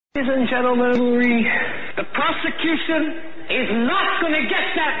Ladies and gentlemen, the prosecution is not going to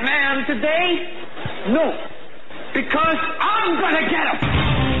get that man today. No, because I'm going to get him.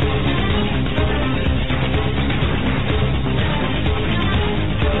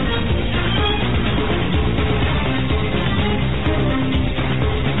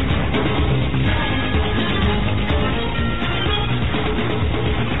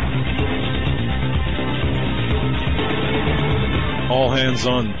 All hands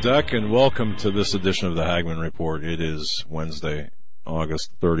on deck, and welcome to this edition of the Hagmann Report. It is Wednesday,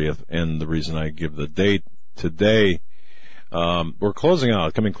 August 30th, and the reason I give the date today, we're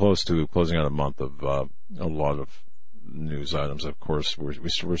coming close to closing out a month of a lot of news items. Of course,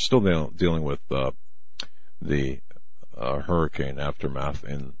 we're still dealing with the hurricane aftermath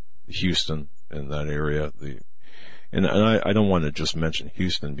in Houston, in that area. And I don't want to just mention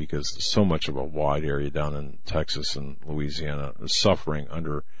Houston because so much of a wide area down in Texas and Louisiana is suffering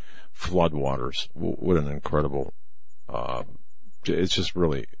under floodwaters. What an incredible, it's just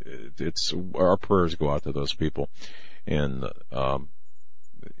really, our prayers go out to those people. And,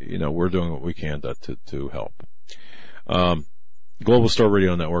 we're doing what we can to help. Global Star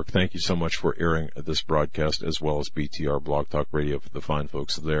Radio Network, thank you so much for airing this broadcast, as well as BTR Blog Talk Radio for the fine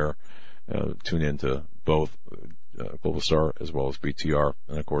folks there. Tune in to both Global Star as well as BTR,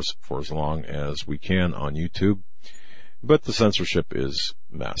 and of course for as long as we can on YouTube, but the censorship is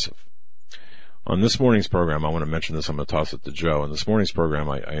massive. On this morning's program, I want to mention this, I'm going to toss it to Joe. In this morning's program,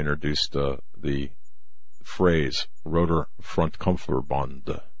 I introduced the phrase rotor front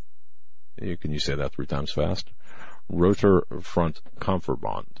Kofferband. Can you say that 3 times fast? Rotor front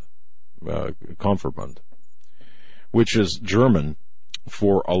Kofferband, which is German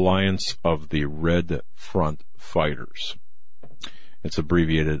for Alliance of the Red Front Fighters. It's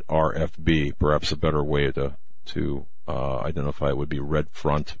abbreviated RFB. Perhaps a better way to identify it would be Red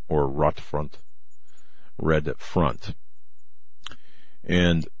Front or Rot Front. Red Front.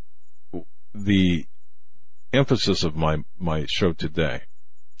 And the emphasis of my show today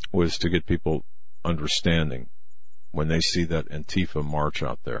was to get people understanding when they see that Antifa march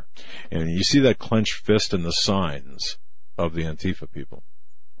out there. And you see that clenched fist in the signs of the Antifa people.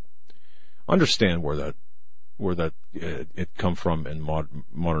 Understand where that it come from in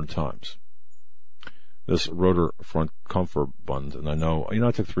modern times. This rotor front Kofferband, and I know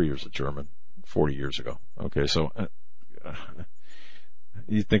I took 3 years of German 40 years ago. Okay, so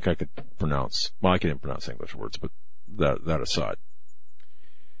you'd think I could pronounce? Well, I can't pronounce English words, but that aside.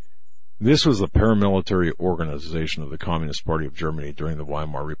 This was the paramilitary organization of the Communist Party of Germany during the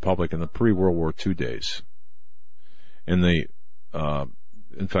Weimar Republic in the pre-World War II days. And in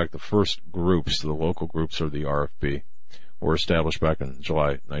fact, the first groups, the local groups, or the RFB, were established back in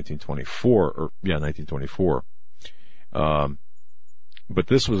July 1924. But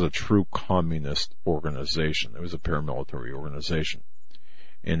this was a true communist organization. It was a paramilitary organization.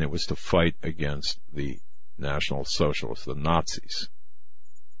 And it was to fight against the National Socialists, the Nazis.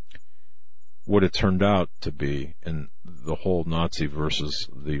 What it turned out to be, in the whole Nazi versus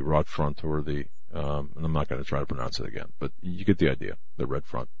the Rot Front, or the and I'm not going to try to pronounce it again, but you get the idea, the Red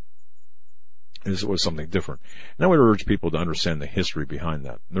Front. This was something different. And I would urge people to understand the history behind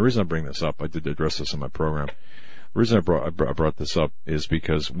that. And the reason I bring this up, I did address this in my program, the reason I brought this up is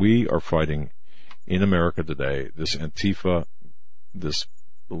because we are fighting in America today this Antifa, this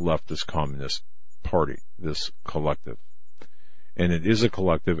leftist communist party, this collective. And it is a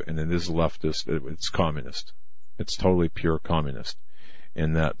collective, and it is leftist, it's communist. It's totally pure communist.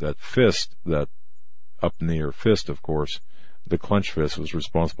 And that fist, that up in the air fist, of course, the clenched fist was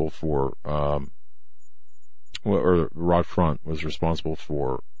responsible for, or Rot Front was responsible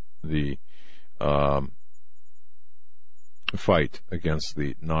for the fight against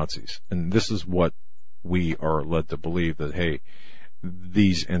the Nazis. And this is what we are led to believe, that, hey,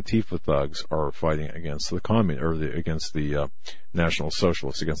 these Antifa thugs are fighting against the against the National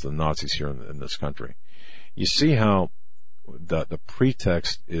Socialists, against the Nazis here in this country. You see how the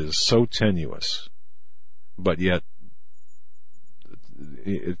pretext is so tenuous, but yet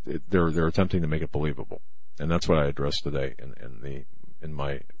they're attempting to make it believable, and that's what I addressed today in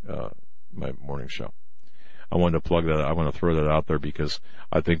my morning show. I wanted to plug that. I want to throw that out there because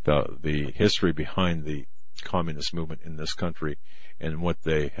I think the history behind the communist movement in this country and what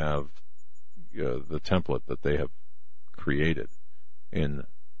they have, the template that they have created in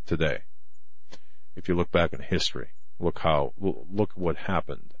today. If you look back in history, look what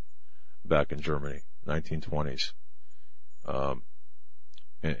happened back in Germany, 1920s,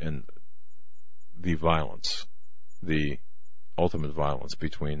 and the violence, the ultimate violence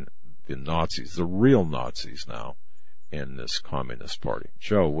between the Nazis, the real Nazis now, in this Communist Party.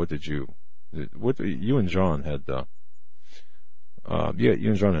 Joe, what you and John had, you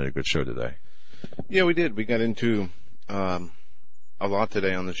and John had a good show today. Yeah, we did. We got into, a lot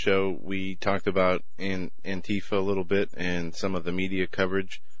today on the show. We talked about Antifa a little bit and some of the media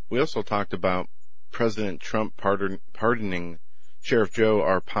coverage. We also talked about President Trump pardoning Sheriff Joe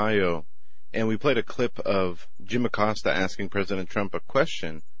Arpaio, and we played a clip of Jim Acosta asking President Trump a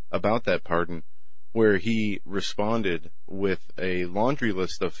question about that pardon, where he responded with a laundry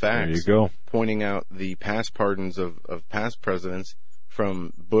list of facts, pointing out the past pardons of past presidents,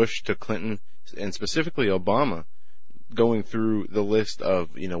 from Bush to Clinton, and specifically Obama, going through the list of,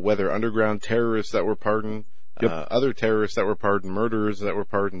 whether underground terrorists that were pardoned, other terrorists that were pardoned, murderers that were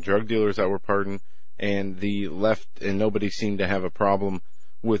pardoned, drug dealers that were pardoned, and the left, and nobody seemed to have a problem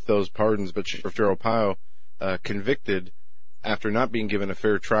with those pardons. But Sheriff Joe Arpaio, convicted after not being given a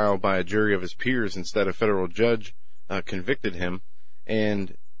fair trial by a jury of his peers, instead a federal judge convicted him,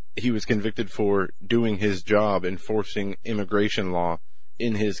 and he was convicted for doing his job, enforcing immigration law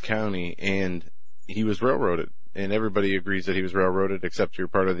in his county, and he was railroaded. And everybody agrees that he was railroaded, except you're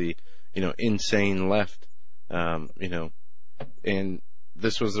part of the, insane left, and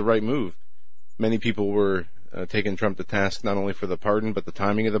this was the right move. Many people were taking Trump to task not only for the pardon, but the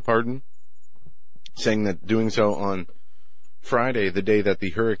timing of the pardon, saying that doing so on Friday, the day that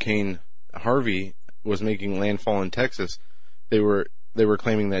the Hurricane Harvey was making landfall in Texas, they were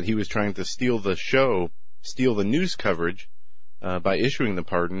claiming that he was trying to steal the news coverage by issuing the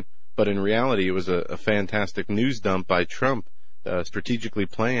pardon. But in reality, it was a fantastic news dump by Trump, strategically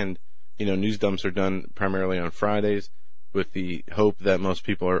planned. News dumps are done primarily on Fridays with the hope that most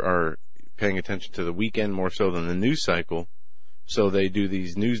people are paying attention to the weekend more so than the news cycle. So they do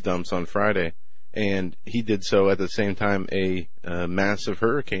these news dumps on Friday. And he did so at the same time a massive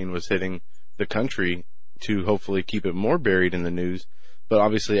hurricane was hitting the country, to hopefully keep it more buried in the news. But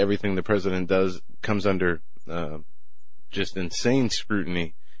obviously everything the president does comes under just insane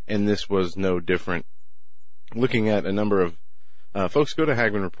scrutiny, and this was no different. Looking at a number of folks, go to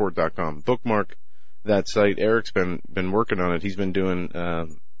HagmannReport.com, bookmark that site. Eric's been working on it. He's been doing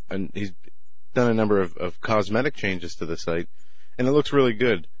he's done a number of cosmetic changes to the site, and it looks really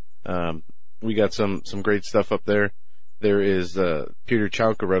good. We got some great stuff up there. There is Peter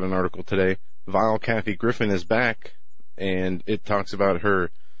Chauka read an article today. Vile Kathy Griffin is back, and it talks about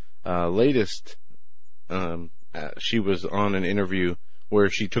her latest. She was on an interview where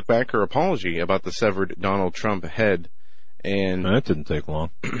she took back her apology about the severed Donald Trump head, and that didn't take long.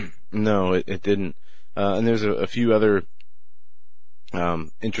 No, it didn't. And there's a few other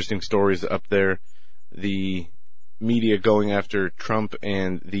interesting stories up there. The media going after Trump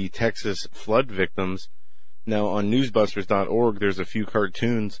and the Texas flood victims. Now on newsbusters.org, there's a few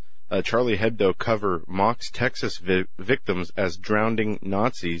cartoons. Charlie Hebdo cover mocks Texas victims as drowning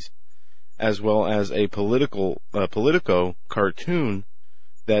Nazis, as well as a Politico cartoon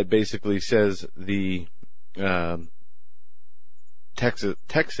that basically says the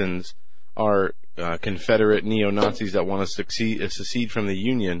Texans are Confederate neo-Nazis that want to secede from the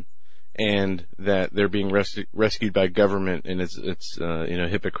Union, and that they're being rescued by government. And it's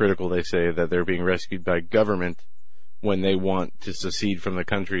hypocritical, they say, that they're being rescued by government when they want to secede from the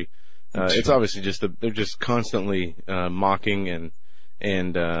country. It's obviously they're just constantly mocking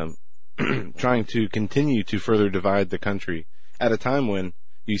and trying to continue to further divide the country at a time when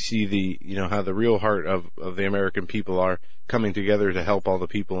you see how the real heart of the American people are coming together to help all the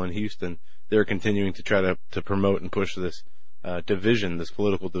people in Houston. They're continuing to try to promote and push this division, this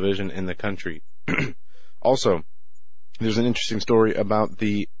political division in the country. Also, there's an interesting story about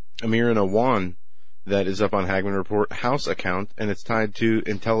the Amir Awan that is up on Hagmann Report House account, and it's tied to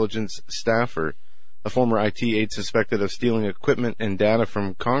intelligence staffer. A former IT aide suspected of stealing equipment and data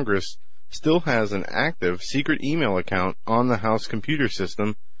from Congress still has an active secret email account on the House computer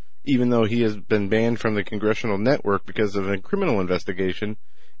system, even though he has been banned from the Congressional network because of a criminal investigation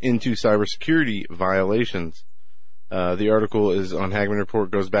into cybersecurity violations. The article is on Hagmann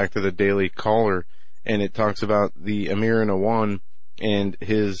Report, goes back to the Daily Caller, and it talks about the Amir Awan and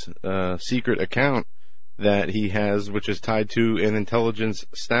his secret account that he has, which is tied to an intelligence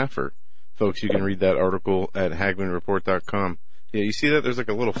staffer. Folks, you can read that article at HagmannReport.com. Yeah, you see that? There's like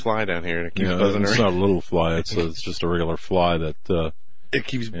a little fly down here, and it keeps buzzing around. It's not a little fly. It's just a regular fly that it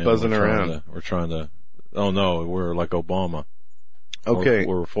keeps buzzing around. We're trying to. Oh no, we're like Obama. Okay,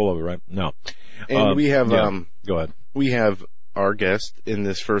 we're full of it, right? No, and we have go ahead. We have our guest in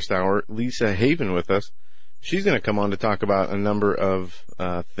this first hour, Lisa Haven, with us. She's going to come on to talk about a number of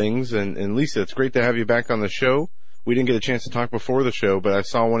things. And Lisa, it's great to have you back on the show. We didn't get a chance to talk before the show, but I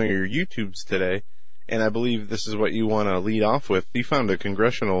saw one of your YouTubes today, And I believe this is what you want to lead off with. You found a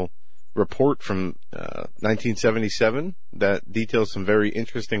congressional report from 1977 that details some very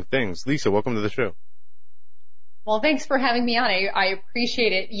interesting things. Lisa, welcome to the show. Well, thanks for having me on. I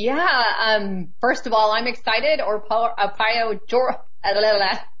appreciate it. Yeah. First of all, I'm excited.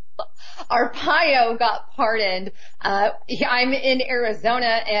 Arpaio got pardoned. I'm in Arizona,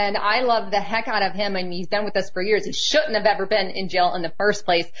 and I love the heck out of him, and he's been with us for years. He shouldn't have ever been in jail in the first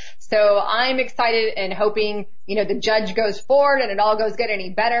place. So I'm excited and hoping, the judge goes forward and it all goes good and he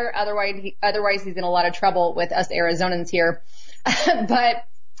better. Otherwise he's in a lot of trouble with us Arizonans here. But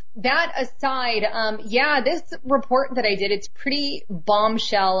that aside, this report that I did, it's pretty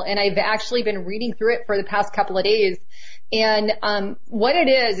bombshell, and I've actually been reading through it for the past couple of days. And what it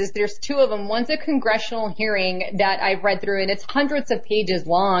is there's two of them. One's a congressional hearing that I've read through, and it's hundreds of pages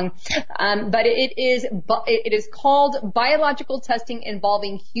long. But it is called Biological Testing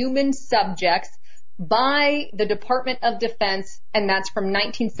Involving Human Subjects by the Department of Defense, and that's from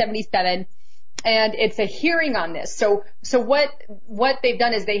 1977. And it's a hearing on this. So what they've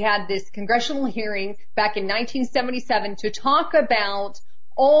done is they had this congressional hearing back in 1977 to talk about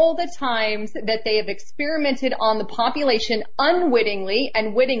all the times that they have experimented on the population unwittingly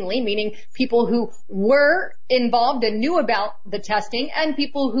and wittingly, meaning people who were involved and knew about the testing, and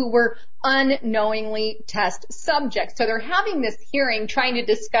people who were unknowingly test subjects. So they're having this hearing trying to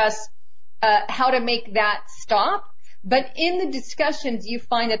discuss how to make that stop. But in the discussions, you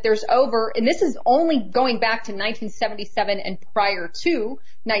find that there's and this is only going back to 1977 and prior to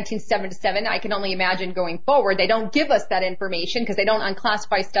 1977. I can only imagine going forward. They don't give us that information because they don't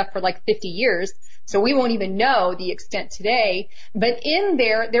unclassify stuff for like 50 years. So we won't even know the extent today. But in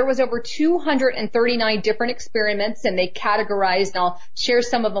there was over 239 different experiments, and they categorized, and I'll share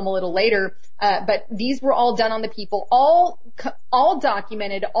some of them a little later. But these were all done on the people, all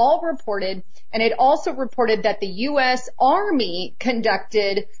documented, all reported, and it also reported that the U.S. Army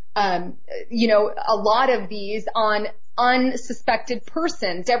conducted, a lot of these on unsuspected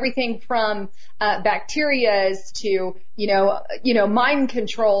persons, everything from bacterias to, mind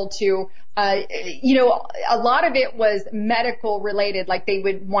control to, a lot of it was medical related, like they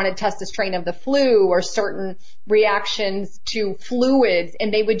would want to test a strain of the flu or certain reactions to fluids,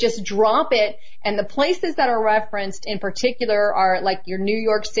 and they would just drop it. And the places that are referenced in particular are like your New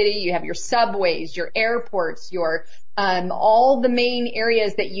York City, you have your subways, your airports, your all the main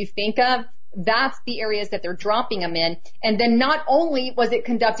areas that you think of. That's the areas that they're dropping them in. And then not only was it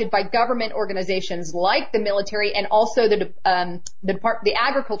conducted by government organizations like the military, and also the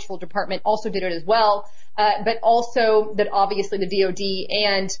agricultural department also did it as well, but also that obviously the DOD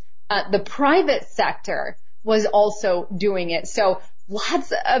and the private sector was also doing it. So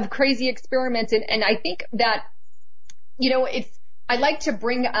lots of crazy experiments. And I think that, I like to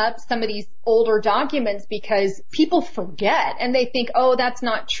bring up some of these older documents because people forget and they think, oh, that's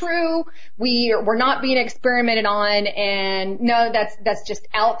not true. We're not being experimented on, and no, that's just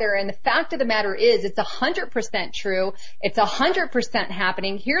out there. And the fact of the matter is it's 100% true. It's 100%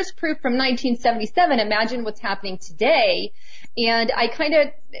 happening. Here's proof from 1977. Imagine what's happening today. And I kind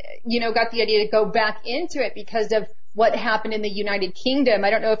of, got the idea to go back into it because of what happened in the United Kingdom. I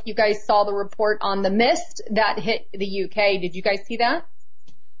don't know if you guys saw the report on the mist that hit the UK. Did you guys see that?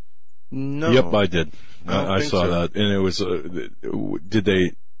 No. Yep, I did. I saw that. And it was,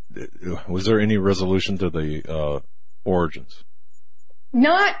 was there any resolution to the origins?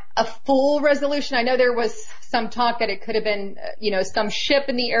 Not a full resolution. I know there was some talk that it could have been, some ship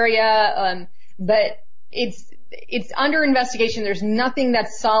in the area, but it's under investigation. There's nothing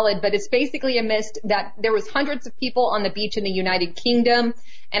that's solid, but it's basically a mist that there was hundreds of people on the beach in the United Kingdom,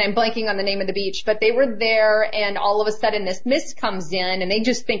 and I'm blanking on the name of the beach, but they were there, and all of a sudden this mist comes in, and they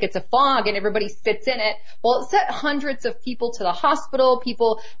just think it's a fog, and everybody sits in it. Well, it sent hundreds of people to the hospital.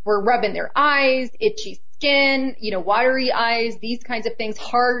 People were rubbing their eyes, itchy skin, watery eyes, these kinds of things,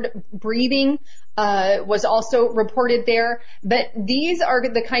 hard breathing. Was also reported there. But these are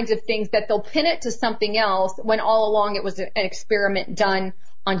the kinds of things that they'll pin it to something else when all along it was an experiment done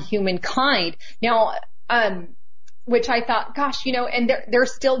on humankind. Now, which I thought, gosh, and they're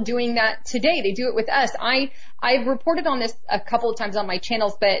still doing that today. They do it with us. I've reported on this a couple of times on my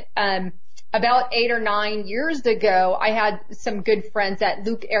channels, but about 8 or 9 years ago, I had some good friends at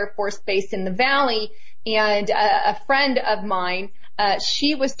Luke Air Force Base in the Valley, and a friend of mine,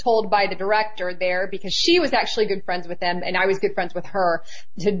 she was told by the director there, because she was actually good friends with them and I was good friends with her,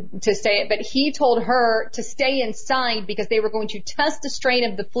 to stay, but he told her to stay inside because they were going to test a strain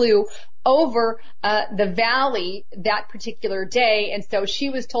of the flu over the valley that particular day, and so she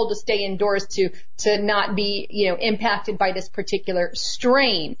was told to stay indoors to not be, impacted by this particular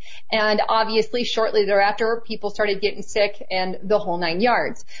strain. And obviously, shortly thereafter, people started getting sick and the whole 9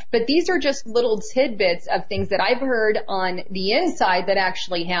 yards. But these are just little tidbits of things that I've heard on the inside that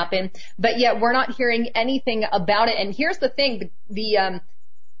actually happened, but yet we're not hearing anything about it. And here's the thing,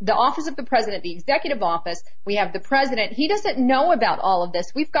 the office of the president, the executive office, we have the president. He doesn't know about all of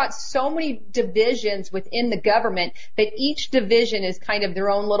this. We've got so many divisions within the government that each division is kind of their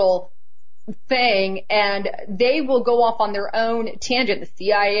own little thing, and they will go off on their own tangent, the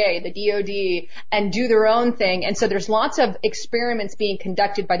CIA, the DOD, and do their own thing. And so there's lots of experiments being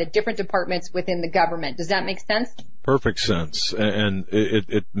conducted by the different departments within the government. Does that make sense? Perfect sense. And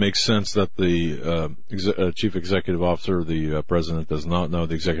it makes sense that the chief executive officer, the president, does not know,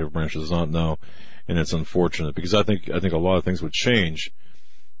 the executive branch does not know, and it's unfortunate because I think a lot of things would change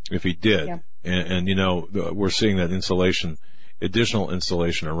if he did. Yeah. And we're seeing that additional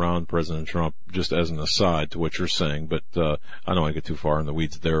insulation around President Trump, just as an aside to what you're saying, but I don't want to get too far in the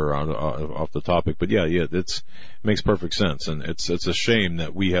weeds there off the topic. But yeah, it makes perfect sense, and it's a shame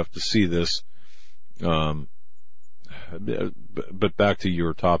that we have to see this. But back to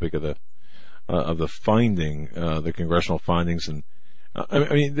your topic of the finding, the congressional findings, and I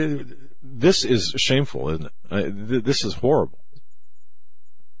mean, this is shameful, isn't it? This is horrible.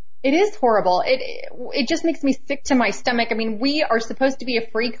 It is horrible. It just makes me sick to my stomach. I mean, we are supposed to be a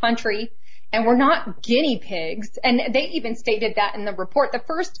free country, and we're not guinea pigs. And they even stated that in the report.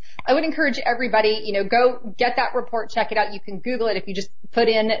 I would encourage everybody, go get that report, check it out. You can Google it if you just put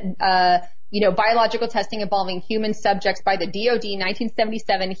in, biological testing involving human subjects by the DOD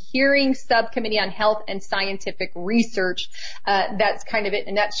 1977 Hearing Subcommittee on Health and Scientific Research. That's kind of it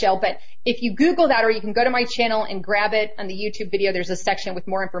in a nutshell. But if you Google that, or you can go to my channel and grab it on the YouTube video, there's a section with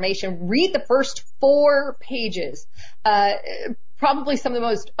more information. Read the first 4 pages. Probably some of the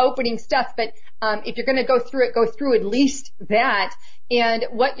most opening stuff, but if you're going to go through at least that. And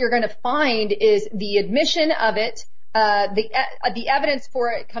what you're going to find is the admission of it. The evidence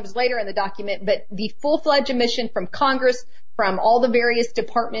for it comes later in the document, but the full-fledged admission from Congress, from all the various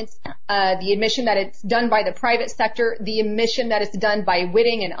departments, the admission that it's done by the private sector, the admission that it's done by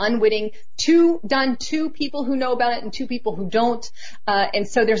witting and unwitting, 2 people who know about it and 2 people who don't. And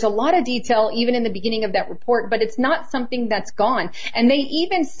so there's a lot of detail even in the beginning of that report, but it's not something that's gone. And they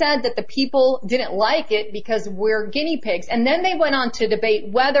even said that the people didn't like it because we're guinea pigs. And then they went on to debate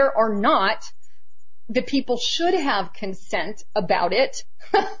whether or not the people should have consent about it.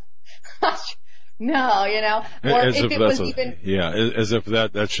 No, or as if it was even... Yeah, as if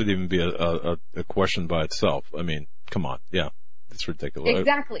that should even be a question by itself. I mean, come on. Yeah, it's ridiculous.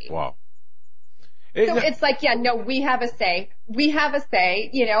 Exactly. Wow. So it's like, we have a say. We have a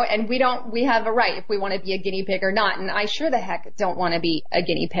say, and we have a right if we want to be a guinea pig or not. And I sure the heck don't want to be a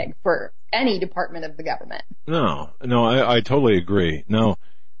guinea pig for any department of the government. No, I totally agree. No.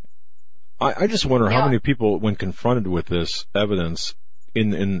 I just wonder how many people, when confronted with this evidence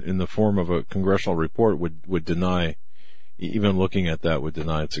in the form of a congressional report, would deny, even looking at that, would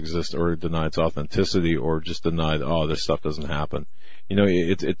deny its existence or deny its authenticity, or just deny that, this stuff doesn't happen.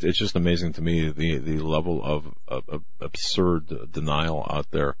 It's just amazing to me the level of absurd denial out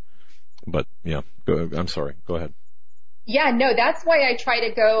there. But yeah, I'm sorry. Go ahead. Yeah, no, that's why I try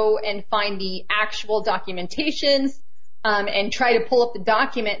to go and find the actual documentations. And try to pull up the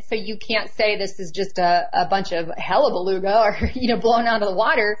document so you can't say this is just a bunch of hullabalooga or, blown out of the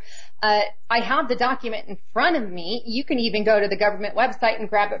water. I have the document in front of me. You can even go to the government website and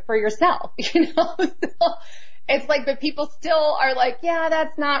grab it for yourself, So it's like, but people still are like, yeah,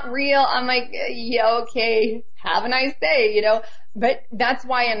 that's not real. I'm like, yeah, okay, have a nice day, But that's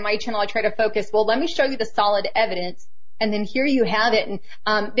why on my channel I try to focus, well, let me show you the solid evidence. And then here you have it. And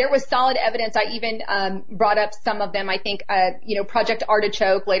there was solid evidence. I even brought up some of them. I think, Project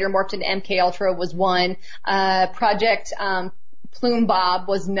Artichoke, later morphed into MK Ultra, was one. Project Plume Bob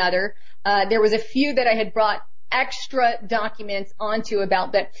was another. There was a few that I had brought extra documents onto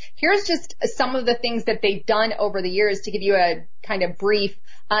about, but here's just some of the things that they've done over the years to give you a kind of brief.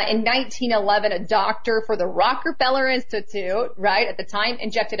 In 1911, a doctor for the Rockefeller Institute, right, at the time,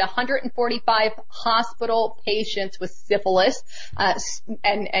 injected 145 hospital patients with syphilis,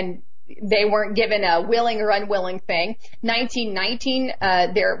 and they weren't given a willing or unwilling thing. 1919,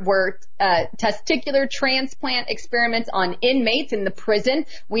 there were testicular transplant experiments on inmates in the prison.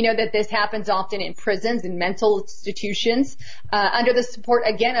 We know that this happens often in prisons and mental institutions. Under the support,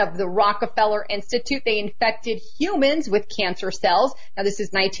 again, of the Rockefeller Institute, they infected humans with cancer cells. Now, this is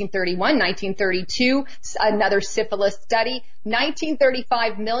 1931, 1932, another syphilis study.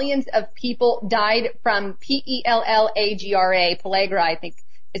 1935, millions of people died from pellagra, I think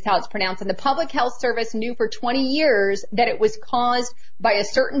is how it's pronounced. And the Public Health Service knew for 20 years that it was caused by a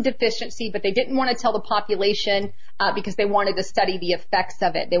certain deficiency, but they didn't want to tell the population because they wanted to study the effects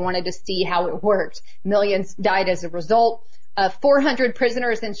of it. They wanted to see how it worked. Millions died as a result. 400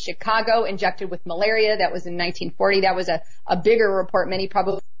 prisoners in Chicago injected with malaria. That was in 1940. That was a bigger report. Many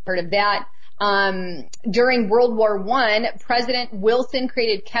probably heard of that. During World War I, President Wilson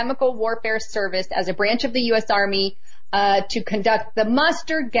created Chemical Warfare Service as a branch of the U.S. Army to conduct the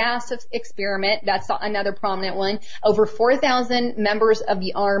mustard gas experiment. That's another prominent one. Over 4,000 members of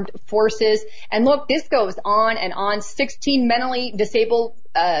the armed forces. And look, this goes on and on. 16 mentally disabled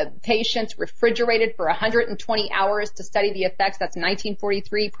patients refrigerated for 120 hours to study the effects. That's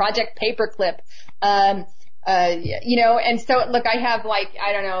 1943. Project Paperclip. And so look, I have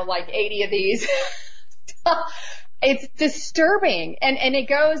 80 of these. It's disturbing. And it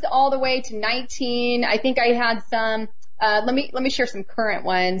goes all the way to I think I had some, let me share some current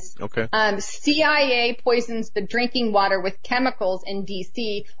ones. Okay. CIA poisons the drinking water with chemicals in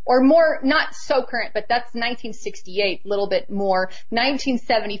DC, or more, not so current, but that's 1968, a little bit more.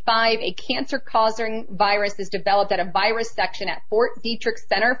 1975, a cancer-causing virus is developed at a virus section at Fort Detrick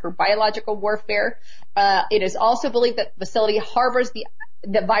Center for Biological Warfare. It is also believed that the facility harbors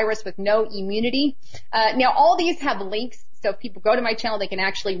the virus with no immunity. Now, all these have links, so if people go to my channel, they can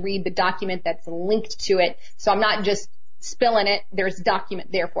actually read the document that's linked to it. So I'm not just spilling it. There's a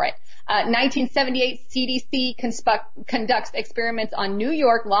document there for it. 1978, CDC conducts experiments on New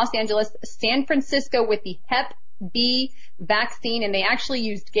York, Los Angeles, San Francisco with the Hep B vaccine, and they actually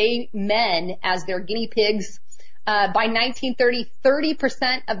used gay men as their guinea pigs. By 1930,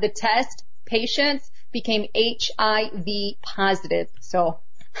 30% of the test patients became HIV positive. So,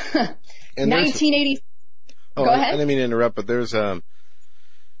 1980. Go ahead. I didn't mean to interrupt, but there's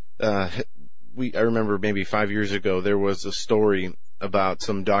I remember maybe 5 years ago there was a story about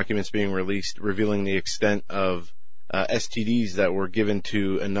some documents being released revealing the extent of STDs that were given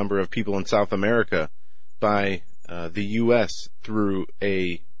to a number of people in South America by the U.S. through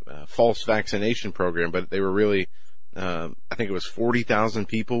a false vaccination program, but they were really I think it was 40,000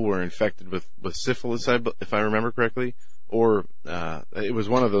 people were infected with syphilis, if I remember correctly, or it was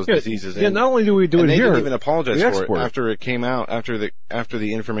one of those diseases. Yeah, not only do we do it here, they didn't even apologize for it after it came out. After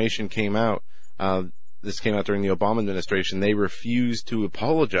the information came out, this came out during the Obama administration. They refused to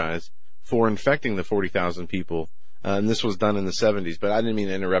apologize for infecting the 40,000 people, and this was done in the 70s. But I didn't mean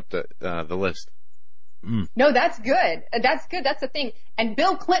to interrupt the list. No, that's good. That's good. That's the thing. And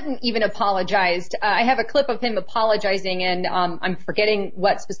Bill Clinton even apologized. I have a clip of him apologizing, and I'm forgetting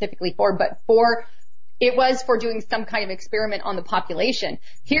what specifically for, but it was for doing some kind of experiment on the population.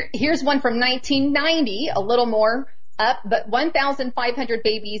 Here's one from 1990, a little more up, but 1,500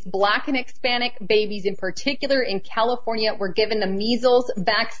 babies, Black and Hispanic babies in particular in California, were given the measles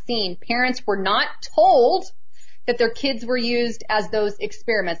vaccine. Parents were not told that their kids were used as those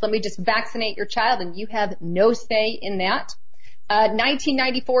experiments. Let me just vaccinate your child, and you have no say in that.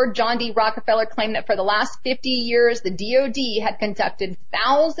 1994, John D. Rockefeller claimed that for the last 50 years, the DOD had conducted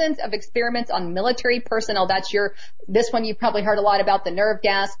thousands of experiments on military personnel. This one you've probably heard a lot about, the nerve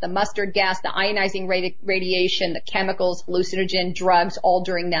gas, the mustard gas, the ionizing radiation, the chemicals, hallucinogen, drugs, all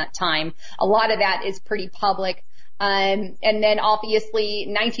during that time. A lot of that is pretty public. And then obviously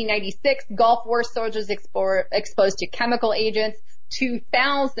 1996, Gulf War soldiers exposed to chemical agents.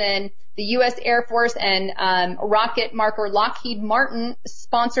 2000, the U.S. Air Force and rocket maker Lockheed Martin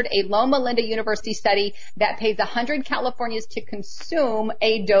sponsored a Loma Linda University study that pays 100 Californians to consume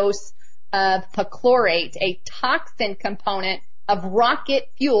a dose of perchlorate, a toxin component of rocket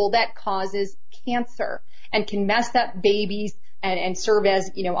fuel that causes cancer and can mess up babies and serve as,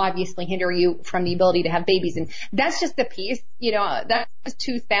 obviously hinder you from the ability to have babies. And that's just the piece, that was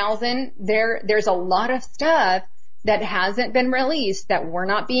 2000. There's a lot of stuff that hasn't been released that we're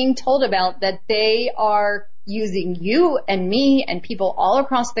not being told about, that they are using you and me and people all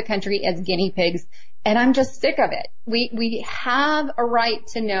across the country as guinea pigs. And I'm just sick of it. We have a right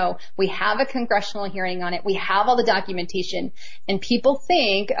to know. We have a congressional hearing on it. We have all the documentation, and people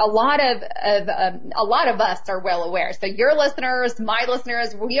think a lot of us are well aware. So your listeners, my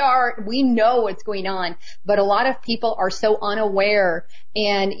listeners, we know what's going on, but a lot of people are so unaware,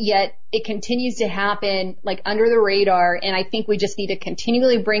 and yet it continues to happen like under the radar. And I think we just need to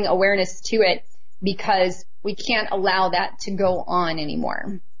continually bring awareness to it, because we can't allow that to go on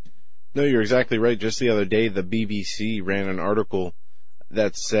anymore. No, you're exactly right. Just the other day, the BBC ran an article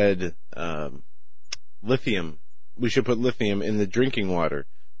that said lithium. We should put lithium in the drinking water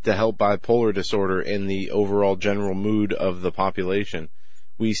to help bipolar disorder and the overall general mood of the population.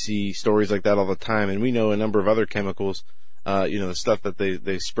 We see stories like that all the time, and we know a number of other chemicals, the stuff that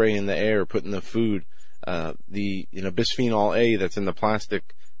they spray in the air, put in the food, bisphenol A that's in the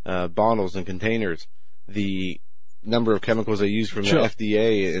plastic bottles and containers, the number of chemicals they use from the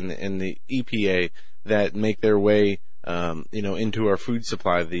FDA and the EPA that make their way, into our food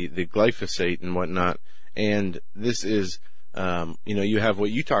supply, the glyphosate and whatnot. And this is, you have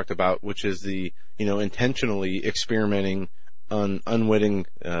what you talked about, which is the, intentionally experimenting on unwitting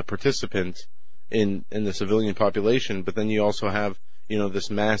participants in the civilian population. But then you also have,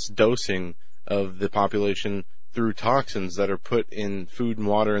 this mass dosing of the population through toxins that are put in food and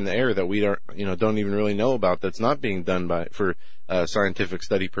water in the air that we don't even really know about. That's not being done for scientific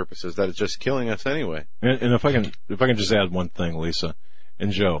study purposes. That is just killing us anyway. And if I can just add one thing, Lisa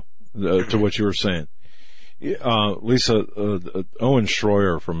and Joe, to what you were saying. Lisa, Owen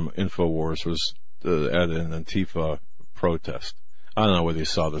Schroyer from InfoWars was at an Antifa protest. I don't know whether you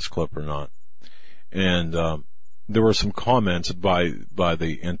saw this clip or not. And there were some comments by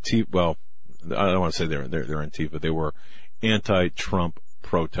the Antifa. Well, I don't want to say they're Antifa. They were anti-Trump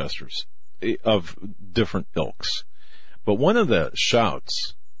protesters of different ilks. But one of the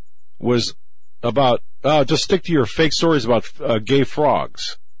shouts was about, just stick to your fake stories about gay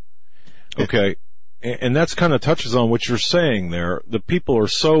frogs. Okay. And that's kind of touches on what you're saying there. The people are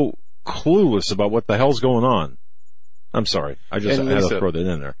so clueless about what the hell's going on. I'm sorry. I just had to throw that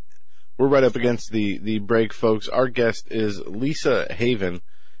in there. We're right up against the break, folks. Our guest is Lisa Haven.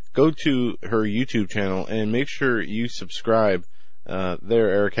 Go to her YouTube channel and make sure you subscribe. There,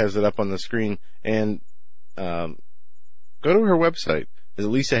 Eric has it up on the screen. And go to her website. Is it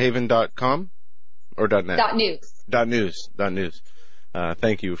lisahaven.com or .net? .news. .news.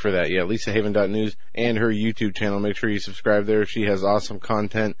 Thank you for that. Yeah, lisahaven.news and her YouTube channel. Make sure you subscribe there. She has awesome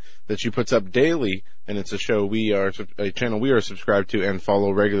content that she puts up daily, and it's a channel we are subscribed to and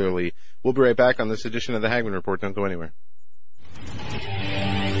follow regularly. We'll be right back on this edition of the Hagmann Report. Don't go anywhere.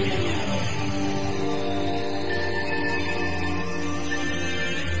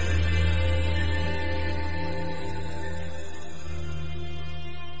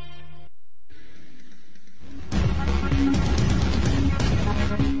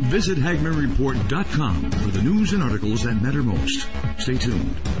 Visit HagmannReport.com for the news and articles that matter most. Stay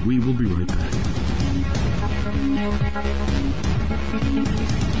tuned. We will be right back.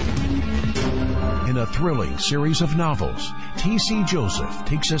 In a thrilling series of novels, T.C. Joseph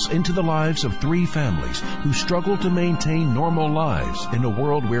takes us into the lives of three families who struggle to maintain normal lives in a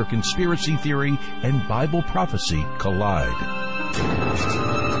world where conspiracy theory and Bible prophecy collide.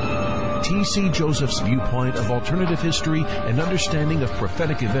 T.C. Joseph's viewpoint of alternative history and understanding of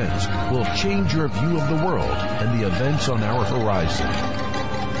prophetic events will change your view of the world and the events on our horizon.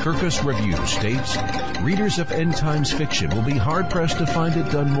 Kirkus Review states, readers of end times fiction will be hard-pressed to find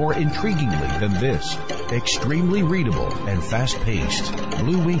it done more intriguingly than this. Extremely readable and fast-paced.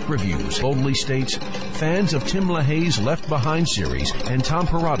 Blue Wink Reviews boldly states, fans of Tim LaHaye's Left Behind series and Tom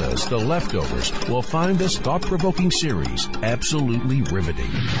Perrotta's The Leftovers will find this thought-provoking series absolutely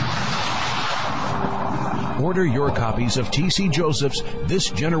riveting. Order your copies of T.C. Joseph's This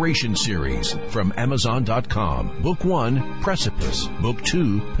Generation series from Amazon.com. Book 1, Precipice. Book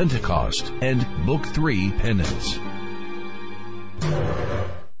 2, Pentecost. And Book 3, Penance.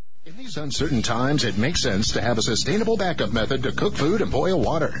 In these uncertain times, it makes sense to have a sustainable backup method to cook food and boil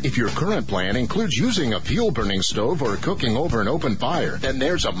water. If your current plan includes using a fuel-burning stove or cooking over an open fire, then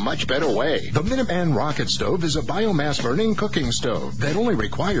there's a much better way. The Minuteman Rocket Stove is a biomass-burning cooking stove that only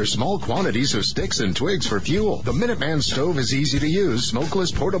requires small quantities of sticks and twigs for fuel. The Minuteman Stove is easy to use,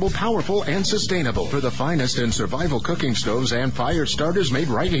 smokeless, portable, powerful, and sustainable. For the finest in survival cooking stoves and fire starters made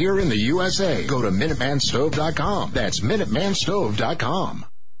right here in the USA, go to MinutemanStove.com. That's MinutemanStove.com.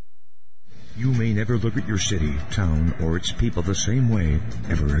 You may never look at your city, town, or its people the same way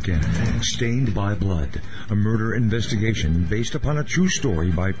ever again. Stained by Blood, a murder investigation based upon a true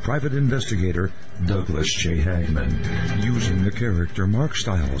story by private investigator Douglas J. Hagmann. Using the character Mark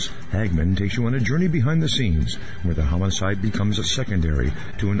Stiles, Hagmann takes you on a journey behind the scenes where the homicide becomes a secondary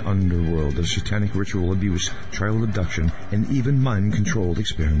to an underworld of satanic ritual abuse, child abduction, and even mind-controlled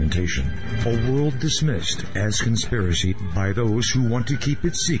experimentation. A world dismissed as conspiracy by those who want to keep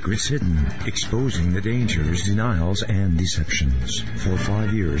its secrets hidden, exposing the dangers, denials, and deceptions. For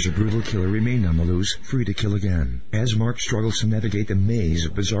 5 years, a brutal killer remained on the loose, free to kill again. As Mark struggles to navigate a maze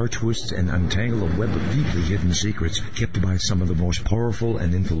of bizarre twists and untangle a web of deeply hidden secrets kept by some of the most powerful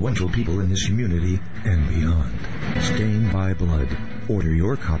and influential people in this community and beyond. Stained by Blood. Order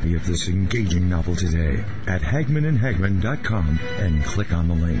your copy of this engaging novel today at HagmannandHagmann.com and click on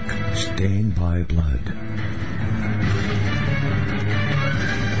the link. Stained by Blood.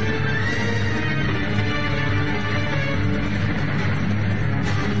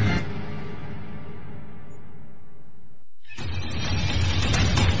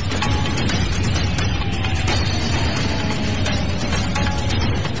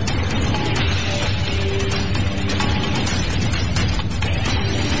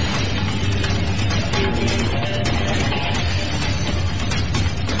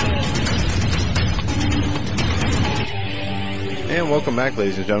 Welcome back,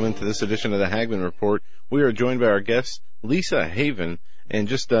 ladies and gentlemen, to this edition of the Hagmann Report. We are joined by our guest, Lisa Haven, and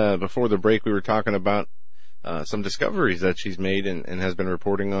just before the break we were talking about some discoveries that she's made and has been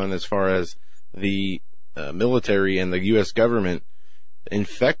reporting on as far as the military and the U.S. government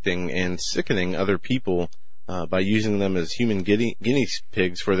infecting and sickening other people by using them as human guinea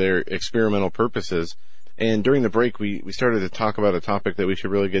pigs for their experimental purposes. And during the break we started to talk about a topic that we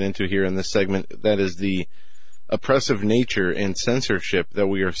should really get into here in this segment, that is the oppressive nature and censorship that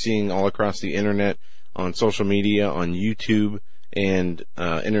we are seeing all across the internet, on social media, on YouTube, and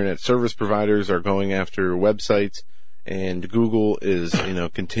internet service providers are going after websites, and Google is,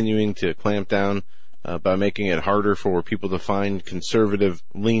 continuing to clamp down by making it harder for people to find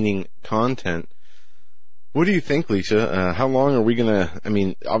conservative-leaning content. What do you think, Lisa? How long are we gonna? I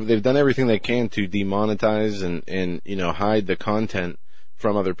mean, they've done everything they can to demonetize and hide the content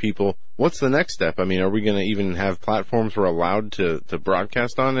from other people. What's the next step? I mean, are we going to even have platforms we're allowed to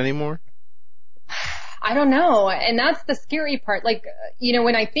broadcast on anymore? I don't know. And that's the scary part. Like,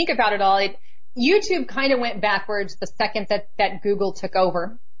 when I think about it all, YouTube kind of went backwards the second that Google took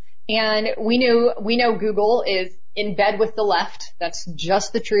over. And we know Google is in bed with the left. That's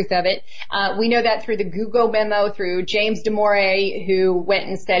just the truth of it. We know that through the Google memo, through James Damore, who went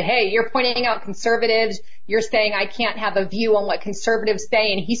and said, hey, you're pointing out conservatives. You're saying I can't have a view on what conservatives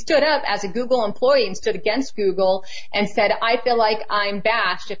say. And he stood up as a Google employee and stood against Google and said, I feel like I'm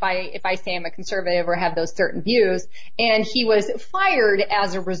bashed if I say I'm a conservative or have those certain views. And he was fired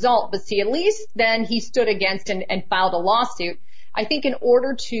as a result. But see, at least then he stood against and filed a lawsuit. I think in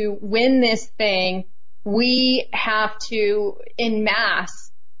order to win this thing, we have to, en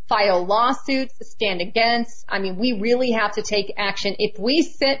masse, file lawsuits, stand against. I mean, we really have to take action. If we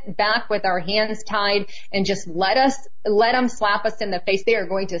sit back with our hands tied and just let them slap us in the face, they are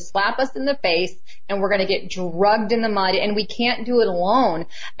going to slap us in the face and we're going to get drugged in the mud, and we can't do it alone.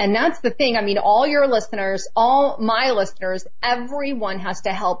 And that's the thing. I mean, all your listeners, all my listeners, everyone has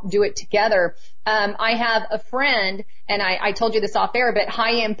to help do it together. I have a friend, and I told you this off air, but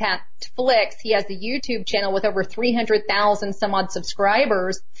High Impact Flicks, he has a YouTube channel with over 300,000 some odd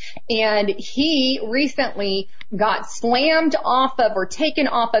subscribers, and he recently got slammed off of or taken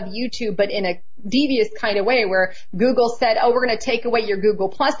off of YouTube, but in a devious kind of way, where Google said, oh, we're going to take away your Google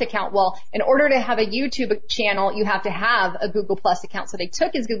Plus account. Well, in order to have a YouTube channel, you have to have a Google Plus account. So they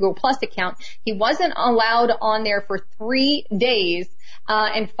took his Google Plus account. He wasn't allowed on there for 3 days.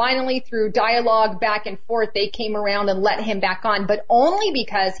 And finally, through dialogue back and forth, they came around and let him back on, but only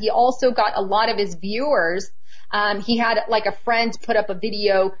because he also got a lot of his viewers. He had like a friend put up a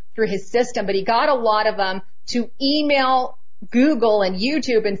video through his system, but he got a lot of them to email Google and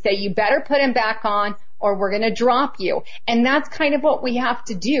YouTube and say, you better put him back on or we're going to drop you. And that's kind of what we have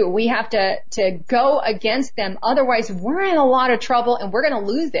to do. We have to go against them. Otherwise, we're in a lot of trouble and we're going to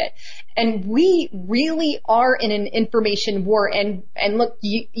lose it. And we really are in an information war. And look,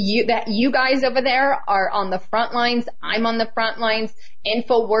 you guys over there are on the front lines. I'm on the front lines.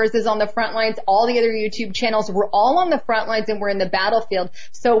 InfoWars is on the front lines. All the other YouTube channels, we're all on the front lines and we're in the battlefield.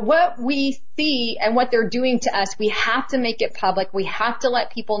 So what we see and what they're doing to us, we have to make it public. We have to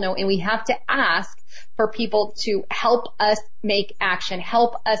let people know, and we have to ask for people to help us make action,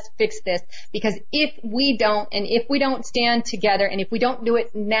 help us fix this. Because if we don't, and if we don't stand together, and if we don't do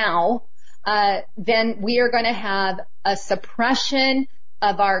it now, then we are going to have a suppression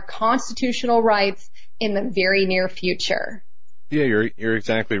of our constitutional rights in the very near future. Yeah, you're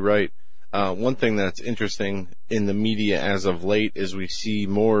exactly right. One thing that's interesting in the media as of late is we see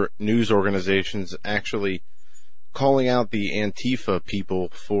more news organizations actually calling out the Antifa people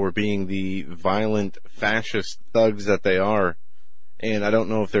for being the violent fascist thugs that they are. And I don't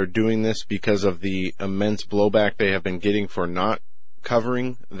know if they're doing this because of the immense blowback they have been getting for not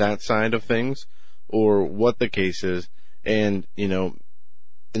covering that side of things, or what the case is. And, you know,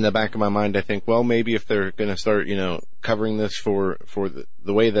 in the back of my mind, I think, well, maybe if they're going to start, you know, covering this for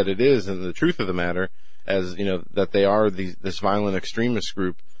the way that it is and the truth of the matter, as, you know, that they are this violent extremist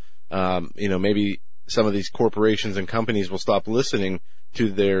group, you know, maybe some of these corporations and companies will stop listening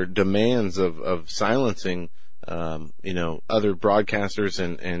to their demands of silencing, you know, other broadcasters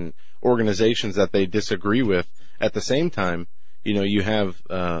and organizations that they disagree with. At the same time, you know, you have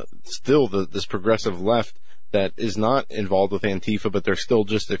still this progressive left that is not involved with Antifa, but they're still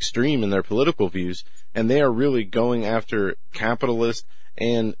just extreme in their political views, and they are really going after capitalists.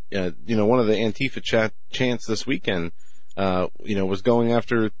 And you know, one of the Antifa chants this weekend, you know, was going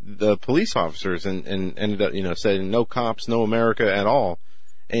after the police officers and ended up, you know, saying no cops, no America at all.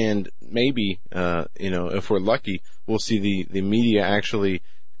 And maybe, you know, if we're lucky, we'll see the media actually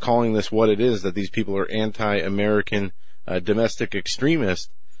calling this what it is, that these people are anti-American, domestic extremists.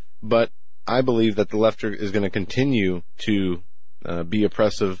 But I believe that the left is going to continue to be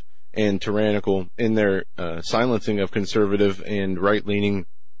oppressive and tyrannical in their silencing of conservative and right-leaning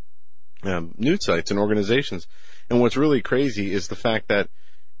news sites and organizations. And what's really crazy is the fact that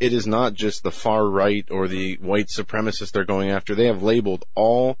it is not just the far right or the white supremacists they're going after. They have labeled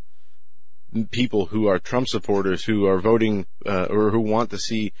all people who are Trump supporters, who are voting or who want to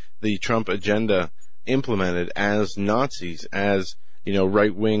see the Trump agenda implemented, as Nazis, as, you know,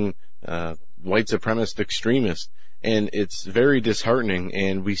 right-wing white supremacist extremists. And it's very disheartening,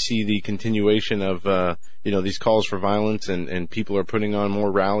 and we see the continuation of, you know, these calls for violence, and people are putting on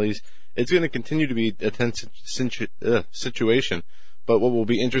more rallies. It's going to continue to be a tense situation. But what will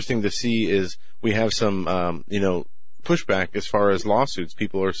be interesting to see is we have some, you know, pushback as far as lawsuits.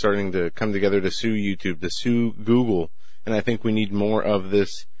 People are starting to come together to sue YouTube, to sue Google, and I think we need more of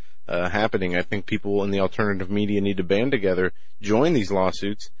this happening. I think people in the alternative media need to band together, join these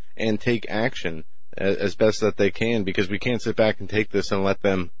lawsuits, and take action as best that they can, because we can't sit back and take this and let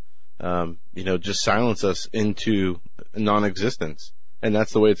them, you know, just silence us into non-existence. And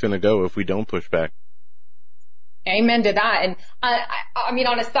that's the way it's going to go if we don't push back. Amen to that. And I mean,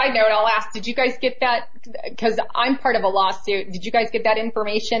 on a side note, I'll ask, did you guys get that? Because I'm part of a lawsuit. Did you guys get that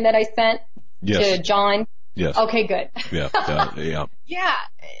information that I sent to John? Yes. Okay, good. Yeah. Yeah. Yeah,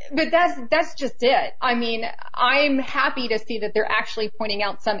 but that's just it. I mean, I'm happy to see that they're actually pointing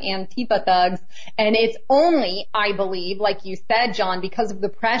out some Antifa thugs, and it's only, I believe, like you said, John, because of the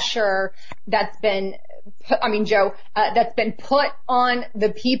pressure that's been Joe, that's been put on the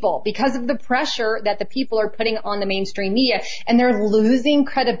people, because of the pressure that the people are putting on the mainstream media, and they're losing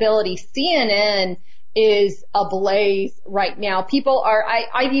credibility. CNN is ablaze right now. People are,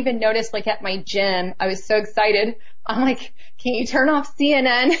 I've even noticed, like at my gym, I was so excited. I'm like, can you turn off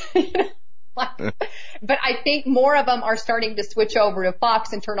CNN? But I think more of them are starting to switch over to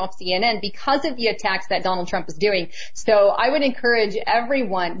Fox and turn off CNN because of the attacks that Donald Trump is doing. So I would encourage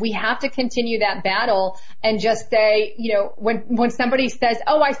everyone, we have to continue that battle and just say, you know, when somebody says,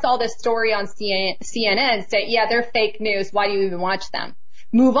 oh, I saw this story on CNN, say, yeah, they're fake news. Why do you even watch them?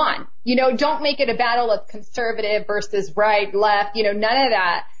 Move on. You know, don't make it a battle of conservative versus right, left, you know, none of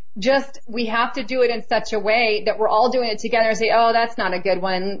that. Just, we have to do it in such a way that we're all doing it together and say, oh, that's not a good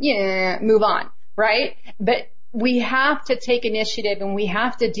one. Yeah, move on, right? But we have to take initiative, and we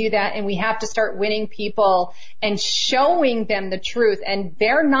have to do that, and we have to start winning people and showing them the truth. And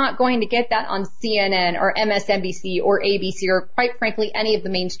they're not going to get that on CNN or MSNBC or ABC or, quite frankly, any of the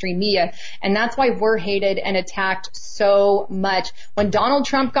mainstream media. And that's why we're hated and attacked so much. When Donald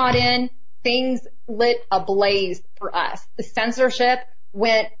Trump got in, things lit ablaze for us. The censorship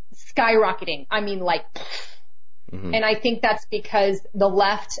went skyrocketing. I mean, like, and I think that's because the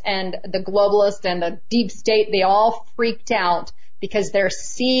left and the globalists and the deep state, they all freaked out because they're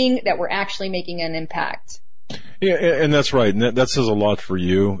seeing that we're actually making an impact. Yeah, and that's right. And that says a lot for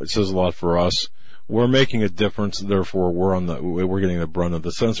you. It says a lot for us. We're making a difference. Therefore, we're getting the brunt of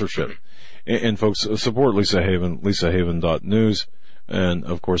the censorship. And folks, support Lisa Haven, lisahaven.news. And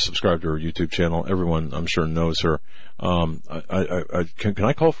of course, subscribe to her YouTube channel. Everyone, I'm sure, knows her. Can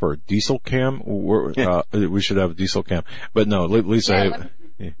I call for a diesel cam? We should have a diesel cam. But no, Lisa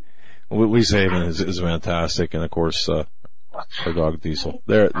Haven is fantastic. And of course, Our dog Diesel.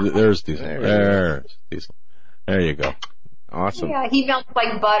 There's Diesel. There's Diesel. There you go. Awesome. Yeah, he melts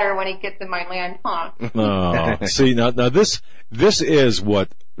like butter when he gets in my land, huh? Oh, see, now this is what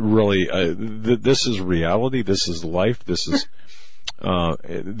really, this is reality. This is life. This is,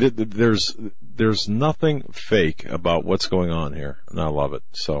 there's nothing fake about what's going on here, and I love it.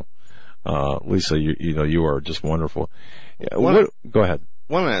 So, Lisa, you are just wonderful. Go ahead.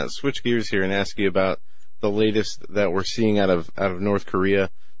 I want to switch gears here and ask you about the latest that we're seeing out of North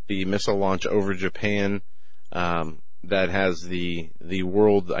Korea, the missile launch over Japan, that has the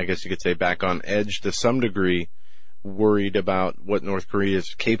world, I guess you could say, back on edge to some degree, worried about what North Korea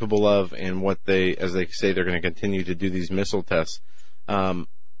is capable of and what as they say, they're going to continue to do these missile tests.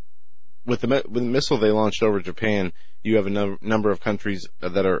 With the missile they launched over Japan, you have a number of countries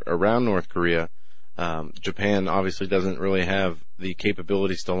that are around North Korea. Japan obviously doesn't really have the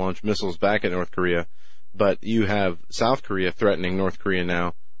capabilities to launch missiles back at North Korea, but you have South Korea threatening North Korea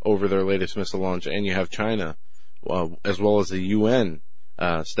now over their latest missile launch, and you have China, as well as the UN,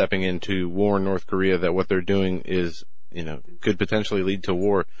 stepping in to warn North Korea that what they're doing is, could potentially lead to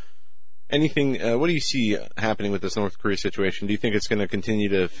war. Anything, what do you see happening with this North Korea situation? Do you think it's going to continue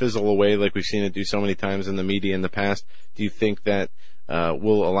to fizzle away like we've seen it do so many times in the media in the past? Do you think that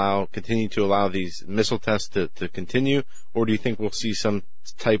will continue to allow these missile tests to continue, or do you think we'll see some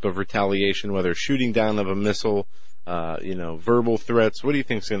type of retaliation, whether shooting down of a missile, verbal threats? What do you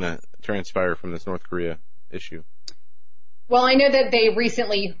think is going to transpire from this North Korea issue? Well, I know that they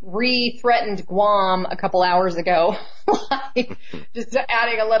recently re-threatened Guam a couple hours ago. Just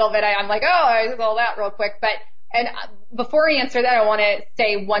adding a little bit, I'm like, I saw that real quick. And before I answer that, I want to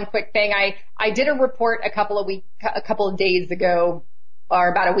say one quick thing. I did a report a couple of days ago, or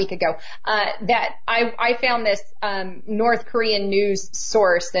about a week ago, that I found this North Korean news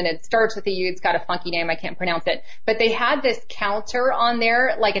source, and it starts with a U. It's got a funky name. I can't pronounce it. But they had this counter on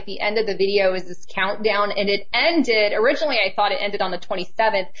there, like at the end of the video is this countdown, and it ended, originally I thought it ended on the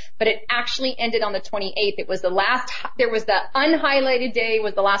 27th, but it actually ended on the 28th. It was there was the unhighlighted day,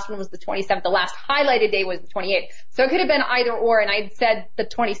 the last one was the 27th, the last highlighted day was the 28th. So it could have been either or, and I'd said the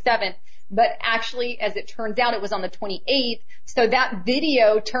 27th. But actually, as it turns out, it was on the 28th. So that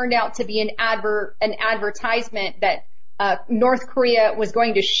video turned out to be an advertisement that North Korea was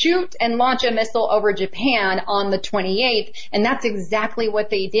going to shoot and launch a missile over Japan on the 28th. And that's exactly what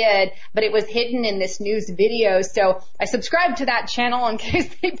they did. But it was hidden in this news video. So I subscribed to that channel in case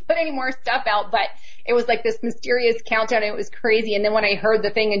they put any more stuff out. But it was like this mysterious countdown. And it was crazy. And then when I heard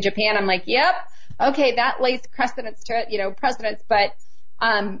the thing in Japan, I'm like, yep, okay, that lays precedence to it, But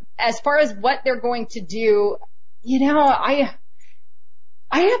as far as what they're going to do, I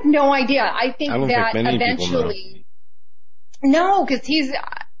have no idea. I think that eventually, no, because he's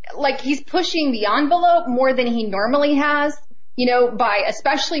pushing the envelope more than he normally has,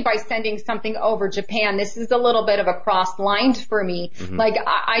 especially by sending something over Japan. This is a little bit of a crossed line for me. Mm-hmm. Like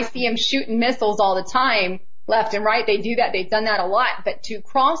I see him shooting missiles all the time. Left and right, they do that. They've done that a lot. But to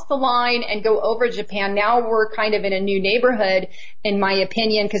cross the line and go over Japan, now we're kind of in a new neighborhood, in my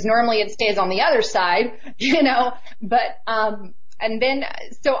opinion, because normally it stays on the other side, But, and then,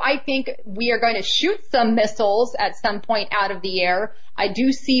 so I think we are going to shoot some missiles at some point out of the air. I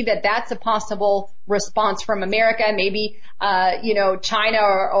do see that that's a possible response from America, maybe, China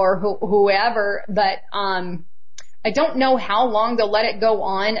or whoever. But, I don't know how long they'll let it go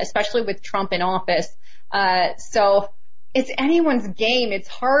on, especially with Trump in office. So it's anyone's game. It's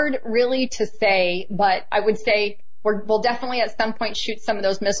hard really to say, but I would say we'll definitely at some point shoot some of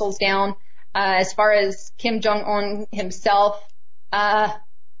those missiles down. As far as Kim Jong-un himself, I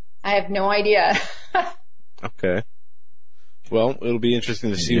have no idea. Okay. Well, it'll be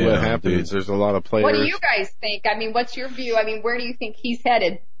interesting to see what happens. There's a lot of players. What do you guys think? I mean, what's your view? I mean, where do you think he's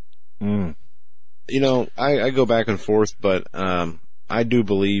headed? I go back and forth, but I do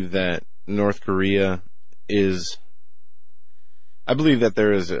believe that North Korea I believe that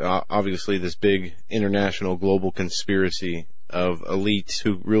there is obviously this big international global conspiracy of elites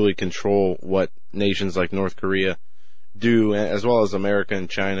who really control what nations like North Korea do, as well as America and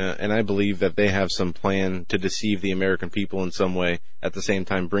China, and I believe that they have some plan to deceive the American people in some way, at the same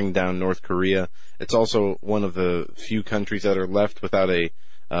time bring down North Korea. It's also one of the few countries that are left without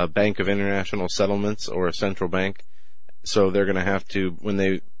a bank of international settlements or a central bank, so they're going to have to,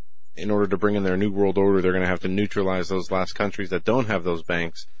 in order to bring in their new world order, they're going to have to neutralize those last countries that don't have those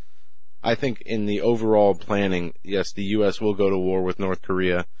banks. I think in the overall planning, yes, the U.S. will go to war with North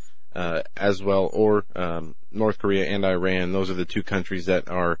Korea as well, or North Korea and Iran. Those are the two countries that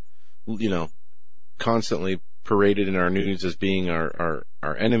are, constantly paraded in our news as being our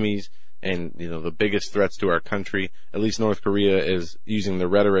enemies. and, the biggest threats to our country. At least North Korea is using the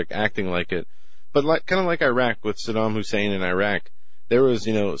rhetoric, acting like it. But kind of like Iraq with Saddam Hussein in Iraq, there was,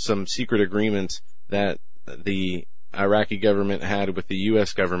 some secret agreements that the Iraqi government had with the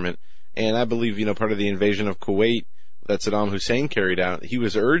U.S. government. And I believe, part of the invasion of Kuwait that Saddam Hussein carried out, he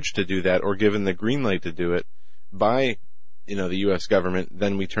was urged to do that or given the green light to do it by, the U.S. government.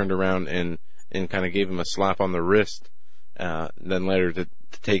 Then we turned around and kind of gave him a slap on the wrist, then later to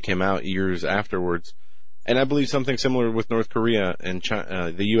take him out years afterwards. And I believe something similar with North Korea and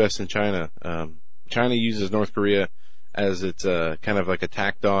the U.S. and China. China uses North Korea as its kind of like a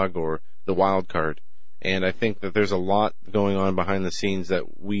tack dog or the wild card. And I think that there's a lot going on behind the scenes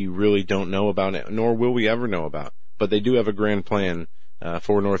that we really don't know about, nor will we ever know about. But they do have a grand plan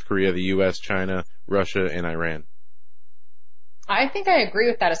for North Korea, the U.S., China, Russia, and Iran. I think I agree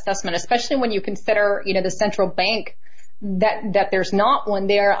with that assessment, especially when you consider, the central bank, that there's not one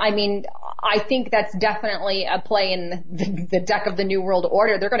there. I mean, I think that's definitely a play in the deck of the New World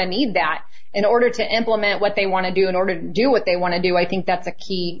Order. They're going to need that in order to implement what they want to do, in order to do what they want to do. I think that's a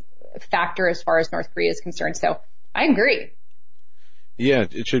key factor as far as North Korea is concerned. So I agree. Yeah,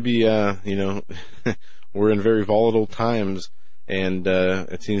 it should be, we're in very volatile times, and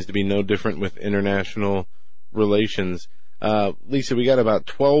it seems to be no different with international relations. Lisa, we got about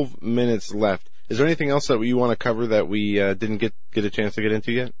 12 minutes left. Is there anything else that you want to cover that we didn't get a chance to get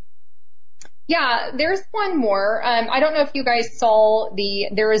into yet? Yeah, there's one more. I don't know if you guys saw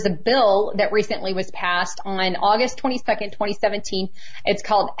there is a bill that recently was passed on August 22nd, 2017. It's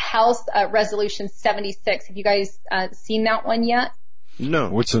called House Resolution 76. Have you guys seen that one yet? No.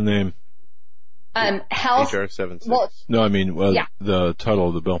 What's the name? House HR 76. Well, no, I mean, yeah. The title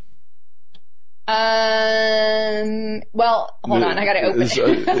of the bill. Well, hold on, I gotta open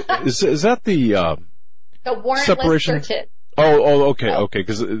it. Is that the warrantless separation? searches. Oh, okay, okay,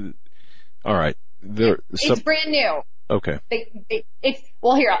 because, all right. It's brand new. Okay.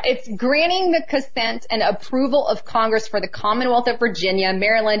 It's granting the consent and approval of Congress for the Commonwealth of Virginia,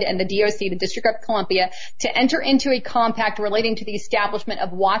 Maryland, and the DOC, the District of Columbia, to enter into a compact relating to the establishment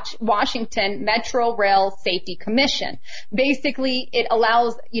of Washington Metro Rail Safety Commission. Basically, it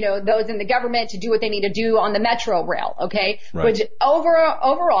allows, those in the government to do what they need to do on the Metro Rail, okay? Right. Which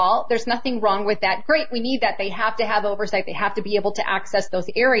overall, there's nothing wrong with that. Great, we need that. They have to have oversight. They have to be able to access those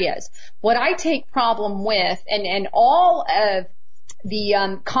areas. What I take problem with, and all of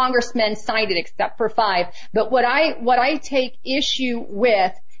the congressmen signed it except for 5. But what I take issue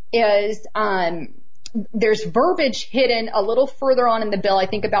with is there's verbiage hidden a little further on in the bill, I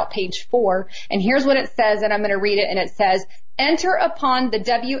think about page 4. And here's what it says, and I'm going to read it, and it says, enter upon the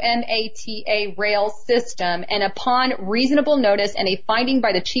WMATA rail system and upon reasonable notice and a finding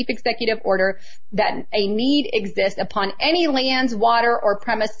by the chief executive order that a need exists upon any lands, water, or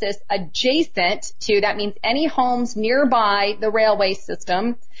premises adjacent to, that means any homes nearby the railway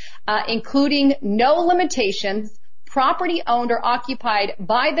system, including no limitations, property owned or occupied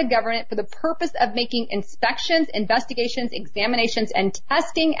by the government for the purpose of making inspections, investigations, examinations, and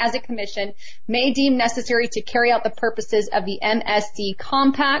testing as a commission may deem necessary to carry out the purposes of the MSC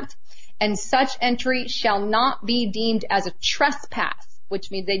Compact, and such entry shall not be deemed as a trespass,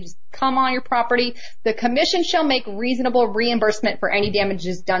 which means they just come on your property. The commission shall make reasonable reimbursement for any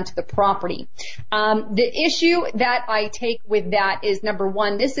damages done to the property. The issue that I take with that is, number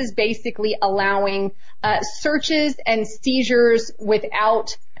one, this is basically allowing searches and seizures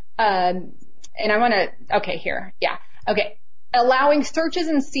without, allowing searches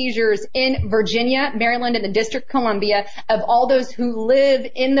and seizures in Virginia, Maryland, and the District of Columbia of all those who live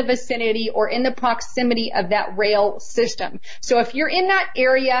in the vicinity or in the proximity of that rail system. So if you're in that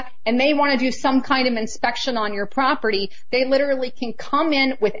area and they want to do some kind of inspection on your property, they literally can come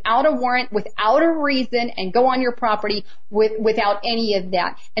in without a warrant, without a reason, and go on your property without any of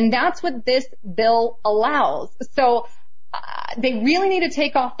that. And that's what this bill allows. So they really need to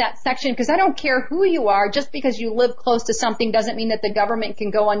take off that section, because I don't care who you are. Just because you live close to something doesn't mean that the government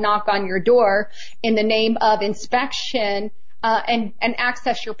can go and knock on your door in the name of inspection and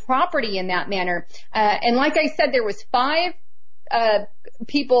access your property in that manner. And like I said, there was 5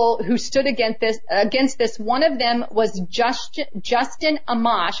 people who stood against this. One of them was Justin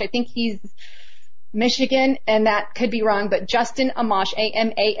Amash. I think he's Michigan, and that could be wrong, but Justin Amash,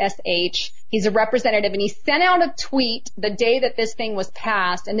 A-M-A-S-H. He's a representative, and he sent out a tweet the day that this thing was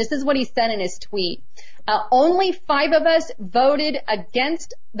passed, and this is what he said in his tweet. Only 5 of us voted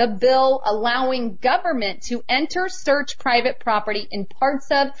against the bill allowing government to enter search private property in parts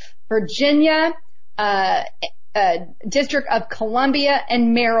of Virginia, District of Columbia,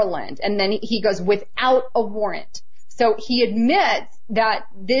 and Maryland. And then he goes, without a warrant. So he admits that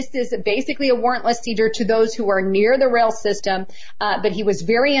this is basically a warrantless seizure to those who are near the rail system, but he was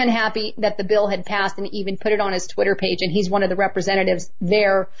very unhappy that the bill had passed and even put it on his Twitter page, and he's one of the representatives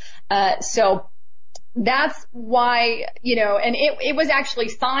there. So that's why, and it was actually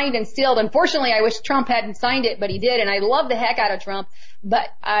signed and sealed. Unfortunately, I wish Trump hadn't signed it, but he did, and I love the heck out of Trump. But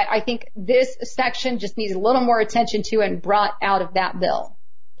I think this section just needs a little more attention to and brought out of that bill.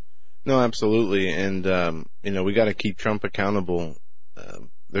 No, absolutely. And, we got to keep Trump accountable.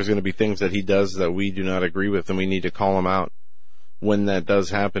 There's going to be things that he does that we do not agree with, and we need to call him out when that does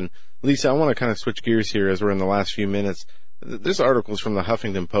happen. Lisa, I want to kind of switch gears here as we're in the last few minutes. This article is from the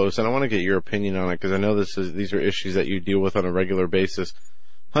Huffington Post, and I want to get your opinion on it because I know these are issues that you deal with on a regular basis.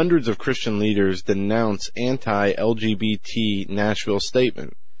 Hundreds of Christian leaders denounce anti-LGBT Nashville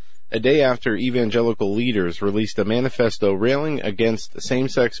statement. A day after evangelical leaders released a manifesto railing against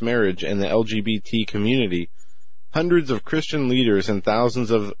same-sex marriage and the LGBT community, hundreds of Christian leaders and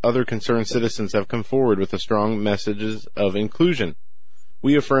thousands of other concerned citizens have come forward with strong messages of inclusion.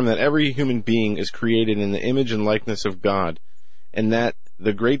 We affirm that every human being is created in the image and likeness of God, and that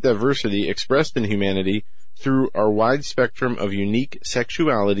the great diversity expressed in humanity through our wide spectrum of unique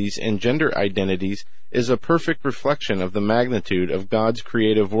sexualities and gender identities is a perfect reflection of the magnitude of God's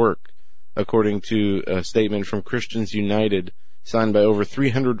creative work, according to a statement from Christians United, signed by over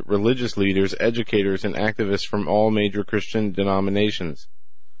 300 religious leaders, educators, and activists from all major Christian denominations.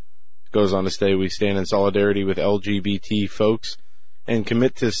 It goes on to say, we stand in solidarity with LGBT folks and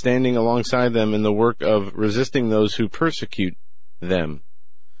commit to standing alongside them in the work of resisting those who persecute them.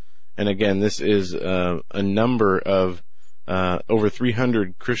 And again, this is a number of over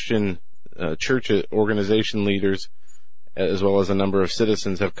 300 Christian church organization leaders, as well as a number of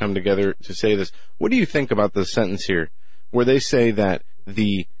citizens, have come together to say this. What do you think about the sentence here, where they say that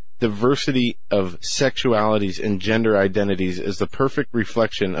the diversity of sexualities and gender identities is the perfect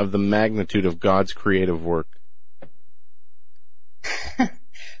reflection of the magnitude of God's creative work?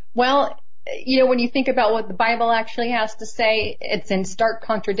 Well, when you think about what the Bible actually has to say, it's in stark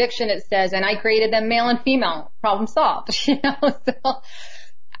contradiction. It says, and I created them male and female, problem solved. So,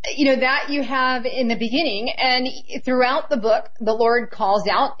 that you have in the beginning, and throughout the book, the Lord calls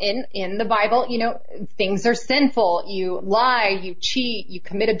out in the Bible, things are sinful. You lie, you cheat, you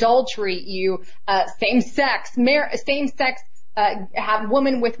commit adultery, you, same-sex, have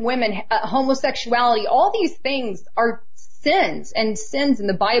women with women, homosexuality. All these things are sins in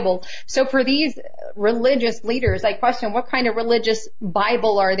the Bible. So for these religious leaders, I question what kind of religious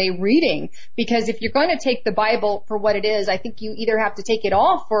Bible are they reading? Because if you're going to take the Bible for what it is, I think you either have to take it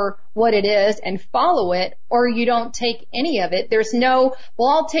all for what it is and follow it, or you don't take any of it. There's no,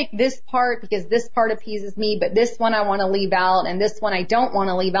 I'll take this part because this part appeases me, but this one I want to leave out, and this one I don't want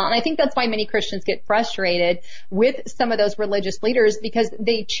to leave out. And I think that's why many Christians get frustrated with some of those religious leaders, because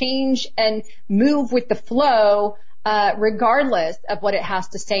they change and move with the flow, regardless of what it has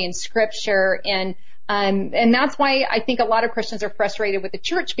to say in Scripture. And that's why I think a lot of Christians are frustrated with the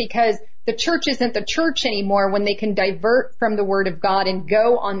church, because the church isn't the church anymore when they can divert from the Word of God and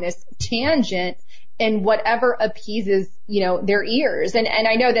go on this tangent and whatever appeases, their ears. And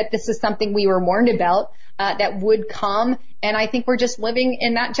I know that this is something we were warned about, that would come. And I think we're just living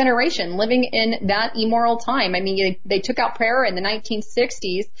in that generation, living in that immoral time. I mean, they took out prayer in the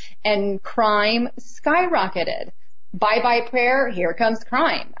 1960s and crime skyrocketed. Bye-bye prayer, here comes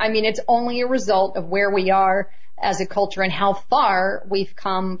crime. I mean, it's only a result of where we are as a culture and how far we've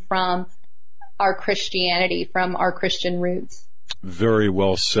come from our Christianity, from our Christian roots. Very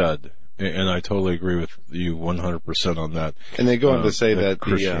well said. And I totally agree with you 100% on that. And they go on to say that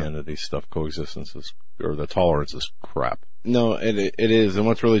Christianity stuff, coexistence is, or the tolerance is crap. No, it is. And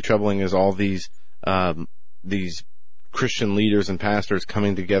what's really troubling is all these Christian leaders and pastors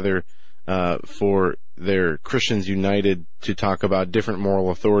coming together for their Christians United to talk about different moral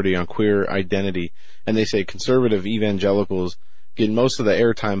authority on queer identity. And they say conservative evangelicals get most of the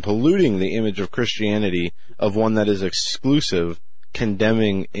airtime polluting the image of Christianity, of one that is exclusive,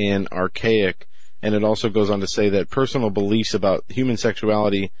 condemning, and archaic. And it also goes on to say that personal beliefs about human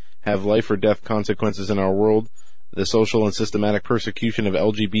sexuality have life or death consequences in our world. The social and systematic persecution of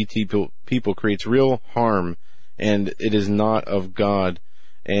LGBT people creates real harm, and it is not of God.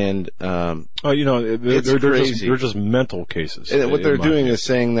 And they're just mental cases. And what they're doing is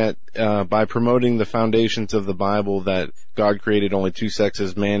saying that by promoting the foundations of the Bible, that God created only two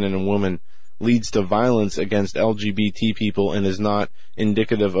sexes, man and a woman, leads to violence against LGBT people and is not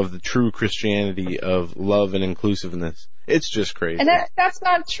indicative of the true Christianity of love and inclusiveness. It's just crazy. And that's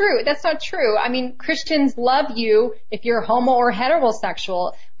not true. That's not true. I mean, Christians love you if you're homo or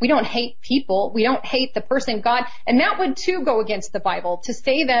heterosexual. We don't hate people. We don't hate the person God. And that would too go against the Bible. To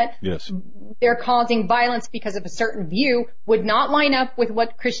say that they're causing violence because of a certain view would not line up with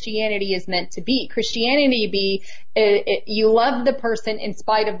what Christianity is meant to be. Christianity you love the person in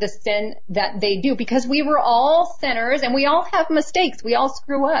spite of the sin that they do, because we were all sinners and we all have mistakes. We all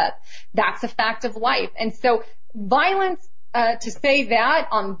screw up. That's a fact of life. And so violence, to say that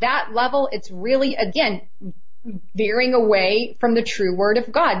on that level, it's really, again, veering away from the true word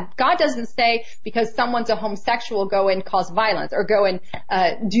of God. God doesn't say because someone's a homosexual, go and cause violence, or go and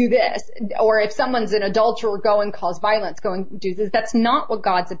do this, or if someone's an adulterer, go and cause violence, go and do this. That's not what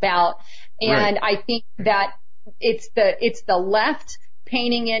God's about. And I think that it's the left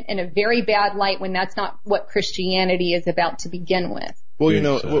painting it in a very bad light when that's not what Christianity is about to begin with. Well, you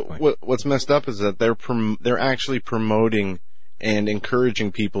know, what's messed up is that they're actually promoting and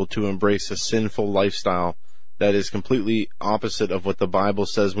encouraging people to embrace a sinful lifestyle that is completely opposite of what the Bible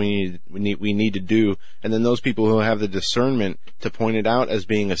says we need to do. And then those people who have the discernment to point it out as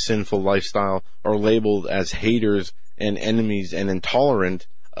being a sinful lifestyle are labeled as haters and enemies and intolerant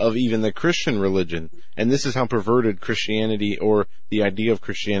of even the Christian religion. And this is how perverted Christianity, or the idea of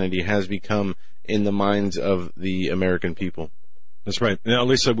Christianity, has become in the minds of the American people. That's right. Now,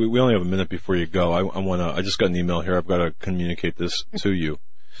 Lisa, we only have a minute before you go. I just got an email here. I've got to communicate this to you.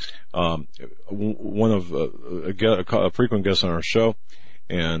 One of a frequent guest on our show,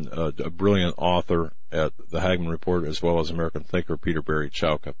 and a brilliant author at the Hagmann Report, as well as American thinker, Peter Barry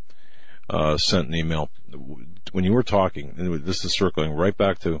Chowka, sent an email. When you were talking, and this is circling right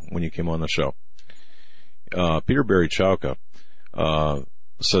back to when you came on the show, Peter Barry Chowka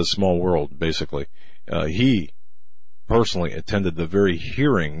says small world, basically. He personally attended the very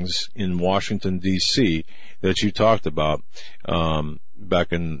hearings in Washington, D.C. that you talked about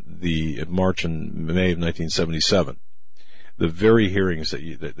back in the March and May of 1977. The very hearings that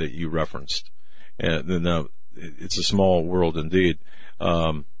you referenced. And now, it's a small world indeed.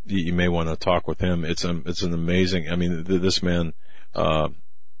 You may want to talk with him. It's an amazing, I mean, this man,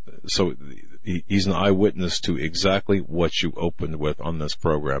 so he's an eyewitness to exactly what you opened with on this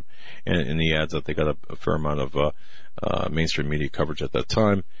program. And he adds that they got a fair amount of mainstream media coverage at that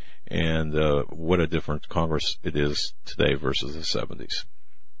time, and what a different Congress it is today versus the 70s.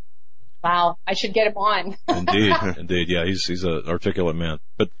 Wow, I should get him on. Indeed, yeah, he's an articulate man.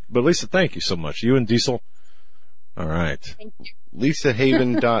 But Lisa, thank you so much. You and Diesel. All right. Thank you.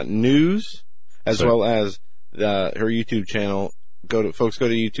 LisaHaven.news, as well as her YouTube channel. Go to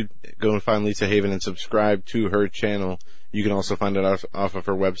YouTube, go and find Lisa Haven and subscribe to her channel. You can also find it off of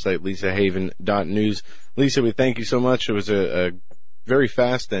her website, LisaHaven.news. Lisa, we thank you so much. It was a very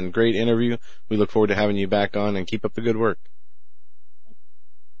fast and great interview. We look forward to having you back on, and keep up the good work.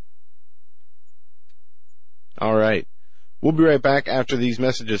 All right. We'll be right back after these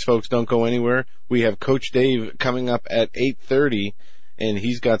messages, folks. Don't go anywhere. We have Coach Dave coming up at 8:30, and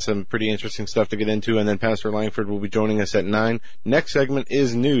he's got some pretty interesting stuff to get into, and then Pastor Lankford will be joining us at 9. Next segment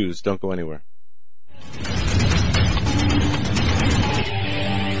is news. Don't go anywhere.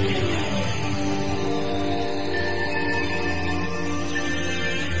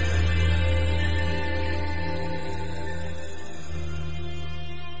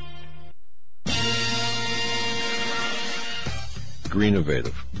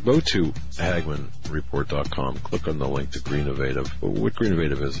 Greennovative. Go to HagmannReport.com. Click on the link to Greennovative. What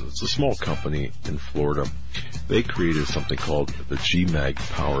Greennovative is, it's a small company in Florida. They created something called the GMAG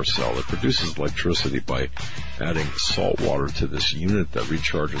Power Cell. It produces electricity by adding salt water to this unit that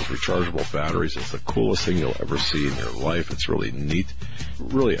recharges rechargeable batteries. It's the coolest thing you'll ever see in your life. It's really neat.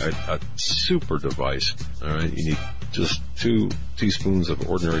 Really a super device. All right, you need just 2 teaspoons of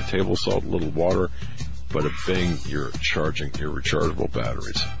ordinary table salt, a little water. But bang, you're charging your rechargeable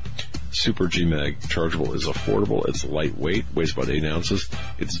batteries. Super GMAG chargeable is affordable, it's lightweight, weighs about 8 ounces,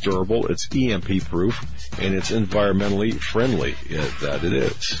 it's durable, it's EMP proof, and it's environmentally friendly. That it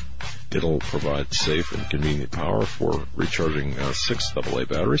is. It'll provide safe and convenient power for recharging 6 AA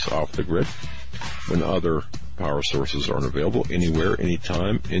batteries off the grid when other power sources aren't available, anywhere,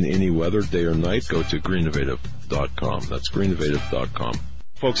 anytime, in any weather, day or night. Go to greennovative.com. That's greennovative.com.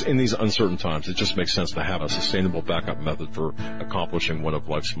 Folks, in these uncertain times, it just makes sense to have a sustainable backup method for accomplishing one of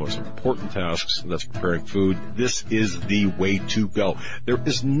life's most important tasks, that's preparing food. This is the way to go. There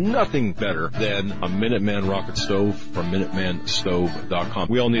is nothing better than a Minuteman rocket stove from MinutemanStove.com.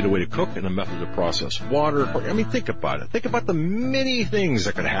 We all need a way to cook and a method to process water. I mean, think about it. Think about the many things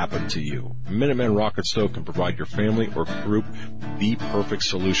that could happen to you. Minuteman rocket stove can provide your family or group the perfect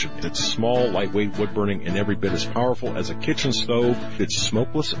solution. It's small, lightweight, wood-burning, and every bit as powerful as a kitchen stove. It's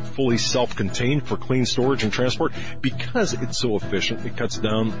smokeless, fully self-contained for clean storage and transport. Because it's so efficient, it cuts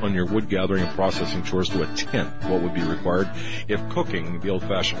down on your wood gathering and processing chores to a tenth what would be required if cooking the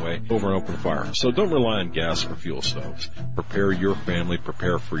old-fashioned way over an open fire. So don't rely on gas or fuel stoves. Prepare your family,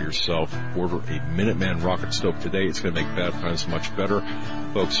 prepare for yourself. Order a Minuteman rocket stove today. It's going to make bad times much better.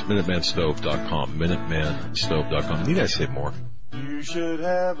 Folks, MinutemanStove.com, MinutemanStove.com. Need I say more? You should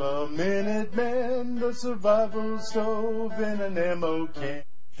have a Minuteman, the survival stove in an ammo can.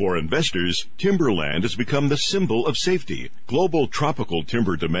 For investors, timberland has become the symbol of safety. Global tropical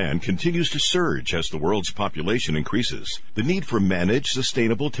timber demand continues to surge as the world's population increases. The need for managed,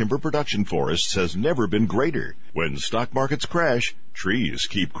 sustainable timber production forests has never been greater. When stock markets crash, trees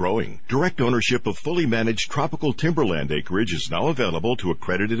keep growing. Direct ownership of fully managed tropical timberland acreage is now available to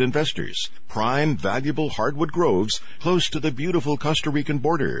accredited investors. Prime, valuable hardwood groves close to the beautiful Costa Rican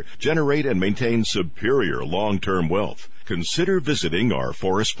border generate and maintain superior long-term wealth. Consider visiting our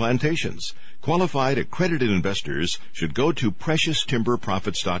forest plantations. Qualified accredited investors should go to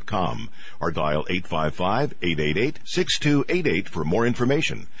PreciousTimberProfits.com or dial 855-888-6288 for more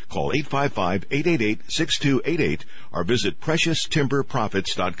information. Call 855-888-6288 or visit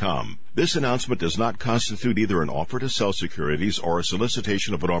PreciousTimberProfits.com. This announcement does not constitute either an offer to sell securities or a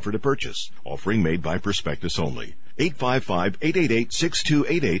solicitation of an offer to purchase. Offering made by prospectus only.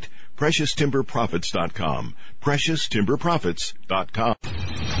 855-888-6288, PreciousTimberProfits.com. PreciousTimberProfits.com.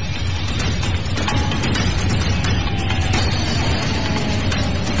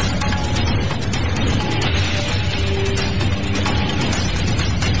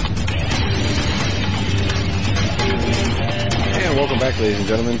 And welcome back, ladies and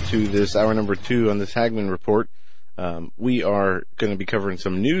gentlemen, to this hour number 2 on this Hagmann Report. We are going to be covering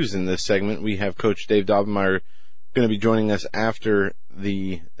some news in this segment. We have Coach Dave Daubenmire going to be joining us after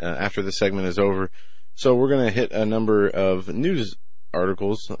the segment is over. So we're going to hit a number of news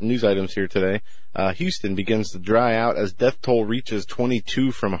items here today. Houston begins to dry out as death toll reaches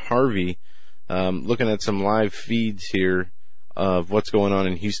 22 from Harvey. Looking at some live feeds here of what's going on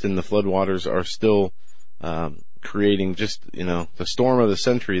in Houston. The floodwaters are still creating just, the storm of the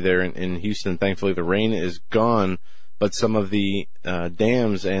century there in Houston. Thankfully, the rain is gone, but some of the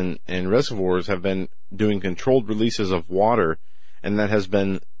dams and reservoirs have been doing controlled releases of water, and that has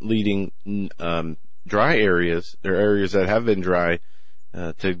been leading dry areas, or areas that have been dry,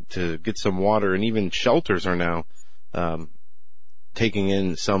 to get some water, and even shelters are now taking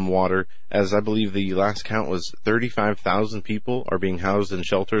in some water, as I believe the last count was 35,000 people are being housed in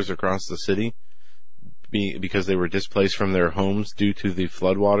shelters across the city because they were displaced from their homes due to the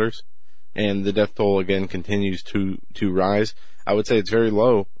floodwaters. And the death toll again continues to rise. I would say it's very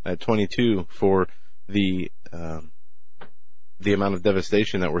low at 22 for the amount of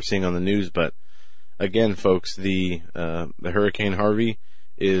devastation that we're seeing on the news. But again, folks, the Hurricane Harvey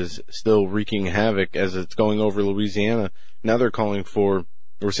is still wreaking havoc as it's going over Louisiana. Now we're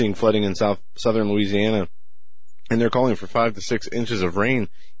seeing flooding in southern Louisiana, and they're calling for 5 to 6 inches of rain,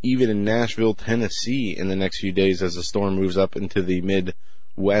 even in Nashville, Tennessee, in the next few days as the storm moves up into the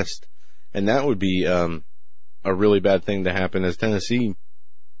Midwest. And that would be a really bad thing to happen, as Tennessee,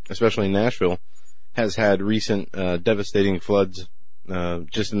 especially Nashville, has had recent devastating floods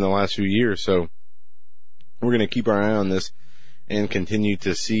just in the last few years. So we're going to keep our eye on this and continue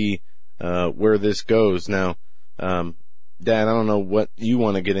to see where this goes. Now, Dad, I don't know what you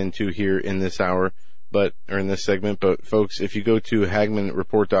want to get into here in this hour, or in this segment, but folks, if you go to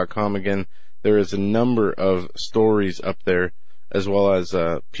HagmannReport.com again, there is a number of stories up there, as well as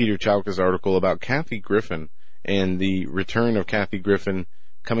Peter Chauka's article about Kathy Griffin and the return of Kathy Griffin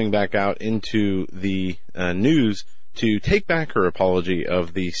coming back out into the news to take back her apology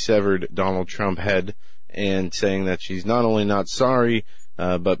of the severed Donald Trump head, and saying that she's not only not sorry,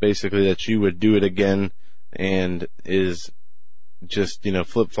 but basically that she would do it again, and is just,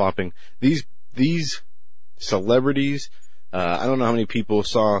 flip-flopping. These celebrities, I don't know how many people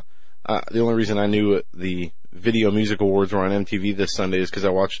saw, the only reason I knew the Video Music Awards were on MTV this Sunday is because I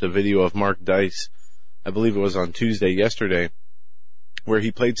watched a video of Mark Dice, I believe it was on yesterday, where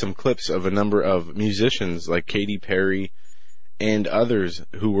he played some clips of a number of musicians like Katy Perry and others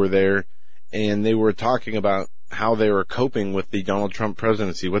who were there, and they were talking about how they were coping with the Donald Trump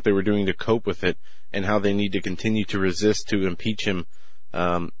presidency, what they were doing to cope with it, and how they need to continue to resist to impeach him.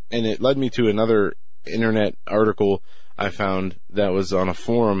 And it led me to another internet article I found that was on a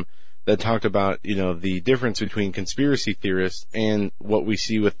forum that talked about, the difference between conspiracy theorists and what we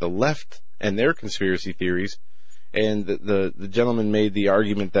see with the left and their conspiracy theories. And the gentleman made the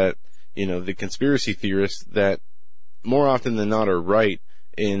argument that, the conspiracy theorists that more often than not are right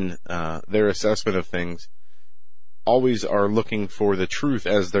in their assessment of things always are looking for the truth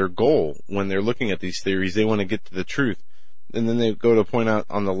as their goal. When they're looking at these theories, they want to get to the truth. And then they go to point out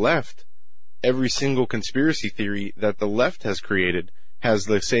on the left, every single conspiracy theory that the left has created has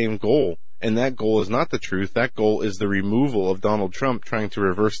the same goal. And that goal is not the truth. That goal is the removal of Donald Trump, trying to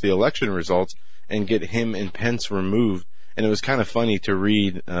reverse the election results and get him and Pence removed. And it was kind of funny to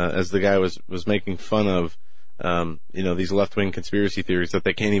read as the guy was making fun of, these left-wing conspiracy theories, that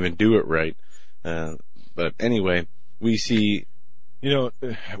they can't even do it right. But anyway, we see...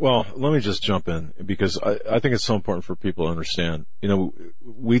 well, let me just jump in, because I think it's so important for people to understand.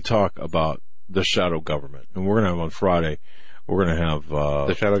 We talk about the shadow government, and we're going to have on Friday, we're going to have...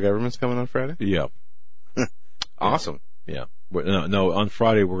 the shadow government's coming on Friday? Yeah. Awesome. Yeah. No, on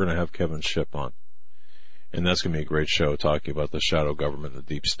Friday we're going to have Kevin Shipp on. And that's going to be a great show, talking about the shadow government, the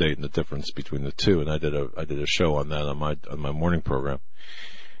deep state, and the difference between the two. And I did a show on that on my morning program.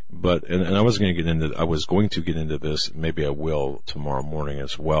 But and I was going to get into this. Maybe I will tomorrow morning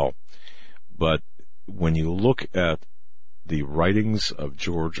as well. But when you look at the writings of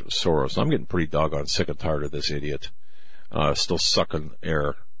George Soros, I'm getting pretty doggone sick and tired of this idiot, still sucking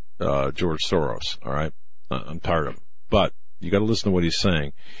air, George Soros. All right, I'm tired of him. But you got to listen to what he's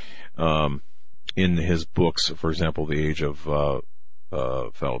saying. In his books, for example, The Age of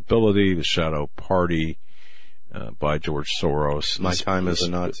Fallibility, The Shadow Party, by George Soros. My Time as a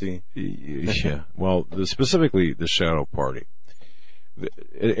Nazi. Yeah. Well, specifically the Shadow Party.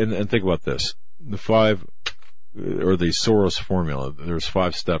 And think about this. The Soros formula. There's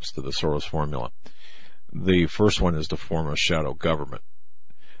 5 steps to the Soros formula. The first one is to form a shadow government.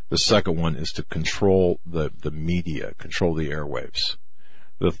 The second one is to control the media, control the airwaves.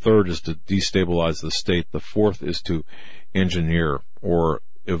 The third is to destabilize the state. The fourth is to engineer or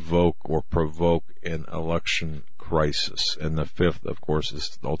evoke or provoke an election crisis. And the fifth, of course,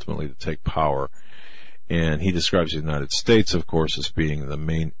 is ultimately to take power. And he describes the United States, of course, as being the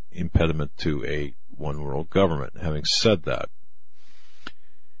main impediment to a one-world government. Having said that,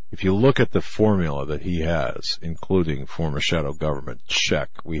 if you look at the formula that he has, including form a shadow government, check.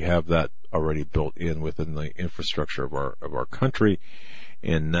 We have that already built in within the infrastructure of our country.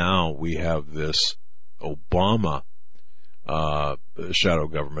 And now we have this Obama shadow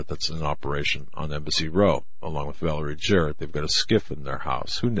government that's in operation on Embassy Row, along with Valerie Jarrett. They've got a skiff in their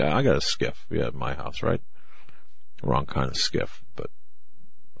house. I got a skiff. Yeah, in my house, right? Wrong kind of skiff, but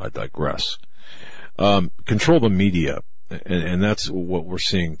I digress. Control the media, and that's what we're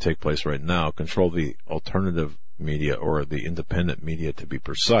seeing take place right now. Control the alternative media, or the independent media, to be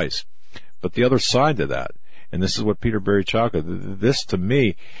precise. But the other side to that, and this is what Peter Barichaka, this to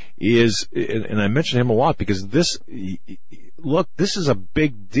me is, and I mention him a lot because this is a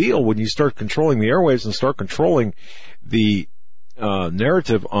big deal when you start controlling the airwaves and start controlling the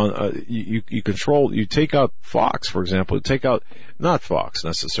narrative on, you take out Fox, for example, not Fox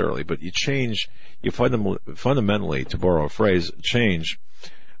necessarily, but you fundamentally, to borrow a phrase, change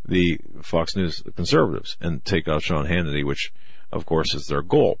the Fox News conservatives and take out Sean Hannity, which of course is their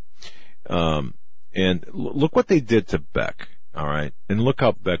goal. And look what they did to Beck, all right? And look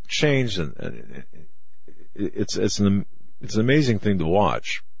how Beck changed, and it's an amazing thing to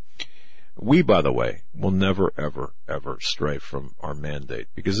watch. We, by the way, will never, ever, ever stray from our mandate,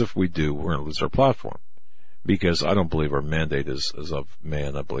 because if we do, we're going to lose our platform. Because I don't believe our mandate is of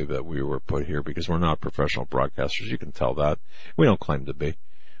man. I believe that we were put here because we're not professional broadcasters. You can tell that. We don't claim to be.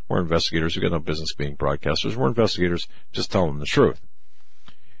 We're investigators. We've got no business being broadcasters. We're investigators, just telling them the truth.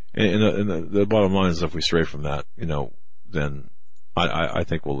 And the bottom line is, if we stray from that, then I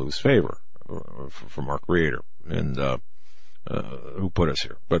think we'll lose favor from our Creator and who put us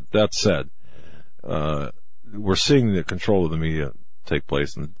here. But that said, we're seeing the control of the media take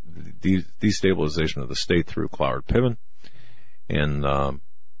place and the destabilization of the state through Cloward Piven, and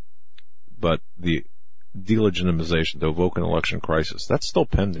but the delegitimization to evoke an election crisis, that's still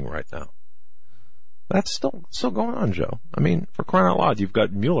pending right now. That's still going on, Joe. I mean, for crying out loud, you've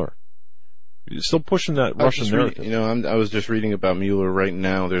got Mueller. You're still pushing that Russian narrative. I was just reading about Mueller right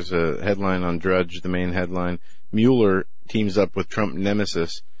now. There's a headline on Drudge, the main headline. Mueller teams up with Trump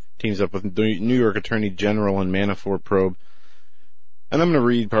nemesis, teams up with New York Attorney General and Manafort probe. And I'm going to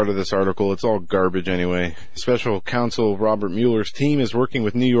read part of this article. It's all garbage anyway. Special counsel Robert Mueller's team is working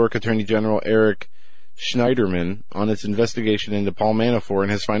with New York Attorney General Eric Schneiderman on its investigation into Paul Manafort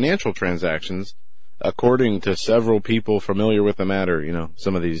and his financial transactions, according to several people familiar with the matter,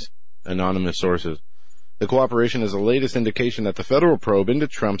 some of these anonymous sources. The cooperation is the latest indication that the federal probe into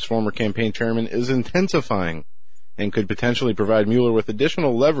Trump's former campaign chairman is intensifying and could potentially provide Mueller with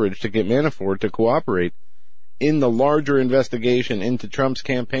additional leverage to get Manafort to cooperate in the larger investigation into Trump's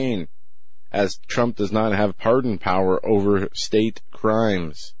campaign, as Trump does not have pardon power over state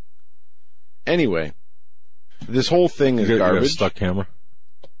crimes. Anyway, this whole thing is garbage. You got a stuck camera?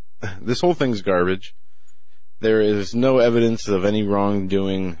 This whole thing's garbage. There is no evidence of any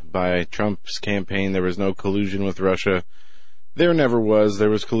wrongdoing by Trump's campaign. There was no collusion with Russia. There never was. There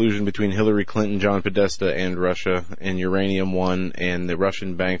was collusion between Hillary Clinton, John Podesta, and Russia, and Uranium One, and the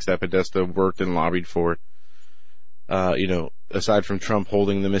Russian banks that Podesta worked and lobbied for. Aside from Trump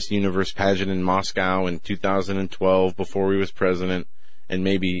holding the Miss Universe pageant in Moscow in 2012 before he was president, and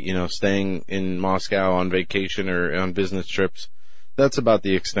maybe, staying in Moscow on vacation or on business trips, that's about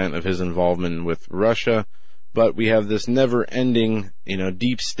the extent of his involvement with Russia. But we have this never-ending,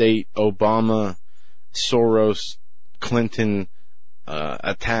 deep state, Obama, Soros, Clinton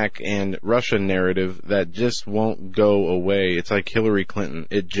attack and Russia narrative that just won't go away. It's like Hillary Clinton.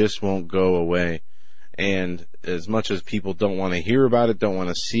 It just won't go away. And as much as people don't want to hear about it, don't want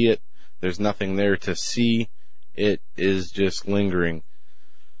to see it, there's nothing there to see. It is just lingering.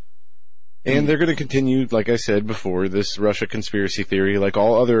 And they're going to continue, like I said before, this Russia conspiracy theory, like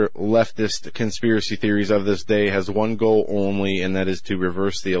all other leftist conspiracy theories of this day, has one goal only, and that is to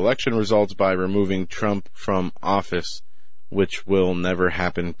reverse the election results by removing Trump from office, which will never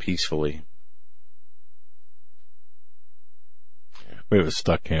happen peacefully. We have a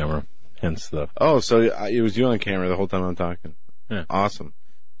stuck camera, hence the... Oh, so it was you on camera the whole time I'm talking. Yeah. Awesome.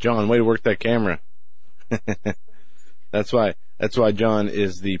 John, way to work that camera. That's why John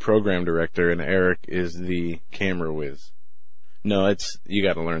is the program director and Eric is the camera whiz. No, you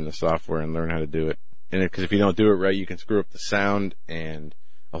got to learn the software and learn how to do it. And because if you don't do it right, you can screw up the sound and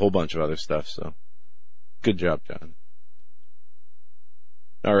a whole bunch of other stuff. So, good job, John.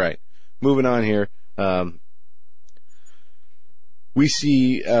 All right, moving on here. We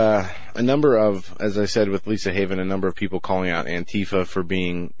see a number of, as I said with Lisa Haven, a number of people calling out Antifa for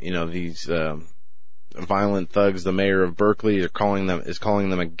being, these violent thugs. The mayor of Berkeley is calling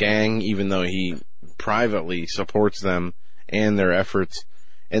them a gang, even though he privately supports them and their efforts.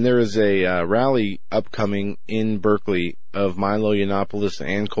 And there is a rally upcoming in Berkeley of Milo Yiannopoulos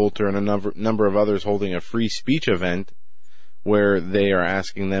and Coulter and a number of others holding a free speech event where they are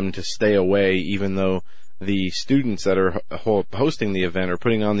asking them to stay away, even though the students that are hosting the event or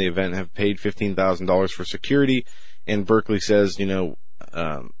putting on the event have paid $15,000 for security. And Berkeley says,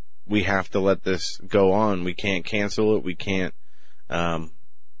 we have to let this go on. We can't cancel it. We can't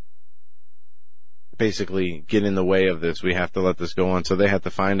basically get in the way of this. We have to let this go on. So they have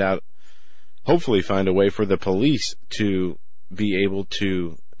to hopefully find a way for the police to be able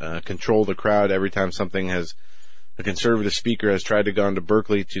to control the crowd every time a conservative speaker has tried to go into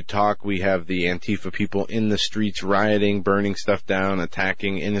Berkeley to talk. We have the Antifa people in the streets rioting, burning stuff down,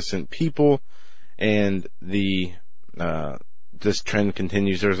 attacking innocent people, and this trend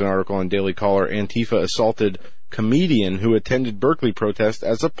continues. There's an article on Daily Caller. Antifa assaulted comedian who attended Berkeley protest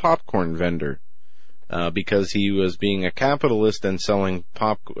as a popcorn vendor because he was being a capitalist and selling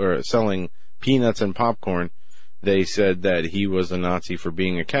peanuts and popcorn. They said that he was a Nazi for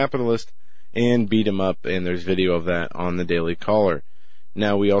being a capitalist and beat him up, and there's video of that on the Daily Caller.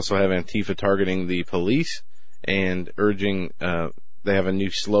 Now we also have Antifa targeting the police and urging, they have a new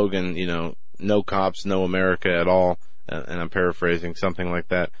slogan, no cops, no America at all, and I'm paraphrasing something like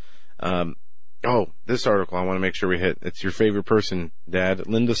that. This article I want to make sure we hit. It's your favorite person, Dad,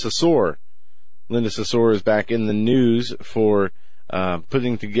 Linda Sassour. Linda Sassour is back in the news for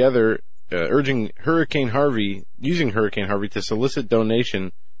putting together, using Hurricane Harvey to solicit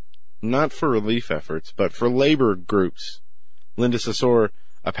donation, not for relief efforts, but for labor groups. Linda Sassour,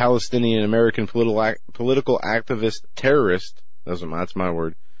 a Palestinian-American political activist terrorist, that's my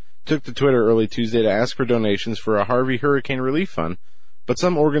word, took to Twitter early Tuesday to ask for donations for a Harvey Hurricane Relief Fund, but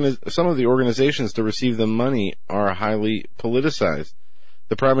some of the organizations to receive the money are highly politicized.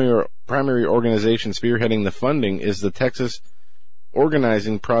 The primary organization spearheading the funding is the Texas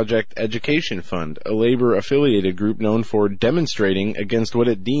Organizing Project Education Fund, a labor-affiliated group known for demonstrating against what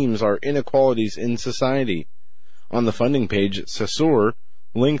it deems are inequalities in society. On the funding page, Sassour,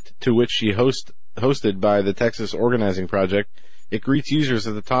 linked to which she hosted by the Texas Organizing Project, it greets users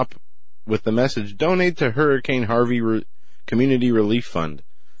at the top with the message, "Donate to Hurricane Harvey Community Relief Fund.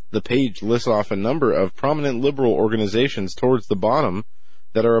 The page lists off a number of prominent liberal organizations towards the bottom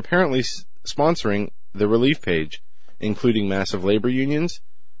that are apparently sponsoring the relief page, including massive labor unions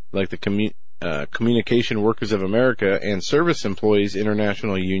like the Communication Workers of America and Service Employees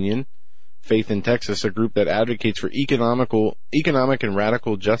International Union, Faith in Texas, a group that advocates for economic and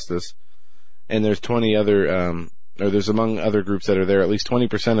radical justice, and there's 20 other, there's among other groups that are there, at least 20%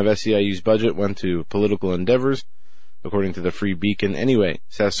 of SEIU's budget went to political endeavors, according to the Free Beacon. Anyway,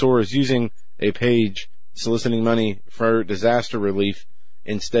 Sassour is using a page soliciting money for disaster relief,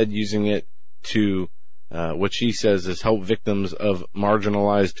 instead using it to what she says is help victims of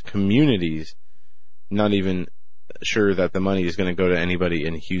marginalized communities. Not even sure that the money is going to go to anybody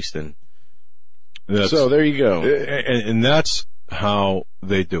in Houston. So there you go. And that's how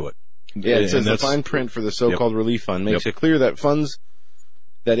they do it. Yeah, it says the fine print for the so-called relief fund makes it clear that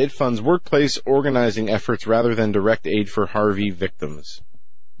it funds workplace organizing efforts rather than direct aid for Harvey victims.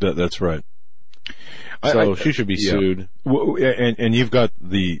 That's right. So she should be sued. And you've got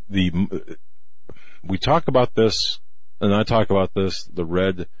we talk about this, and I talk about this, the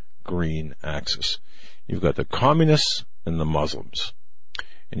red-green axis. You've got the communists and the Muslims,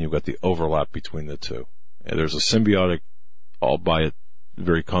 and you've got the overlap between the two. And there's a symbiotic, albeit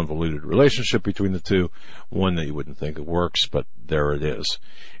very convoluted relationship between the two, one that you wouldn't think it works, but there it is.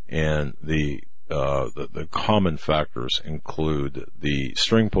 And the common factors include the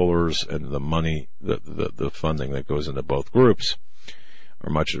string pullers and the money, the funding that goes into both groups are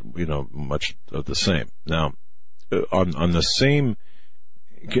much of the same. Now, on the same,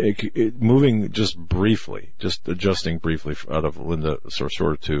 moving just adjusting briefly out of Linda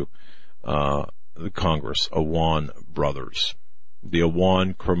Sarsour to the Congress, Awan brothers, the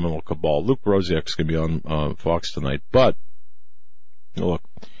Awan criminal cabal. Luke Rosiak's going to be on Fox tonight, but look,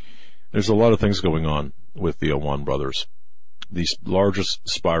 there's a lot of things going on with the Awan brothers. The largest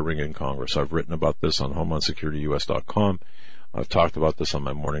spy ring in Congress. I've written about this on HomelandSecurityUS.com. I've talked about this on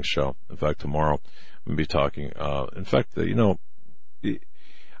my morning show. In fact, tomorrow I'm going to be talking. In fact,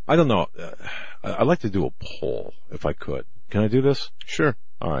 I don't know. I'd like to do a poll if I could. Can I do this? Sure.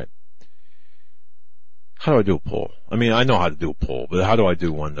 All right. How do I do a poll? I mean, I know how to do a poll, but how do I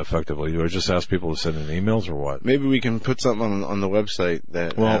do one effectively? Do I just ask people to send in emails or what? Maybe we can put something on the website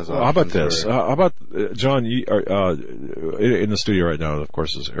that has how about this? How about, John, you are, in the studio right now, of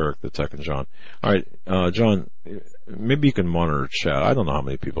course, is Eric, the Tech, and John. All right, John, maybe you can monitor chat. I don't know how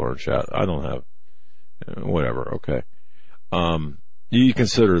many people are in chat. I don't have, whatever, okay. You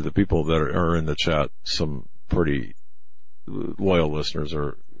consider the people that are in the chat some pretty loyal listeners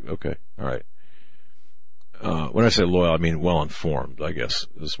or, okay, all right. When I say loyal, I mean well-informed, I guess,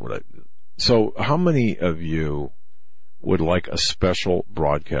 is what so how many of you would like a special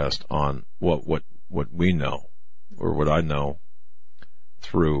broadcast on what we know, or what I know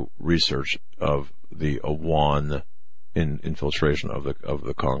through research of the Awan infiltration of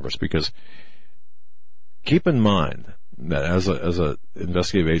the Congress? Because keep in mind that as a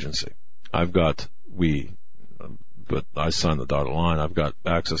investigative agency, but I signed the dotted line, I've got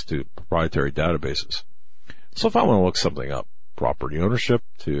access to proprietary databases. So if I want to look something up, property ownership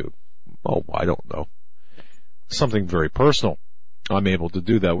to, I don't know, something very personal, I'm able to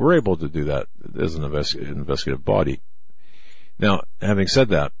do that. We're able to do that as an investigative body. Now, having said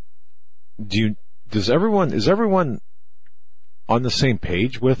that, is everyone on the same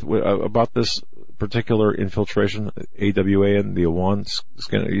page with about this particular infiltration? AWA and the Awans,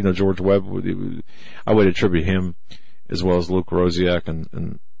 George Webb, I would attribute him as well as Luke Rosiak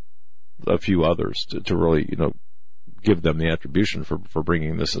and a few others to really, give them the attribution for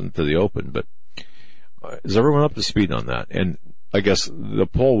bringing this into the open. But is everyone up to speed on that? And I guess the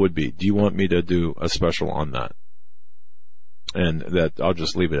poll would be, do you want me to do a special on that? And that I'll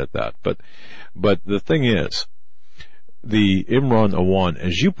just leave it at that. But the thing is, the Imran Awan,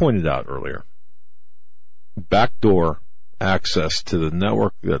 as you pointed out earlier, backdoor access to the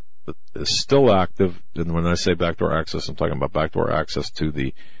network that is still active. And when I say backdoor access, I'm talking about backdoor access to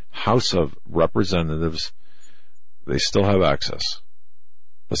the House of Representatives. They still have access.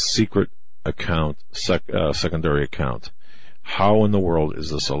 A secret account, secondary account. How in the world is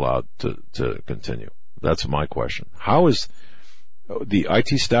this allowed to continue? That's my question. How is the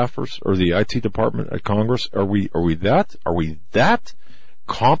IT staffers or the IT department at Congress, are we that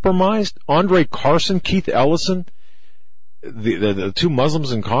compromised? Andre Carson, Keith Ellison, the two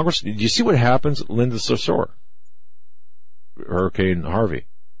Muslims in Congress. Do you see what happens? Linda Sarsour, Hurricane Harvey,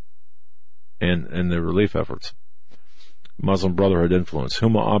 and the relief efforts. Muslim Brotherhood influence.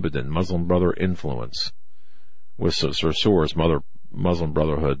 Huma Abedin, Muslim Brother influence, with Sarsour's Muslim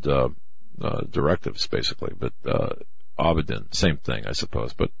Brotherhood directives, basically. But Abedin, same thing, I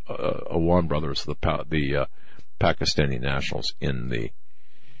suppose. But Awan brothers, the Pakistani nationals in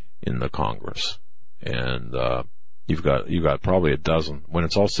the Congress, and you've got probably a dozen. When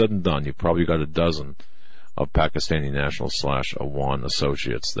it's all said and done, you've probably got a dozen of Pakistani nationals / Awan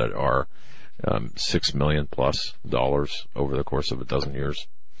associates that are $6 million plus over the course of a dozen years,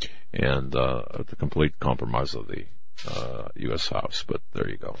 and the complete compromise of the U.S. House. But there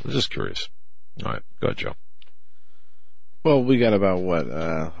you go. I was just curious. All right, go ahead, Joe. Well, we got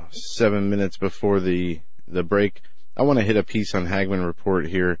about 7 minutes before the break. I want to hit a piece on Hagmann Report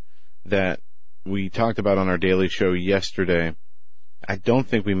here that we talked about on our daily show yesterday. I don't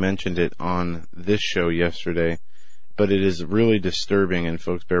think we mentioned it on this show yesterday, but it is really disturbing, and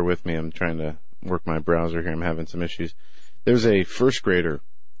folks, bear with me. I'm trying to work my browser here. I'm having some issues. There's a first grader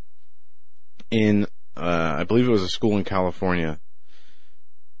in, I believe it was a school in California.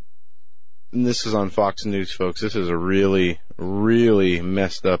 And this is on Fox News, folks. This is a really, really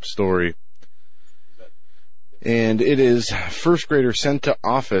messed up story. And it is first grader sent to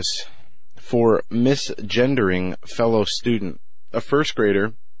office for misgendering fellow student. A first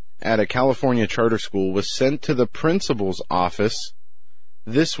grader at a California charter school was sent to the principal's office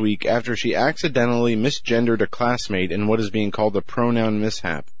this week after she accidentally misgendered a classmate in what is being called a pronoun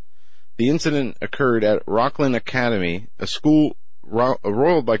mishap. The incident occurred at Rockland Academy, a school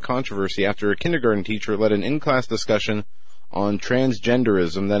roiled by controversy after a kindergarten teacher led an in-class discussion on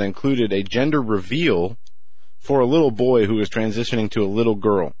transgenderism that included a gender reveal for a little boy who was transitioning to a little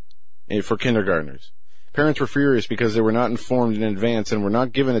girl for kindergartners. Parents were furious because they were not informed in advance and were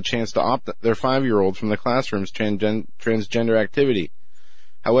not given a chance to opt their 5-year-old from the classroom's transgender activity.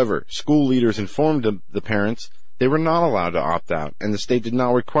 However, school leaders informed the parents they were not allowed to opt out, and the state did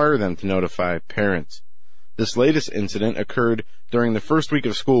not require them to notify parents. This latest incident occurred during the first week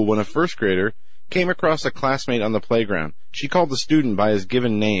of school when a first grader came across a classmate on the playground. She called the student by his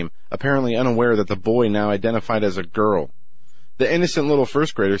given name, apparently unaware that the boy now identified as a girl. The innocent little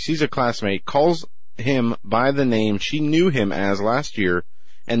first grader sees a classmate, calls him by the name she knew him as last year,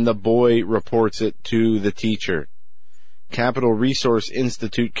 and the boy reports it to the teacher. Capital Resource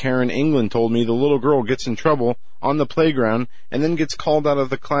Institute Karen England told me the little girl gets in trouble on the playground and then gets called out of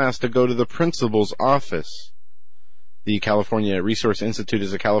the class to go to the principal's office. The California Resource Institute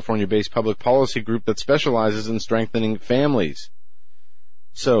is a California-based public policy group that specializes in strengthening families.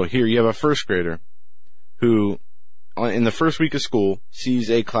 So here you have a first grader who, in the first week of school, sees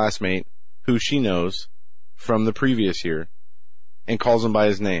a classmate who she knows from the previous year and calls him by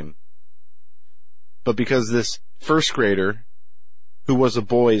his name. But because this first grader, who was a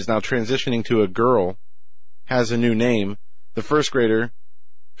boy, is now transitioning to a girl, has a new name, the first grade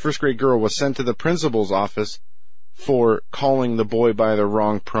girl was sent to the principal's office for calling the boy by the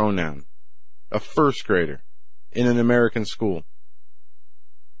wrong pronoun. A first grader in an American school.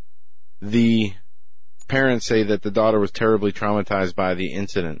 The parents say that the daughter was terribly traumatized by the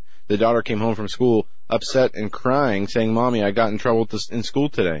incident. The daughter came home from school upset and crying, saying, "Mommy, I got in trouble in school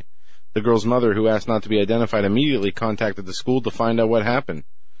today." The girl's mother, who asked not to be identified, immediately contacted the school to find out what happened.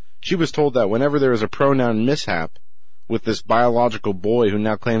 She was told that whenever there is a pronoun mishap with this biological boy who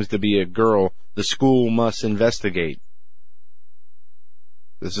now claims to be a girl, the school must investigate.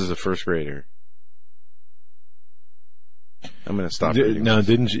 This is a first grader. I'm going to stop reading. Now,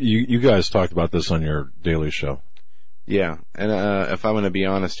 didn't you guys talked about this on your daily show? Yeah, and if I'm going to be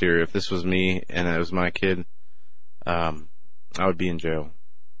honest here, if this was me and it was my kid, I would be in jail.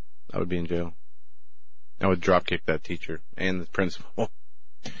 I would drop kick that teacher and the principal.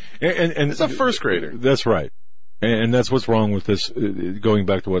 And it's a first grader. That's right. And that's what's wrong with this. Going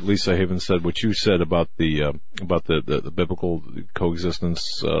back to what Lisa Haven said, what you said about the biblical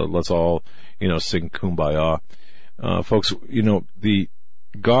coexistence. Let's all, sing Kumbaya. Folks, the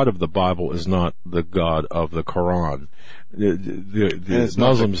God of the Bible is not the God of the Quran. The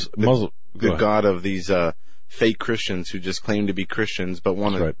Muslims, the God of these fake Christians who just claim to be Christians but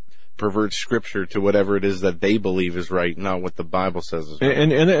want to pervert Scripture to whatever it is that they believe is right, not what the Bible says is right.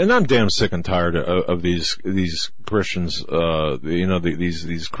 And I'm damn sick and tired of these Christians,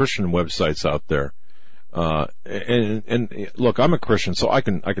 these Christian websites out there. And look, I'm a Christian, so I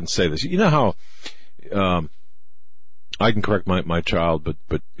can say this. You know how I can correct my child,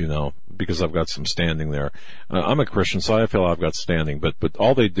 but because I've got some standing there. I'm a Christian, so I feel I've got standing. But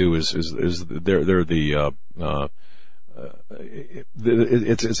all they do is they're the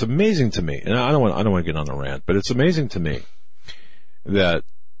it's amazing to me, and I don't want to get on a rant, but it's amazing to me that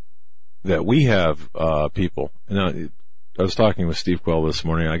we have people. And I was talking with Steve Quell this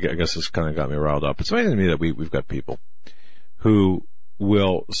morning. I guess this kind of got me riled up. It's amazing to me that we've got people who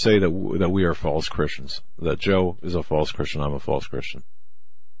will say that we are false Christians, that Joe is a false Christian, I'm a false Christian.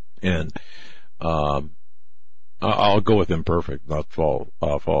 And I'll go with imperfect, not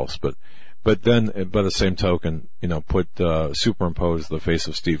false, but then, by the same token, superimpose the face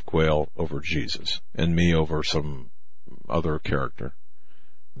of Steve Quayle over Jesus and me over some other character.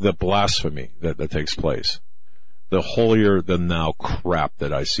 The blasphemy that takes place. The holier than thou crap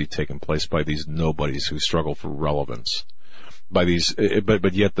that I see taking place by these nobodies who struggle for relevance. By these,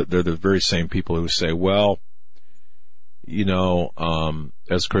 but yet they're the very same people who say, well,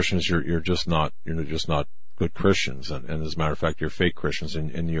 as Christians, you're just not good Christians, and as a matter of fact, you're fake Christians,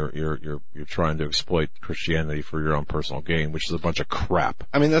 and you're trying to exploit Christianity for your own personal gain, which is a bunch of crap.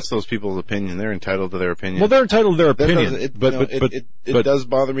 I mean, that's those people's opinion. They're entitled to their opinion. Well, they're entitled to their opinion, it but does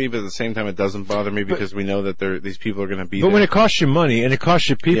bother me, but at the same time, it doesn't bother me because we know that these people are going to be. But there. when it costs you money, and it costs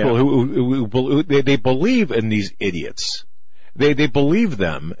you people who they believe in these idiots, they believe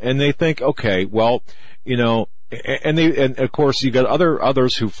them, and they think, okay, well, and of course you got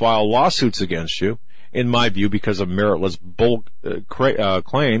others who file lawsuits against you. In my view, because of meritless bull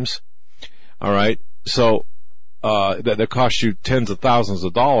claims, all right. So that costs you tens of thousands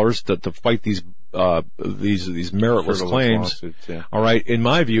of dollars to fight these meritless claims. Yeah. All right. In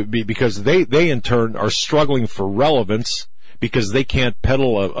my view, because they in turn are struggling for relevance because they can't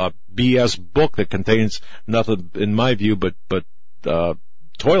peddle a BS book that contains nothing, in my view, but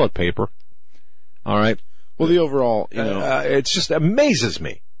toilet paper. All right. Well, the overall, it just amazes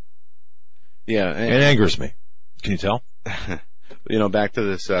me. Yeah, it angers me. Can you tell? Back to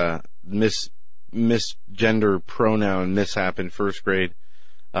this misgender pronoun mishap in first grade.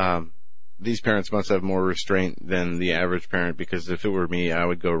 These parents must have more restraint than the average parent, because if it were me, I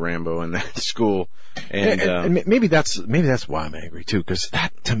would go Rambo in that school. And maybe that's why I'm angry too, because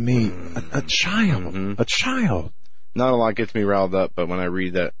that to me, a child. Not a lot gets me riled up, but when I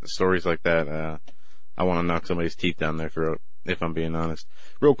read stories like that, I want to knock somebody's teeth down their throat, if I'm being honest.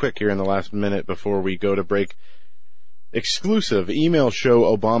 Real quick here in the last minute before we go to break. Exclusive email show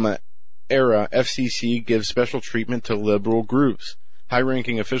Obama era FCC gives special treatment to liberal groups.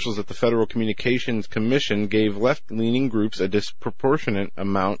 High-ranking officials at the Federal Communications Commission gave left-leaning groups a disproportionate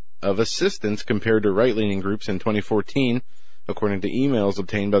amount of assistance compared to right-leaning groups in 2014, according to emails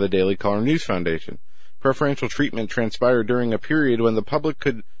obtained by the Daily Caller News Foundation. Preferential treatment transpired during a period when the public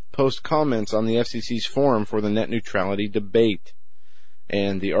could post comments on the FCC's forum for the net neutrality debate.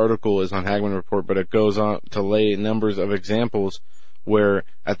 And the article is on Hagmann Report, but it goes on to lay numbers of examples where,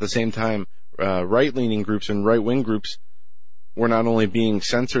 at the same time, right-leaning groups and right-wing groups were not only being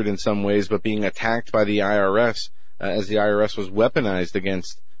censored in some ways, but being attacked by the IRS, as the IRS was weaponized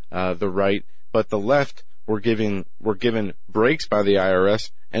against the right. But the left were given breaks by the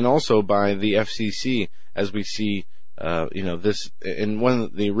IRS and also by the FCC, as we see, this. And one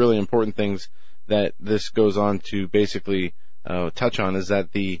of the really important things that this goes on to basically touch on is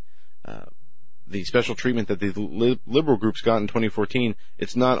that the special treatment that the liberal groups got in 2014,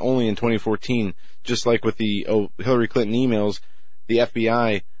 it's not only in 2014, just like with the Hillary Clinton emails, the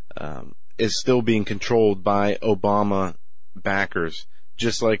FBI is still being controlled by Obama backers,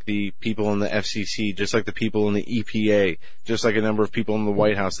 just like the people in the FCC, just like the people in the EPA, just like a number of people in the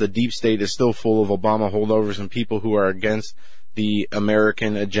White House. The deep state is still full of Obama holdovers and people who are against the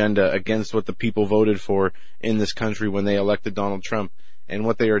American agenda, against what the people voted for in this country when they elected Donald Trump. And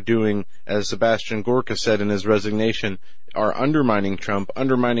what they are doing, as Sebastian Gorka said in his resignation, are undermining Trump,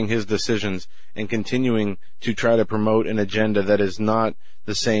 undermining his decisions, and continuing to try to promote an agenda that is not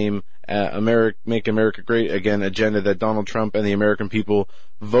the same Make America Great Again agenda that Donald Trump and the American people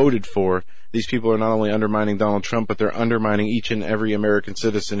voted for. These people are not only undermining Donald Trump, but they're undermining each and every American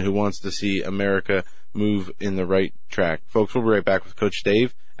citizen who wants to see America move in the right track. Folks, we'll be right back with Coach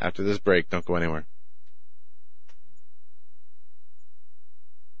Dave after this break. Don't go anywhere.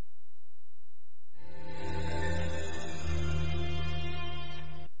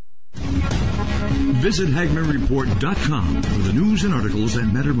 Visit HagmannReport.com for the news and articles that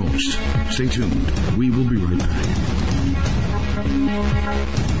matter most. Stay tuned. We will be right back.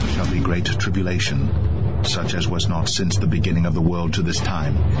 Shall be great tribulation, such as was not since the beginning of the world to this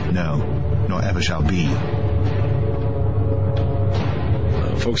time, no, nor ever shall be.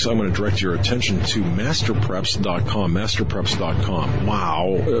 Folks, I'm going to direct your attention to masterpreps.com. Masterpreps.com.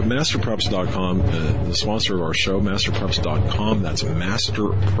 Wow. Masterpreps.com, the sponsor of our show, masterpreps.com. That's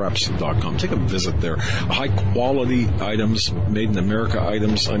masterpreps.com. Take a visit there. High quality items, made in America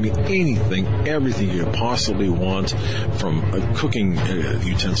items. I mean, anything, everything you could possibly want, from cooking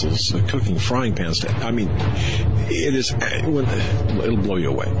utensils, cooking frying pans. I mean, it'll blow you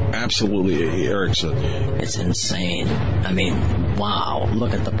away. Absolutely. Eric said, it's insane. I mean, wow,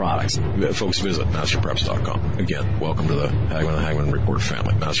 look at the products. Folks, visit masterpreps.com. Again, welcome to the Hagmann Report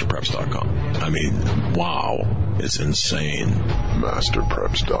family, masterpreps.com. I mean, wow, it's insane.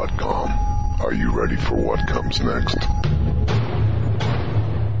 Masterpreps.com. Are you ready for what comes next?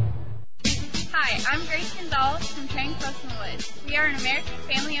 Hi, I'm Grace Gonzalez from Congressional. We are an American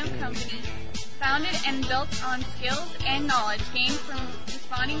family-owned company founded and built on skills and knowledge gained from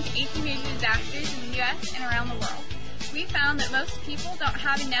responding to 18 major disasters in the U.S. and around the world. We found that most people don't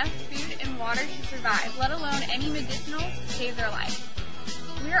have enough food and water to survive, let alone any medicinals to save their life.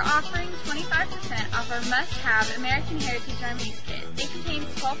 We are offering 25% off our must-have American Heritage Remedies kit. It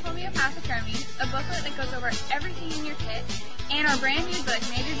contains 12 homeopathic remedies, a booklet that goes over everything in your kit, and our brand new book,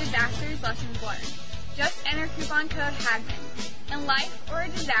 Major Disasters Lessons Learned. Just enter coupon code Hagmann. In life or a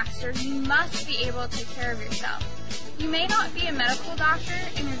disaster, you must be able to take care of yourself. You may not be a medical doctor,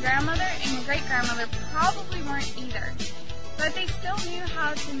 and your grandmother and your great-grandmother probably weren't either, but they still knew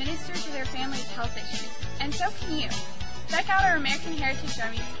how to minister to their family's health issues, and so can you. Check out our American Heritage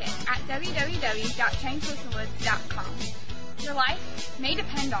Remedies kit at www.changewilsonwoods.com. Your life may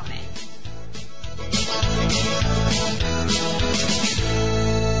depend on it.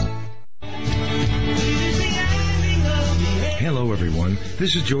 Hello, everyone.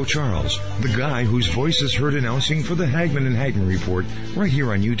 This is Joe Charles, the guy whose voice is heard announcing for the Hagmann and Hagmann Report right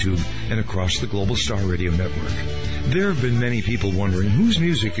here on YouTube and across the Global Star Radio Network. There have been many people wondering whose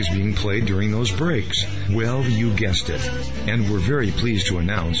music is being played during those breaks. Well, you guessed it. And we're very pleased to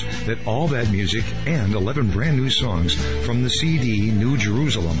announce that all that music and 11 brand new songs from the CD New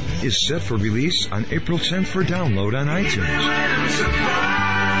Jerusalem is set for release on April 10th for download on iTunes.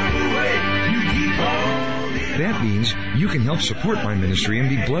 That means you can help support my ministry and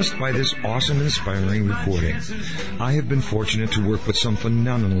be blessed by this awesome, inspiring recording. I have been fortunate to work with some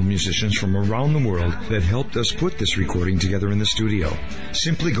phenomenal musicians from around the world that helped us put this recording together in the studio.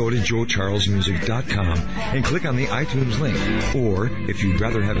 Simply go to joecharlesmusic.com and click on the iTunes link. Or, if you'd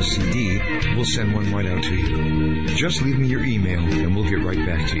rather have a CD, we'll send one right out to you. Just leave me your email and we'll get right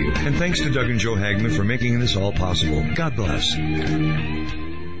back to you. And thanks to Doug and Joe Hagmann for making this all possible. God bless.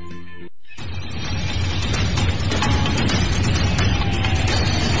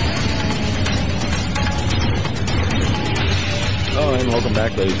 And welcome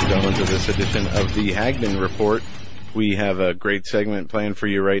back, ladies and gentlemen, to this edition of the Hagmann Report. We have a great segment planned for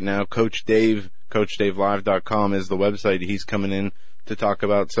you right now. Coach Dave, CoachDaveLive.com is the website. He's coming in to talk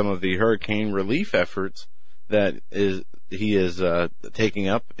about some of the hurricane relief efforts that he is taking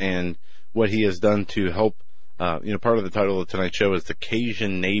up and what he has done to help. Part of the title of tonight's show is the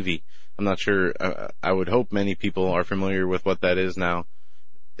Cajun Navy. I'm not sure. I would hope many people are familiar with what that is now.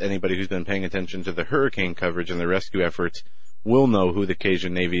 Anybody who's been paying attention to the hurricane coverage and the rescue efforts will know who the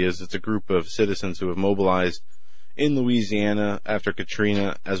Cajun Navy is. It's a group of citizens who have mobilized in Louisiana after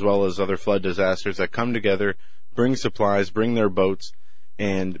Katrina, as well as other flood disasters, that come together, bring supplies, bring their boats,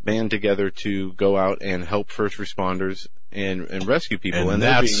 and band together to go out and help first responders and rescue people. And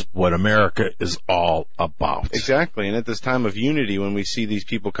that's what America is all about. Exactly. And at this time of unity, when we see these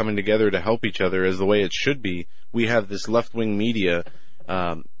people coming together to help each other as the way it should be, we have this left-wing media,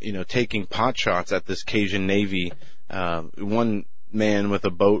 taking pot shots at this Cajun Navy. One man with a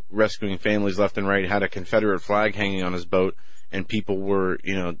boat rescuing families left and right had a Confederate flag hanging on his boat, and people were,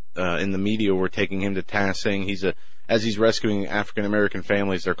 in the media were taking him to task, saying as he's rescuing African American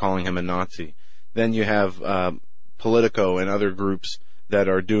families, they're calling him a Nazi. Then you have Politico and other groups that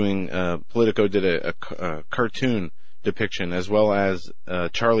are doing. Politico did a cartoon depiction, as well as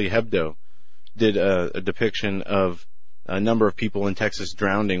Charlie Hebdo did a depiction of a number of people in Texas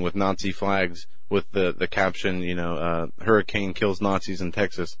drowning with Nazi flags, with the caption, hurricane kills Nazis in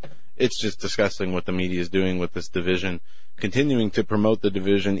Texas. It's just disgusting what the media is doing with this division, continuing to promote the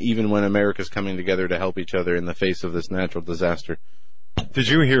division even when America's coming together to help each other in the face of this natural disaster. Did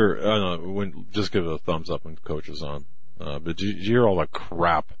you hear, just give it a thumbs up when Coach is on, but did you hear all the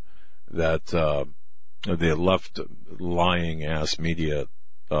crap that the left lying ass media,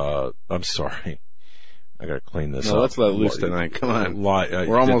 I'm sorry, I gotta clean this up. Let's let loose tonight. Come on.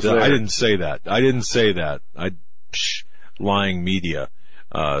 We're almost there. I didn't say that. Lying media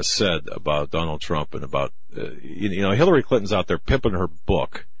said about Donald Trump and about Hillary Clinton's out there pimping her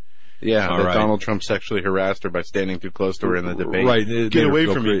book. Yeah, that Donald Trump sexually harassed her by standing too close to her in the debate. Right. Get away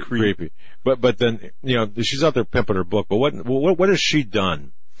from me, creepy. But then she's out there pimping her book. But what has she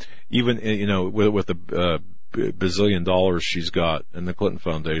done? Even with the bazillion dollars she's got in the Clinton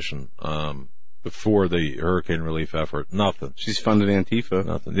Foundation. Before the hurricane relief effort, nothing. She's funded Antifa.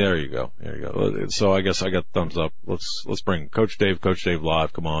 Nothing. There you go. So I guess I got thumbs up. Let's bring Coach Dave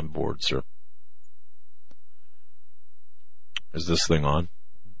Live. Come on board, sir. Is this thing on?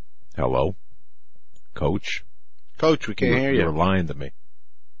 Hello? Coach? Coach, we can't hear you. You're lying to me.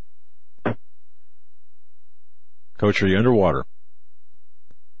 Coach, are you underwater?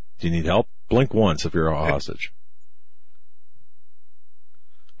 Do you need help? Blink once if you're a hostage.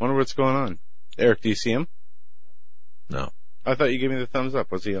 Wonder what's going on. Eric, do you see him? No. I thought you gave me the thumbs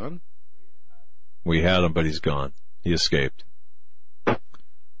up. Was he on? We had him, but he's gone. He escaped.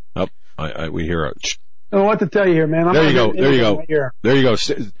 Oh, we hear it. I don't know what to tell you here, man. There you go. There you go. There you go.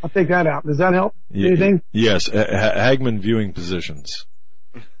 I'll take that out. Does that help? Anything? Yes. Hagmann viewing positions.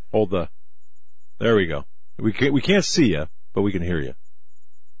 Hold the. There we go. We can't see you, but we can hear you.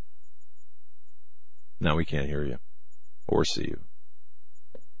 Now we can't hear you or see you.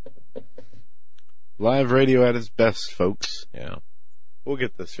 Live radio at its best, folks. Yeah. We'll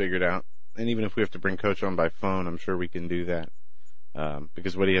get this figured out. And even if we have to bring Coach on by phone, I'm sure we can do that.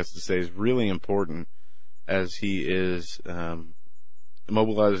 Because what he has to say is really important as he is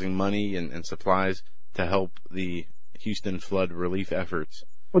mobilizing money and supplies to help the Houston flood relief efforts.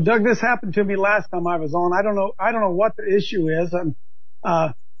 Well, Doug, this happened to me last time I was on. I don't know what the issue is.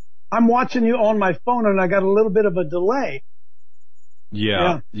 I'm watching you on my phone and I got a little bit of a delay.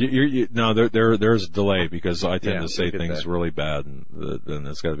 Yeah. No, there's a delay because I tend to say things really bad and then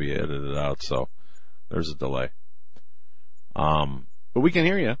it's got to be edited out. So there's a delay. But we can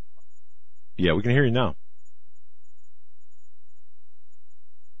hear you. Yeah, we can hear you now.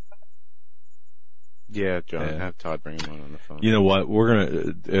 Yeah, John, have Todd bring him on the phone. You know what? We're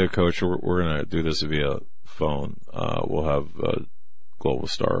gonna, Coach, we're gonna do this via phone. We'll have Global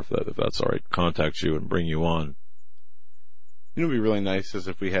Star, if that's all right, contact you and bring you on. You know, what would be really nice is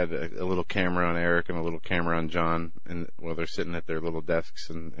if we had a little camera on Eric and a little camera on John, and while they're sitting at their little desks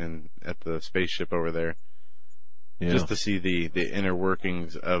and at the spaceship over there, just to see the inner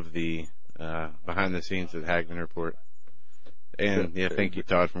workings of the behind the scenes of the Hagmann Report. And thank you,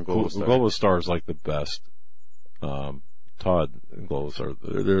 Todd from Global Star. Global Star is like the best. Todd and Global Star,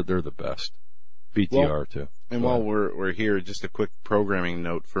 they're the best. BTR too. And while we're here, just a quick programming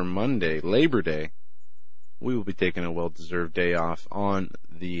note for Monday, Labor Day. We will be taking a well-deserved day off on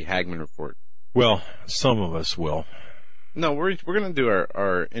the Hagmann Report. Well, some of us will. No, we're going to do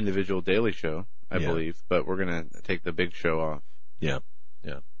our individual daily show, I believe, but we're going to take the big show off. Yeah.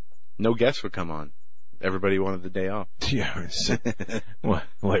 No guests would come on. Everybody wanted the day off. Yeah. What,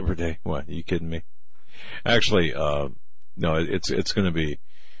 Labor Day? What? Are you kidding me? Actually, no, it's going to be,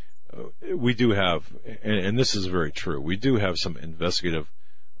 we do have, and this is very true, we do have some investigative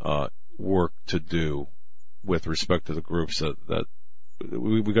work to do with respect to the groups that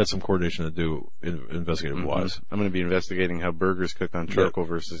we got some coordination to do investigative wise. I'm going to be investigating how burgers cook on charcoal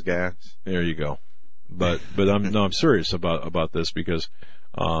versus gas. There you go. But I'm serious about this because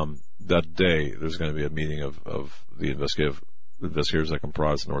that day there's going to be a meeting of the investigators that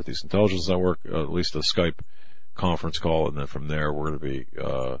comprise the Northeast Intelligence Network, at least a Skype conference call, and then from there we're going to be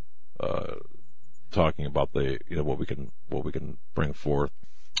talking about what we can bring forth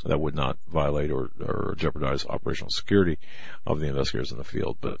that would not violate or jeopardize operational security of the investigators in the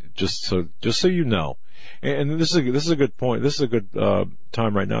field. But just so you know, and this is a good point. This is a good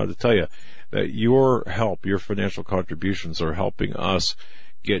time right now to tell you that your help, your financial contributions, are helping us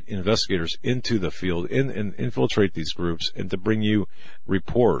get investigators into the field and infiltrate these groups and to bring you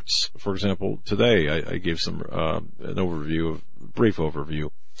reports. For example, today I gave some brief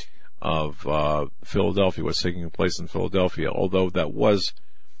overview of Philadelphia, what's taking place in Philadelphia. Although that was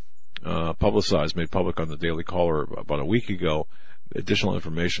publicized, made public on the Daily Caller about a week ago, additional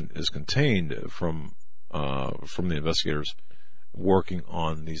information is contained from the investigators working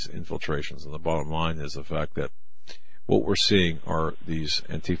on these infiltrations. And the bottom line is the fact that what we're seeing are these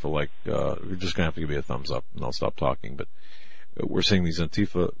Antifa-like, you're just going to have to give me a thumbs up and I'll stop talking, but we're seeing these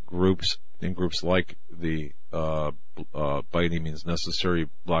Antifa groups in groups like the By Any Means Necessary,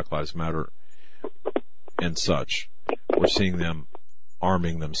 Black Lives Matter, and such. We're seeing them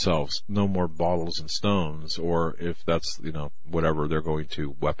arming themselves. No more bottles and stones, or if that's, whatever, they're going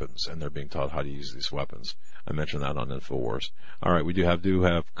to weapons, and they're being taught how to use these weapons. I mentioned that on InfoWars. All right, we do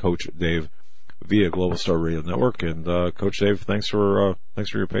have Coach Dave via Global Star Radio Network, and Coach Dave, thanks for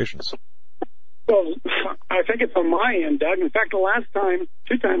your patience. Well, I think it's on my end, Doug. In fact, the last time,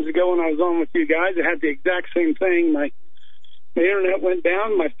 2 times ago when I was on with you guys, I had the exact same thing. My internet went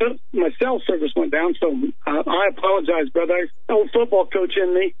down, my cell service went down, so I apologize, brother. Old football coach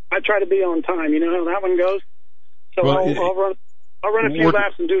in me, I try to be on time. You know how that one goes. So well, I'll run a few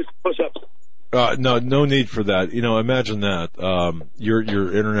laps and do some push-ups. No need for that. Imagine that. Your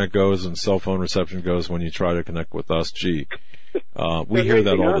internet goes and cell phone reception goes when you try to connect with us. Gee, we hear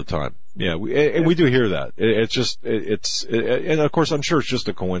that all the time. Yeah, we do hear that. And of course, I'm sure it's just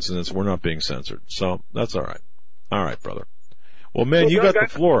a coincidence. We're not being censored, so that's all right. All right, brother. Well, man, you got the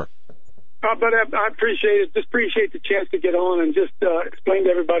floor. But I appreciate the chance to get on and just explain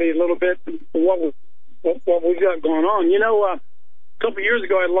to everybody a little bit what we got going on. You know, a couple of years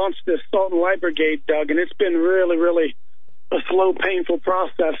ago, I launched this Salt and Light Brigade, Doug, and it's been really, really a slow, painful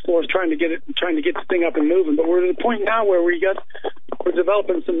process for us trying to get this thing up and moving. But we're at a point now where we're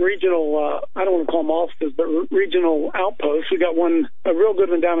developing some regional, I don't want to call them offices, but regional outposts. We got a real good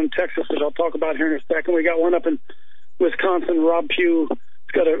one down in Texas, which I'll talk about here in a second. We got one up in Wisconsin. Rob Pugh has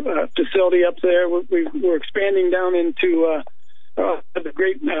got a facility up there. We're expanding down into the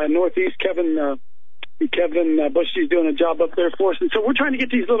great Northeast. Kevin Bush is doing a job up there for us. And so we're trying to get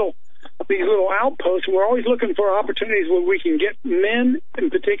these little outposts, and we're always looking for opportunities where we can get men in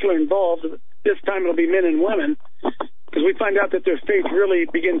particular involved. This time it'll be men and women, because we find out that their faith really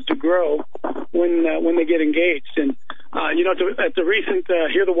begins to grow when they get engaged. And at the recent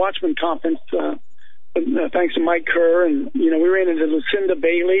Hear the Watchman conference, thanks to Mike Kerr, and we ran into Lucinda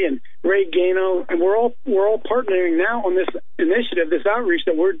Bailey and Ray Gano, and we're all partnering now on this initiative, this outreach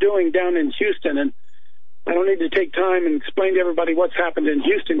that we're doing down in Houston. And I don't need to take time and explain to everybody what's happened in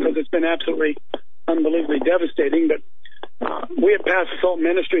Houston, because it's been absolutely unbelievably devastating. But we have Past Salt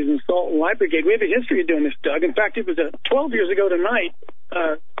Ministries and Salt and Light Brigade. We have a history of doing this, Doug. In fact, it was 12 years ago tonight,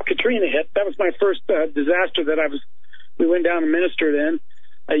 Katrina hit. That was my first disaster that we went down and ministered in.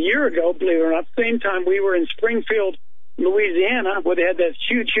 A year ago, believe it or not, same time, we were in Springfield, Louisiana, where they had that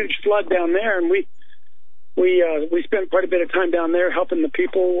huge flood down there, and we spent quite a bit of time down there helping the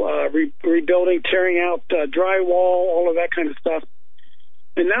people, rebuilding, tearing out drywall, all of that kind of stuff.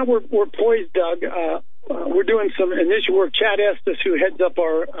 And now we're poised, Doug. We're doing some initial work. Chad Estes, who heads up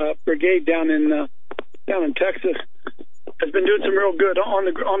our brigade down in Texas, has been doing some real good on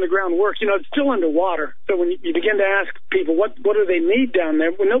the ground work. It's still underwater. So when you begin to ask people what do they need down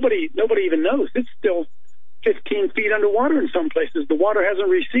there, well, nobody even knows. It's still 15 feet underwater in some places. The water hasn't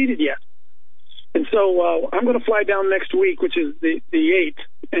receded yet. And so I'm going to fly down next week, which is the 8th,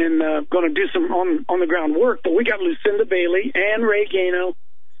 and going to do some on the ground work. But we got Lucinda Bailey and Ray Gano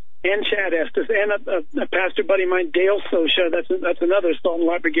and Chad Estes and a pastor buddy of mine, Dale Sosha. That's another Salt and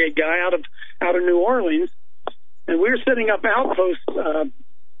Light Brigade guy out of New Orleans. And we're setting up outposts,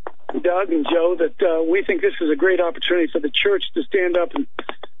 Doug and Joe, that we think this is a great opportunity for the church to stand up and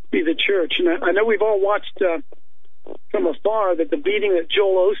be the church. And I know we've all watched from afar that the beating that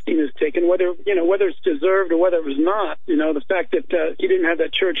Joel Osteen has taken, whether it's deserved or whether it was not, the fact that he didn't have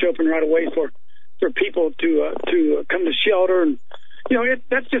that church open right away for people to come to shelter, and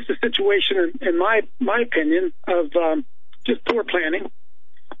that's just a situation, in my opinion, of just poor planning.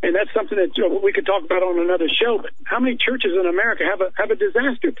 And that's something that we could talk about on another show. But how many churches in America have a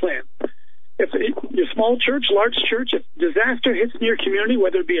disaster plan? If your small church, large church, if disaster hits in your community,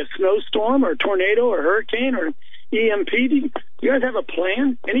 whether it be a snowstorm or a tornado or a hurricane or EMP, do you guys have a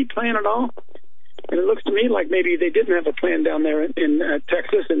plan? Any plan at all? And it looks to me like maybe they didn't have a plan down there in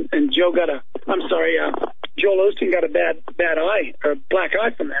Texas, and Joel Osteen got a bad eye, or black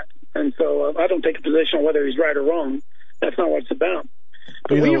eye from that. And so I don't take a position on whether he's right or wrong. That's not what it's about.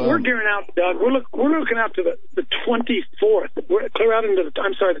 But we're gearing out, Doug. We're looking out to the 24th. We're clear out into the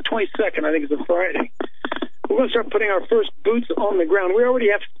 22nd. I think it's a Friday. We're going to start putting our first boots on the ground. We already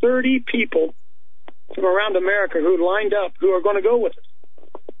have 30 people from around America who lined up, who are going to go with us.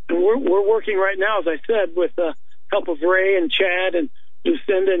 And we're working right now, as I said, with the help of Ray and Chad and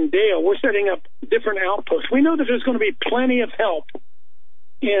Lucinda and Dale. We're setting up different outposts. We know that there's going to be plenty of help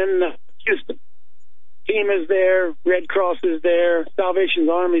in Houston. Team is there, Red Cross is there, Salvation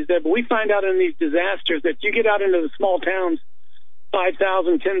Army is there, but we find out in these disasters that you get out into the small towns,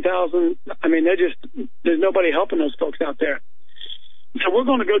 5,000, 10,000, there's nobody helping those folks out there. So we're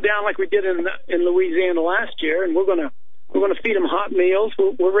going to go down like we did in Louisiana last year, and we're going to feed them hot meals.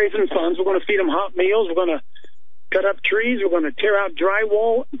 We're raising funds. We're going to feed them hot meals. We're going to cut up trees. We're going to tear out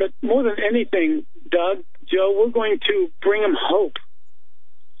drywall. But more than anything, Doug, Joe, we're going to bring them hope.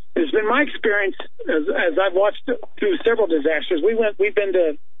 It's been my experience as I've watched through several disasters. We've been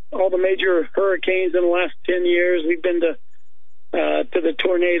to all the major hurricanes in the last 10 years. We've been to the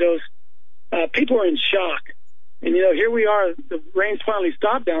tornadoes. People are in shock. And, here we are. The rain's finally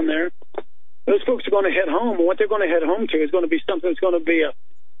stopped down there. Those folks are going to head home. And what they're going to head home to is going to be something that's going to be a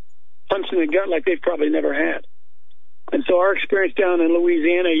punch in the gut like they've probably never had. And so our experience down in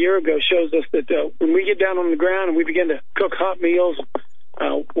Louisiana a year ago shows us that when we get down on the ground and we begin to cook hot meals,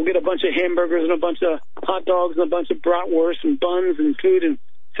 we'll get a bunch of hamburgers and a bunch of hot dogs and a bunch of bratwurst and buns and food, and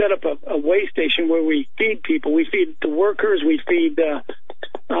set up a way station where we feed people. We feed the workers. We feed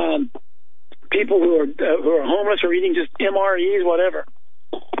people who are homeless or eating just MREs, whatever,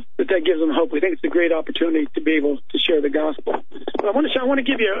 that gives them hope. We think it's a great opportunity to be able to share the gospel. But I want to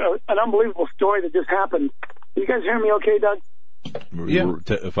give you an unbelievable story that just happened. You guys hear me okay, Doug? Yeah.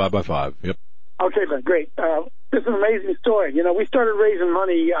 5 by 5. Yep. Okay, then great. This is an amazing story. You know, we started raising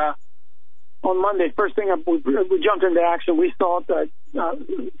money on Monday. First thing we jumped into action. We thought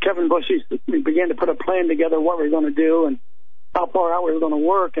Kevin Bush began to put a plan together what we were going to do and how far out we were going to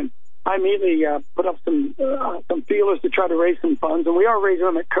work. And I immediately put up some feelers to try to raise some funds, and we are raising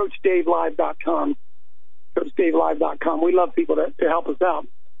them at CoachDaveLive.com. CoachDaveLive.com. We love people to help us out.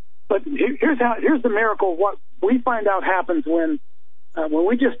 But here's the miracle of what we find out happens when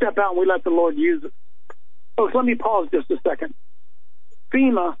we just step out and we let the Lord use it. Folks, let me pause just a second.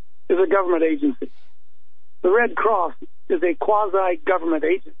 FEMA is a government agency. The Red Cross is a quasi-government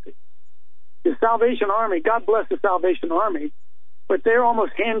agency. The Salvation Army, God bless the Salvation Army, but they're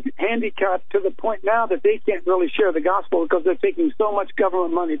almost handicapped to the point now that they can't really share the gospel because they're taking so much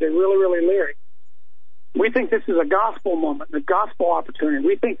government money. They're really, really leery. We think this is a gospel moment, a gospel opportunity.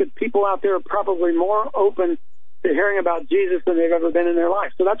 We think that people out there are probably more open to hearing about Jesus than they've ever been in their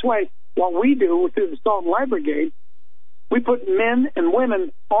life. So that's why what we do through the Salt and Light Brigade, we put men and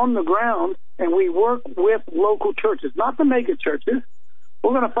women on the ground and we work with local churches, not the mega churches.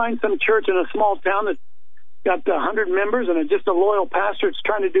 We're going to find some church in a small town that's got 100 members and just a loyal pastor that's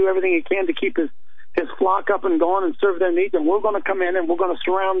trying to do everything he can to keep his flock up and going and serve their needs. And we're going to come in and we're going to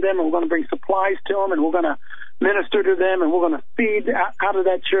surround them and we're going to bring supplies to them and we're going to minister to them and we're going to feed out of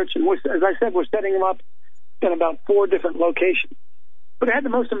that church. And as I said, we're setting them up in about 4 different locations. But I had the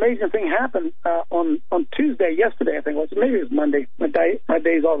most amazing thing happen on Tuesday, yesterday, I think it was. Maybe it was Monday. My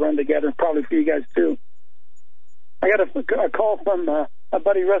days all run together, probably for you guys too. I got a call from my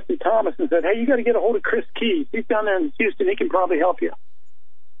buddy Rusty Thomas and said, hey, you got to get a hold of Chris Keys. He's down there in Houston. He can probably help you.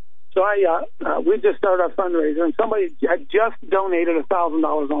 So we just started our fundraiser, and somebody had just donated $1,000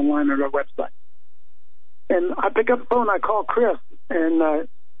 online on our website. And I pick up the phone, I call Chris, and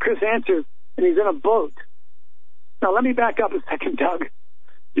Chris answers, and he's in a boat. Now, let me back up a second, Doug.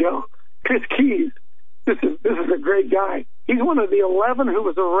 You know, Chris Keys, this is a great guy. He's one of the 11 who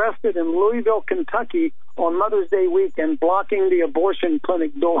was arrested in Louisville, Kentucky on Mother's Day weekend, blocking the abortion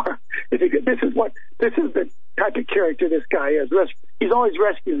clinic door. This is the type of character this guy is. He's always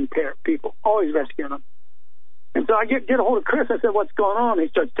rescuing people, always rescuing them. And so I get a hold of Chris. I said, what's going on? He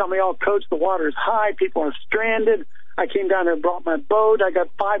starts telling me, oh, Coach, the water is high. People are stranded. I came down there and brought my boat. I got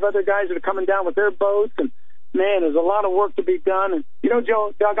 5 other guys that are coming down with their boats. And, man, there's a lot of work to be done. And, you know,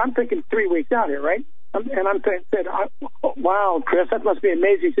 Doug, I'm thinking 3 weeks out here, right? And I'm saying, wow, Chris, that must be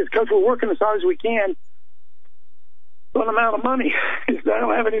amazing. He says, Coach, we're working as hard as we can. But I'm out of money. He said, I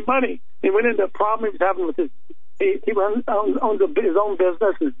don't have any money. He went into a problem he was having with he owns his own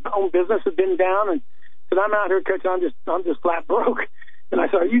business. His own business had been down. And said, I'm out here, Coach, I'm just flat broke. And I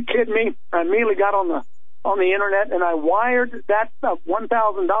said, are you kidding me? I immediately got on the internet and I wired that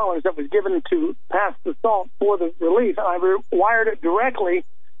 $1,000 that was given to pass the salt for the relief. And I wired it directly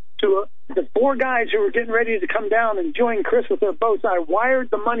to the 4 guys who were getting ready to come down and join Chris with their boats. I wired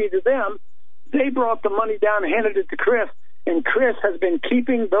the money to them. They brought the money down and handed it to Chris. And Chris has been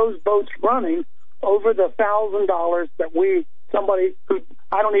keeping those boats running over the $1,000 that somebody who,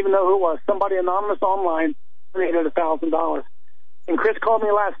 I don't even know who it was, somebody anonymous online donated $1,000. And Chris called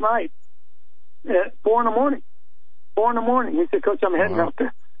me last night at 4 a.m. 4 a.m. He said, Coach, I'm heading out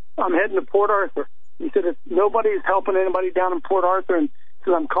there. I'm heading to Port Arthur. He said, nobody's helping anybody down in Port Arthur. And he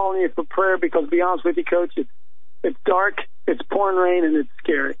said, I'm calling you for prayer because, to be honest with you, Coach, it's dark, it's pouring rain, and it's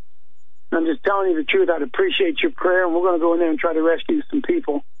scary. And I'm just telling you the truth. I'd appreciate your prayer, and we're going to go in there and try to rescue some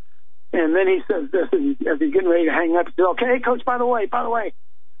people. And then he says this, and as he's getting ready to hang up, he said, okay, Coach, by the way,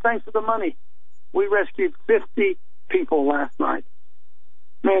 thanks for the money. We rescued 50 people last night.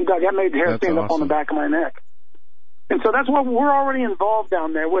 Man, Doug, that made the hair stand up on the back of my neck. And so that's what we're already involved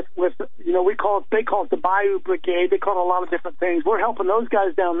down there with you know, they call it the Bayou Brigade. They call it a lot of different things. We're helping those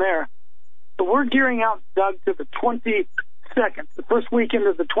guys down there. So we're gearing out, Doug, to the 22nd, the first weekend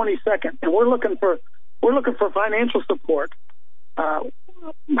of the 22nd, and we're looking for financial support. That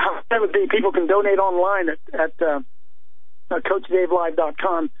would be people can donate online at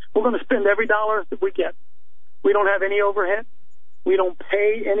CoachDaveLive.com. We're going to spend every dollar that we get. We don't have any overhead. We don't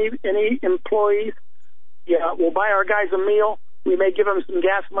pay any employees. Yeah, we'll buy our guys a meal. We may give them some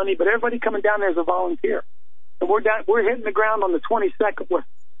gas money, but everybody coming down there is a volunteer. And we're hitting the ground on the 22nd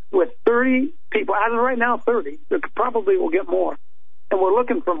with 30 people. As of right now, 30. Probably will get more. And we're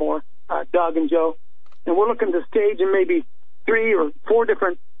looking for more, Doug and Joe. And we're looking to stage in maybe 3 or 4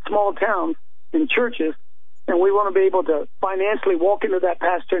 different small towns in churches And we want to be able to financially walk into that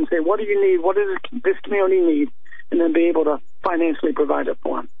pastor and say, what do you need? What does this community need? And then be able to financially provide it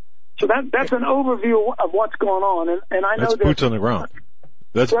for them. So that's an overview of what's going on. And I know that's boots on the ground.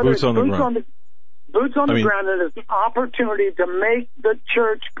 That's boots on the ground. Boots on the ground, and it's an opportunity to make the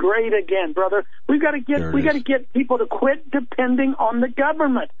church great again, brother. We got to get people to quit depending on the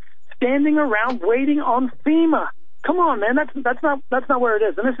government, standing around waiting on FEMA. Come on, man, that's not where it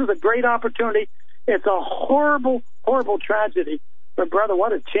is. And this is a great opportunity. It's a horrible, horrible tragedy. But brother,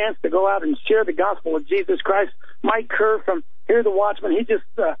 what a chance to go out and share the gospel of Jesus Christ. Mike Kerr from Hear the Watchman, he just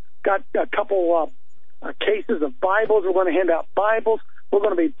got a couple cases of Bibles. We're going to hand out Bibles. We're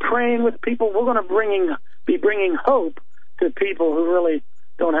going to be praying with people. We're going to be bringing hope to people who really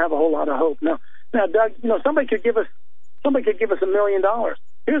don't have a whole lot of hope. Now, Doug, somebody could give us $1 million.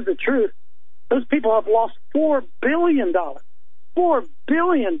 Here's the truth: those people have lost $4 billion. $4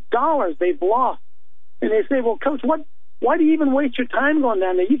 billion they've lost, and they say, "Well, Coach, why do you even waste your time going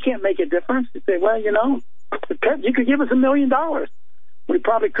down there? You can't make a difference." You say, "Well, you could give us $1 million. We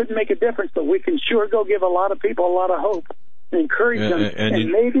probably couldn't make a difference, but we can sure go give a lot of people a lot of hope." Encourage them,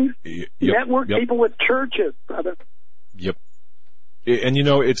 and maybe network people with churches, brother. Yep. And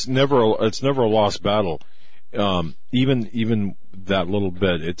it's never a lost battle. Even that little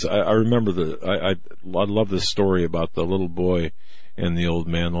bit. I remember I love this story about the little boy and the old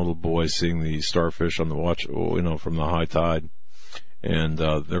man. The little boy seeing the starfish on the watch, from the high tide, and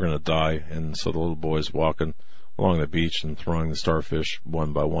they're going to die. And so the little boy's walking along the beach and throwing the starfish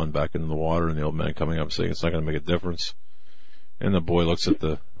one by one back into the water, and the old man coming up saying, "It's not going to make a difference." And the boy looks at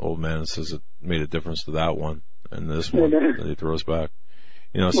the old man and says, "It made a difference to that one and this one." And he throws back.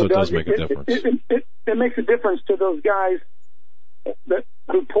 So it does make a difference. It makes a difference to those guys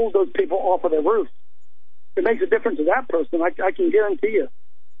who pulled those people off of their roofs. It makes a difference to that person. I can guarantee you,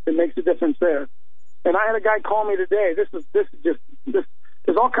 it makes a difference there. And I had a guy call me today. This is just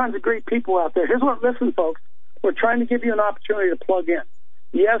there's all kinds of great people out there. Listen, folks, we're trying to give you an opportunity to plug in.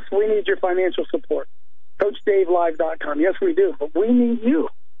 Yes, we need your financial support. CoachDaveLive.com. Yes, we do, but we need you.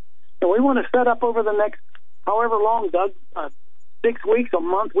 And we want to set up over the next, however long, Doug, 6 weeks, a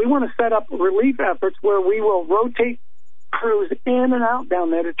month, we want to set up relief efforts where we will rotate crews in and out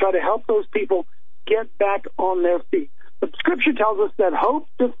down there to try to help those people get back on their feet. The Scripture tells us that hope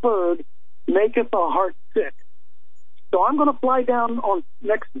deferred maketh the heart sick. So I'm going to fly down on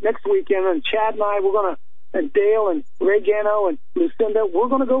next weekend, and Chad and I, and Dale and Ray Gano and Lucinda, we're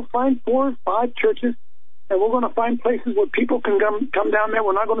going to go find 4 or 5 churches. And we're going to find places where people can come down there.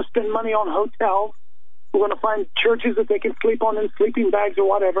 We're not going to spend money on hotels. We're going to find churches that they can sleep on in sleeping bags or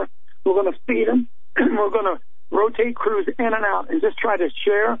whatever. We're going to feed them. We're going to rotate crews in and out and just try to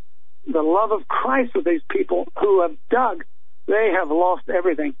share the love of Christ with these people who have dug. They have lost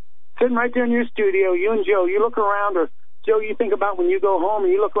everything. Sitting right there in your studio, you and Joe, you look around, or Joe, you think about when you go home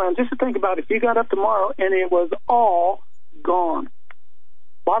and you look around, just to think about if you got up tomorrow and it was all gone.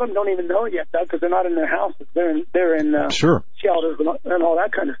 A lot of them don't even know it yet, Doug, because they're not in their houses. They're in shelters and all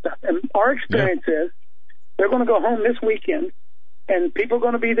that kind of stuff. And our experience is they're going to go home this weekend, and people are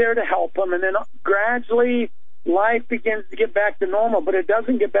going to be there to help them. And then gradually life begins to get back to normal, but it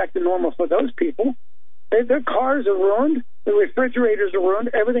doesn't get back to normal for those people. Their cars are ruined. The refrigerators are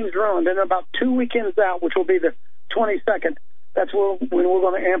ruined. Everything's ruined. And about 2 weekends out, which will be the 22nd, that's when we're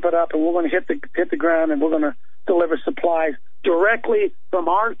going to amp it up, and we're going to hit the ground, and we're going to deliver supplies directly from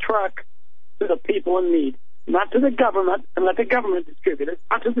our truck to the people in need, not to the government, and let the government distribute it,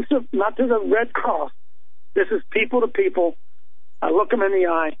 not to the Red Cross. This is people to people. I look them in the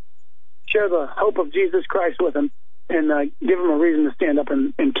eye, share the hope of Jesus Christ with them, and give them a reason to stand up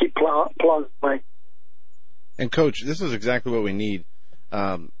and keep plugging away. And Coach, this is exactly what we need.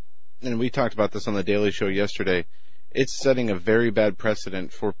 And we talked about this on the Daily Show yesterday. It's setting a very bad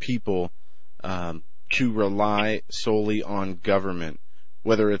precedent for people to rely solely on government,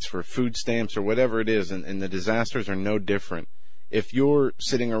 whether it's for food stamps or whatever it is, and the disasters are no different. If you're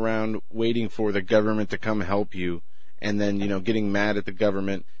sitting around waiting for the government to come help you, and then getting mad at the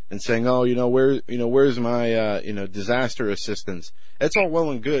government and saying, "Oh, where's my disaster assistance?" It's all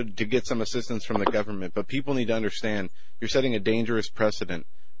well and good to get some assistance from the government, but people need to understand you're setting a dangerous precedent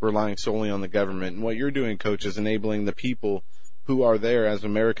relying solely on the government. And what you're doing, Coach, is enabling the people who are there as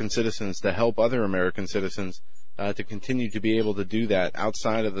American citizens to help other American citizens to continue to be able to do that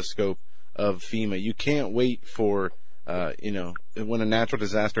outside of the scope of FEMA. You can't wait for, when a natural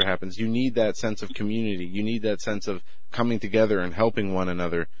disaster happens. You need that sense of community. You need that sense of coming together and helping one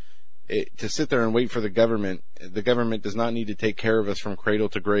another. To sit there and wait for the government does not need to take care of us from cradle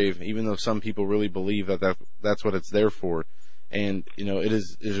to grave, even though some people really believe that's what it's there for. And, it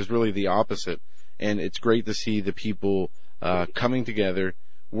is really the opposite. And it's great to see the people coming together,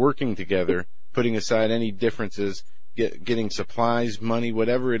 working together, putting aside any differences, getting supplies, money,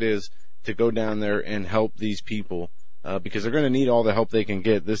 whatever it is, to go down there and help these people. Because they're going to need all the help they can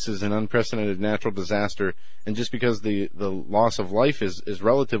get. This is an unprecedented natural disaster, and just because the loss of life is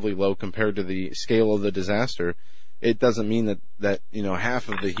relatively low compared to the scale of the disaster, it doesn't mean that half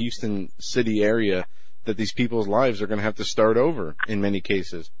of the Houston city area, that these people's lives are going to have to start over in many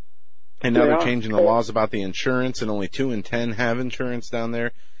cases. And now they're changing the laws about the insurance, and only 2 in 10 have insurance down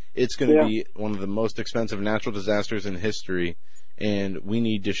there. It's going to be one of the most expensive natural disasters in history, and we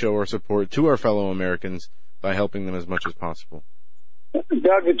need to show our support to our fellow Americans by helping them as much as possible.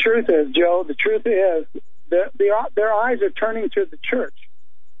 Doug, the truth is, Joe, their eyes are turning to the church.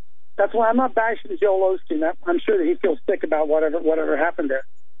 That's why I'm not bashing Joel Osteen. I'm sure that he feels sick about whatever happened there.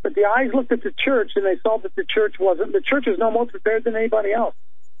 But the eyes looked at the church, and they saw that the church is no more prepared than anybody else.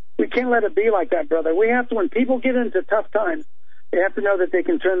 We can't let it be like that, brother. We have to, when people get into tough times, they have to know that they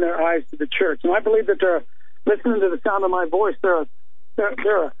can turn their eyes to the church. And I believe that listening to the sound of my voice, there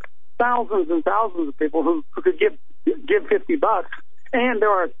are thousands and thousands of people who could give $50, and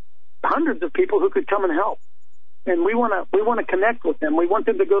there are hundreds of people who could come and help. And we want to connect with them. We want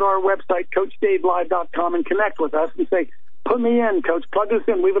them to go to our website, CoachDaveLive.com, and connect with us and say, "Put me in, Coach. Plug us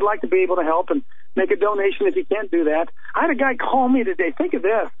in. We would like to be able to help and make a donation if you can't do that." I had a guy call me today. Think of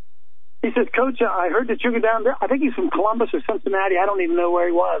this. He says, "Coach, I heard that you're down there." I think he's from Columbus or Cincinnati. I don't even know where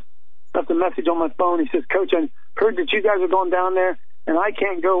he was. Left a message on my phone. He says, "Coach, I heard that you guys are going down there, and I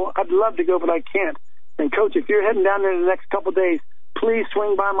can't go. I'd love to go, but I can't. And, Coach, if you're heading down there in the next couple of days, please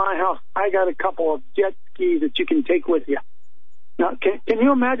swing by my house. I got a couple of jet skis that you can take with you." Now, can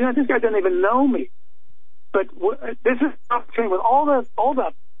you imagine that? This guy doesn't even know me. But this is an opportunity with all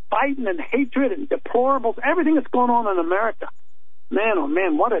the fighting and hatred and deplorables, everything that's going on in America. Man, oh,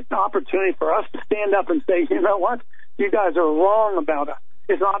 man, what an opportunity for us to stand up and say, you know what? You guys are wrong about us.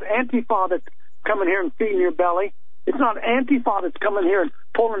 It's not Antifa that's coming here and feeding your belly. It's not Antifa that's coming here and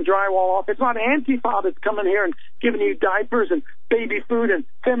pulling drywall off. It's not Antifa that's coming here and giving you diapers and baby food and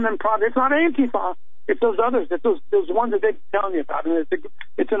feminine products. It's not Antifa. It's those others. It's those ones that they've been telling you about. And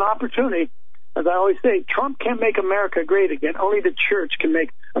it's an opportunity. As I always say, Trump can't make America great again. Only the church can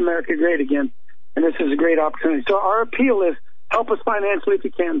make America great again. And this is a great opportunity. So our appeal is, help us financially if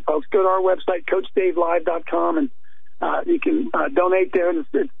you can, folks. Go to our website, CoachDaveLive.com, and you can donate there, and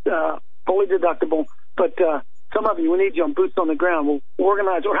it's fully deductible. But some of you, we need you on boots on the ground. We'll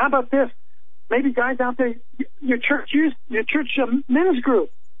organize. Or how about this? Maybe guys out there, your church men's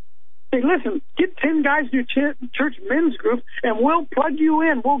group. Say, listen, get 10 guys in your church men's group, and we'll plug you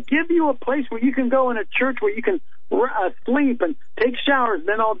in. We'll give you a place where you can go in a church where you can sleep and take showers, and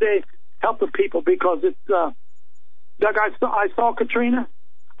then all day help the people, because it's Doug, I saw Katrina.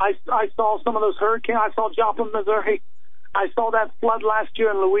 I saw some of those hurricanes. I saw Joplin, Missouri. I saw that flood last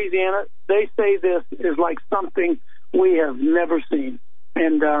year in Louisiana. They say this is like something we have never seen.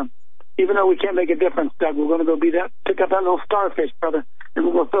 And even though we can't make a difference, Doug, we're going to go pick up that little starfish, brother, and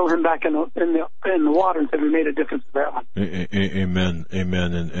we're going to throw him back in the water and say we made a difference for that one. Amen.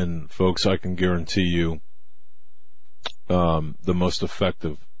 Amen. And folks, I can guarantee you the most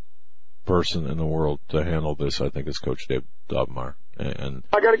effective person in the world to handle this, I think, is Coach Dave Dobmar. And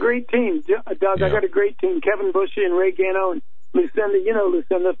I got a great team, Doug. Yeah. I got a great team. Kevin Bushy and Ray Gano and Lucinda. You know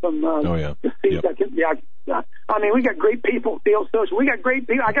Lucinda from the Seas. Yep. I mean, we got great people. Field Social. We got great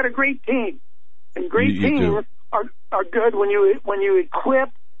people. I got a great team, and great teams are good when you equip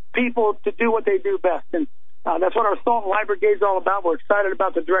people to do what they do best. And that's what our Salt and Light Brigade is all about. We're excited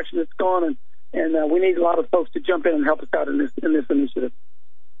about the direction it's gone, and we need a lot of folks to jump in and help us out in this initiative.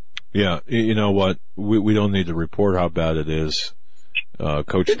 Yeah, you know what? We don't need to report how bad it is.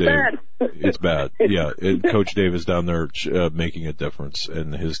 Coach Dave, bad. It's bad. Yeah, Coach Dave is down there making a difference,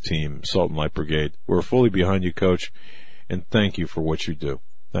 and his team, Salt and Light Brigade. We're fully behind you, Coach, and thank you for what you do.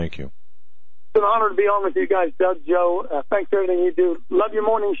 Thank you. It's an honor to be on with you guys, Doug, Joe. Thanks for everything you do. Love your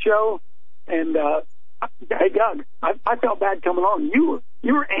morning show. And hey, Doug, I felt bad coming on. You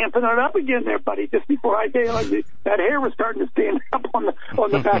were amping it up again there, buddy. Just before I did, that hair was starting to stand up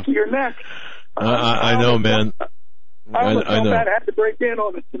on the back of your neck. I know, man. I know. That I had to break in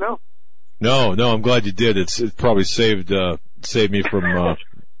on it, you know. No, I'm glad you did. It probably saved me from a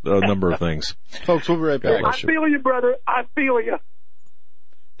number of things. Folks, we'll be right back. I feel you, brother. I feel you.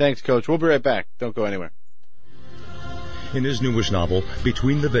 Thanks, Coach. We'll be right back. Don't go anywhere. In his newest novel,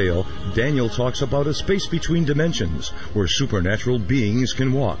 Between the Veil, Daniel talks about a space between dimensions where supernatural beings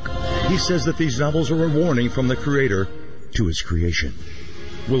can walk. He says that these novels are a warning from the Creator to his creation.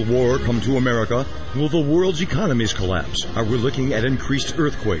 Will war come to America? Will the world's economies collapse? Are we looking at increased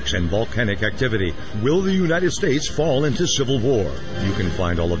earthquakes and volcanic activity? Will the United States fall into civil war? You can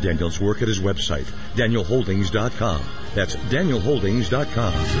find all of Daniel's work at his website, danielholdings.com. That's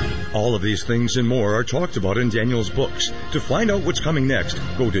danielholdings.com. All of these things and more are talked about in Daniel's books. To find out what's coming next,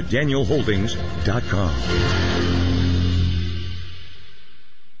 go to danielholdings.com.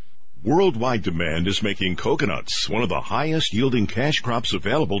 Worldwide demand is making coconuts one of the highest yielding cash crops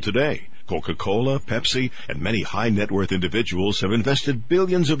available today. Coca-Cola, Pepsi, and many high-net-worth individuals have invested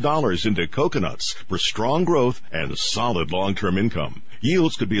billions of dollars into coconuts for strong growth and solid long-term income.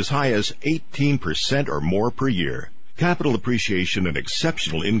 Yields could be as high as 18% or more per year. Capital appreciation and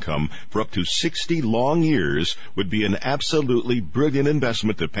exceptional income for up to 60 long years would be an absolutely brilliant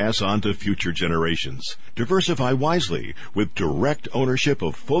investment to pass on to future generations. Diversify wisely with direct ownership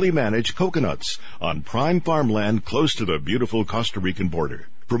of fully managed coconuts on prime farmland close to the beautiful Costa Rican border.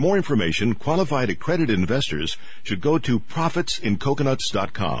 For more information, qualified accredited investors should go to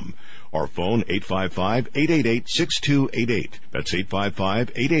profitsincoconuts.com or phone 855-888-6288. That's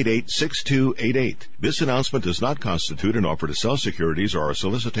 855-888-6288. This announcement does not constitute an offer to sell securities or a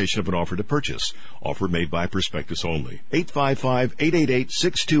solicitation of an offer to purchase. Offer made by prospectus only.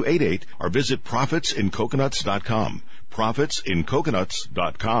 855-888-6288 or visit profitsincoconuts.com.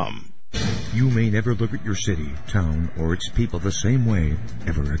 profitsincoconuts.com. You may never look at your city, town, or its people the same way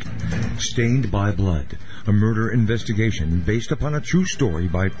ever again. Stained by Blood, a murder investigation based upon a true story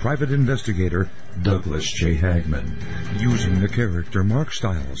by private investigator Douglas J. Hagmann. Using the character Mark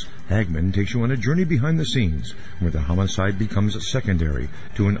Stiles, Hagmann takes you on a journey behind the scenes where the homicide becomes secondary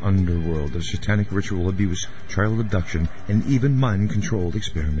to an underworld of satanic ritual abuse, child abduction, and even mind-controlled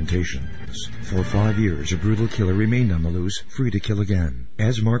experimentation. For 5 years, a brutal killer remained on the loose, free to kill again.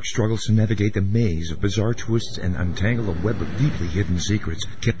 As Mark struggles to navigate the maze of bizarre twists and untangle a web of deeply hidden secrets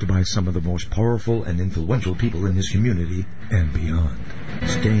kept by some of the most powerful and influential people in his community and beyond.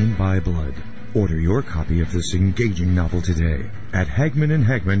 Stained by Blood. Order your copy of this engaging novel today at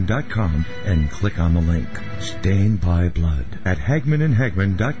hagmanandhagman.com and click on the link. Stained by Blood at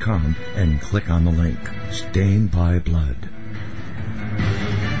hagmanandhagman.com and click on the link. Stained by Blood.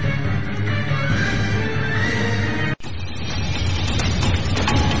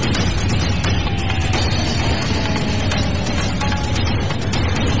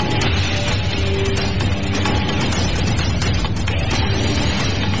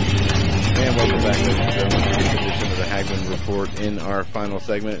 In our final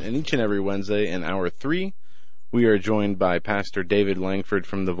segment, and each and every Wednesday in hour 3, we are joined by Pastor David Lankford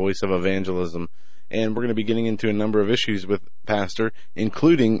from the Voice of Evangelism, and we're going to be getting into a number of issues with Pastor,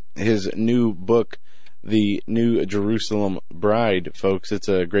 including his new book, The New Jerusalem Bride. Folks, it's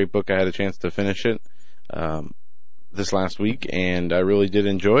a great book. I had a chance to finish it this last week, and I really did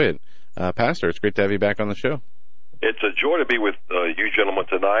enjoy it. Pastor, it's great to have you back on the show. It's a joy to be with you gentlemen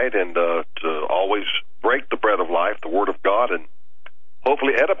tonight, and to always break the bread of life, the Word of God, and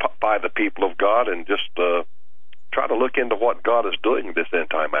hopefully edify the people of God, and just try to look into what God is doing in this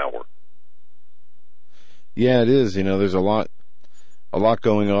end time hour. Yeah, it is. You know, there's a lot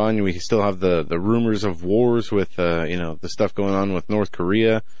going on. We still have the rumors of wars with the stuff going on with North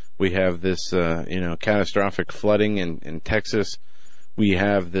Korea. We have this catastrophic flooding in Texas. We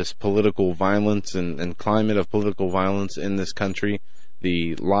have this political violence and climate of political violence in this country,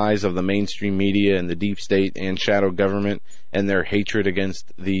 the lies of the mainstream media and the deep state and shadow government and their hatred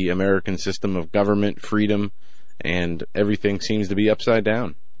against the American system of government, freedom, and everything seems to be upside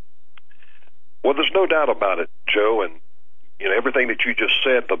down. Well, there's no doubt about it, Joe, and everything that you just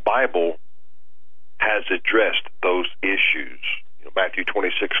said, the Bible has addressed those issues. Matthew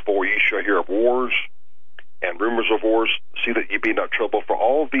 26:4, you shall hear of wars and rumors of wars, see that ye be not troubled, for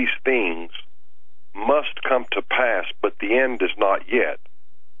all these things must come to pass, but the end is not yet.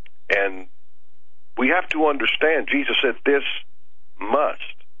 And we have to understand, Jesus said this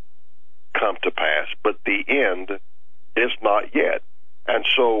must come to pass, but the end is not yet. And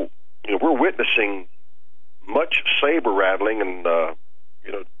so, we're witnessing much saber rattling, and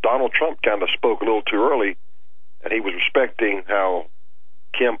Donald Trump kind of spoke a little too early, and he was respecting how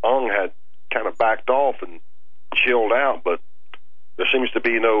Kim Jong had kind of backed off and chilled out, but there seems to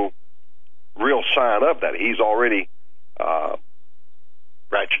be no real sign of that. He's already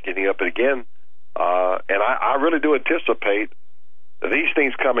ratcheting up again, and I really do anticipate these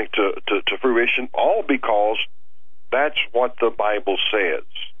things coming to fruition, all because that's what the Bible says,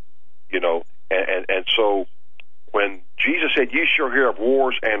 and so when Jesus said, "You shall hear of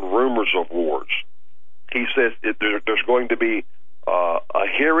wars and rumors of wars," he says there's going to be a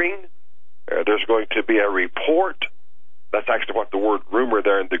hearing, there's going to be a report, That's actually what the word rumor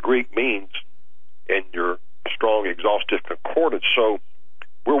there in the Greek means in your strong exhaustive concordance. So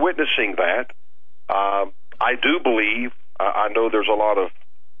we're witnessing that. I do believe, I know there's a lot of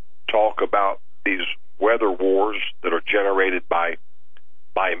talk about these weather wars that are generated by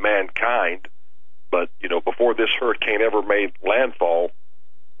mankind, but, you know, before this hurricane ever made landfall,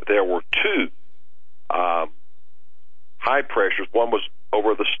 there were two high pressures. One was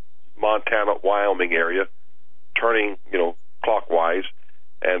over the Montana, Wyoming area, turning, you know, clockwise,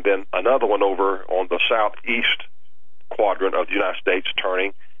 and then another one over on the southeast quadrant of the United States,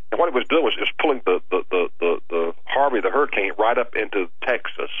 turning. And what it was doing was just pulling the Harvey, the hurricane, right up into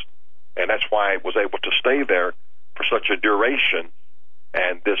Texas, and that's why it was able to stay there for such a duration.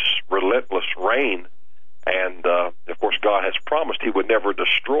 And this relentless rain, and of course, God has promised He would never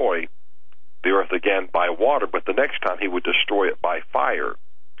destroy the earth again by water, but the next time He would destroy it by fire.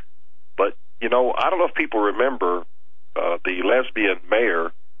 But, you know, I don't know if people remember the lesbian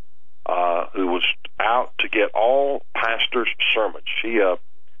mayor who was out to get all pastors' sermons. She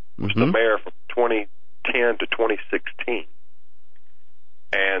was the mayor from 2010 to 2016.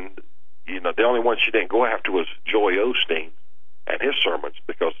 And, you know, the only one she didn't go after was Joy Osteen and his sermons,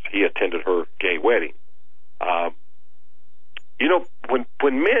 because he attended her gay wedding. You know,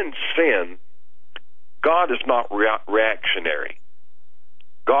 when men sin, God is not reactionary.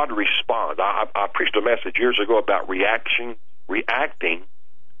 God responds. I preached a message years ago about reacting,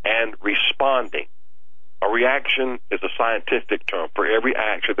 and responding. A reaction is a scientific term. For every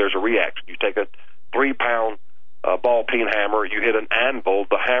action, there's a reaction. You take a 3-pound ball-peen hammer, you hit an anvil,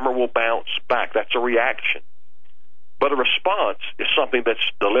 the hammer will bounce back. That's a reaction. But a response is something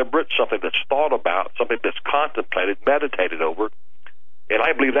that's deliberate, something that's thought about, something that's contemplated, meditated over. And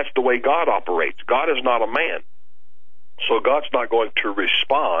I believe that's the way God operates. God is not a man. So God's not going to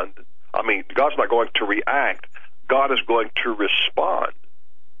respond. I mean, God's not going to react. God is going to respond.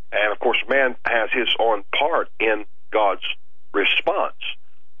 And, of course, man has his own part in God's response.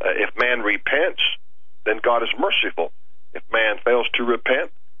 If man repents, then God is merciful. If man fails to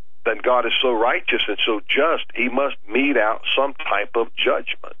repent, then God is so righteous and so just, He must mete out some type of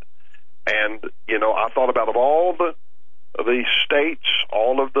judgment. And, you know, I thought about of all the states,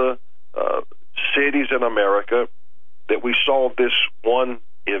 all of the cities in America, that we saw this one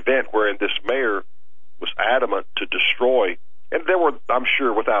event wherein this mayor was adamant to destroy, and there were, I'm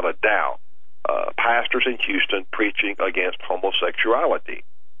sure, without a doubt, pastors in Houston preaching against homosexuality.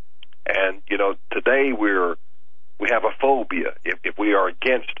 And, you know, today we have a phobia. If we are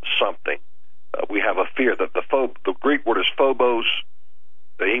against something, we have a fear. The Greek word is phobos.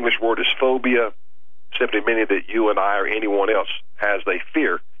 The English word is phobia, simply meaning that you and I or anyone else has a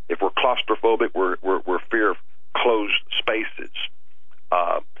fear. If we're claustrophobic, we're fear of closed spaces.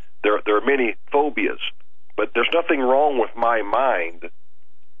 There are many phobias, but there's nothing wrong with my mind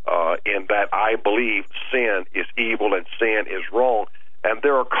in that I believe sin is evil and sin is wrong, and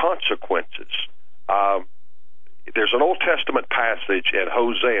there are consequences. There's an Old Testament passage in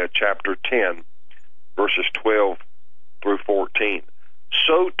Hosea chapter 10, verses 12 through 14.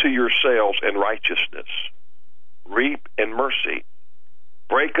 Sow to yourselves in righteousness, reap in mercy.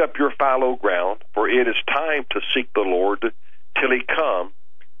 Break up your fallow ground, for it is time to seek the Lord till He come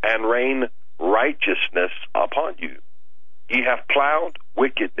and rain righteousness upon you. Ye have plowed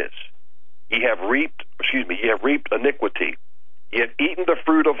wickedness. Ye have reaped iniquity. Ye have eaten the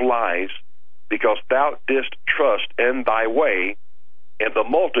fruit of lies, because thou didst trust in thy way, in the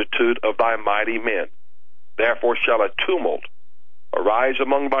multitude of thy mighty men. Therefore shall a tumult arise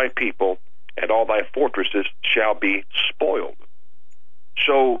among thy people, and all thy fortresses shall be spoiled.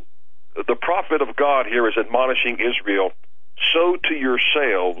 So the prophet of God here is admonishing Israel, sow to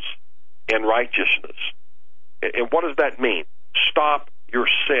yourselves in righteousness. And what does that mean? Stop your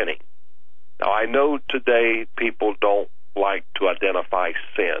sinning. Now, I know today people don't like to identify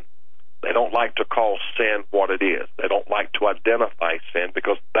sin. They don't like to call sin what it is. They don't like to identify sin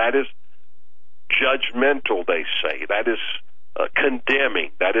because that is judgmental, they say. That is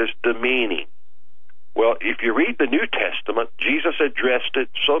condemning. That is demeaning. Well, if you read the New Testament, Jesus addressed it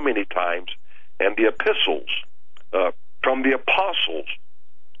so many times, and the epistles from the apostles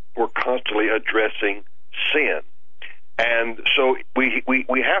were constantly addressing sin. And so we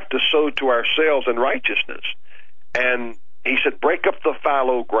have to sow to ourselves in righteousness. And he said, break up the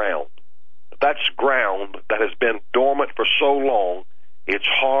fallow ground. That's ground that has been dormant for so long. It's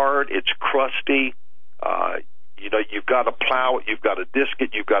hard, it's crusty. You've got to plow it, you've got to disc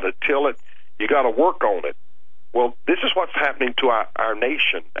it, you've got to till it, you got to work on it. Well, this is what's happening to our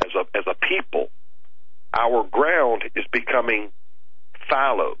nation as a people. Our ground is becoming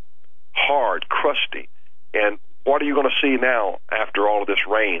fallow, hard, crusty. And What are you going to see now after all of this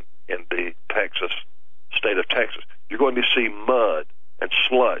rain in the state of Texas? You're going to see mud and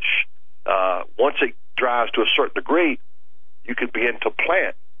slush. Once it dries to a certain degree, you can begin to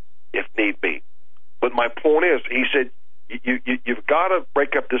plant if need be. But my point is, he said, you've got to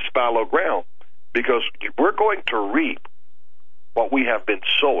break up this fallow ground, because we're going to reap what we have been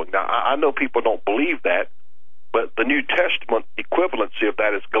sowing. Now, I know people don't believe that, but the New Testament equivalency of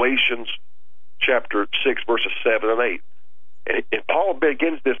that is Galatians chapter 6, verses 7 and 8. And Paul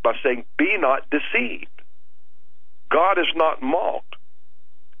begins this by saying, be not deceived. God is not mocked.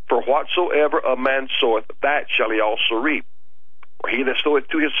 For whatsoever a man soweth, that shall he also reap. For he that soweth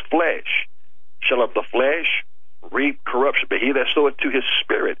to his flesh shall of the flesh reap corruption, but he that soweth to his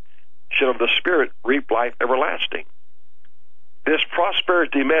spirit shall of the spirit reap life everlasting. This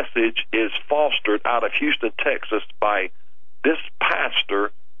prosperity message is fostered out of Houston, Texas by this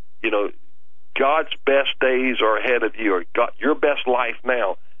pastor. You know, God's best days are ahead of you, or God, your best life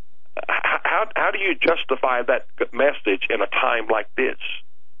now. How do you justify that message in a time like this?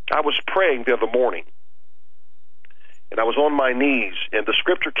 I was praying the other morning, and I was on my knees, and the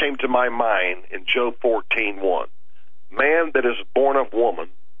scripture came to my mind in Job 14:1. Man that is born of woman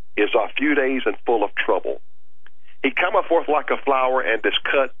is a few days and full of trouble. He cometh forth like a flower and is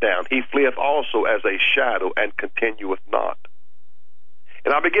cut down. He fleeth also as a shadow and continueth not.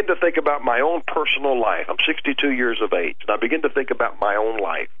 And I begin to think about my own personal life. I'm 62 years of age, and I begin to think about my own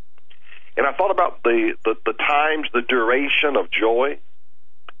life. And I thought about the times, the duration of joy,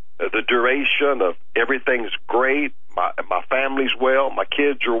 the duration of everything's great, my family's well, my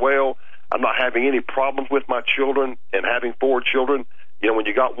kids are well, I'm not having any problems with my children, and having 4 children. You know, when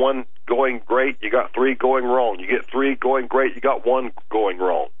you got one going great, you got 3 going wrong. You get 3 going great, you got 1 going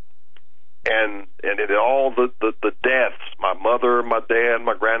wrong. And all the deaths, my mother, my dad,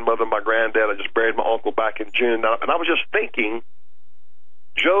 my grandmother, my granddad, I just buried my uncle back in June. And I was just thinking,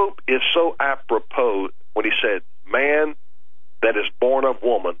 Job is so apropos when he said, man that is born of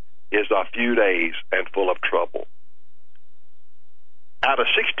woman is a few days and full of trouble. Out of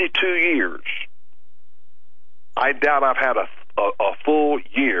 62 years, I doubt I've had a full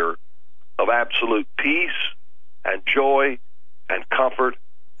year of absolute peace and joy and comfort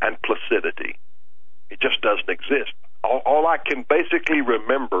and placidity. It just doesn't exist. All I can basically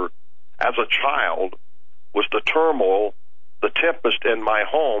remember as a child was the turmoil, the tempest in my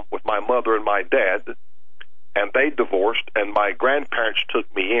home with my mother and my dad, and they divorced, and my grandparents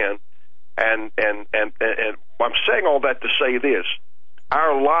took me in, and I'm saying all that to say this: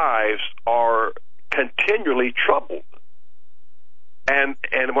 our lives are continually troubled. And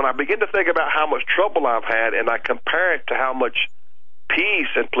when I begin to think about how much trouble I've had, and I compare it to how much peace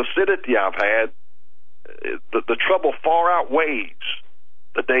and placidity I've had, the trouble far outweighs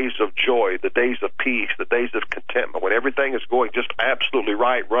the days of joy, the days of peace, the days of contentment, when everything is going just absolutely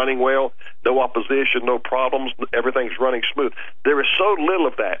right, running well, no opposition, no problems, everything's running smooth. There is so little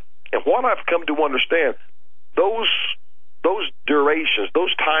of that. And what I've come to understand, those durations,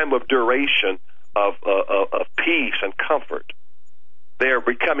 those time of duration of peace and comfort, they're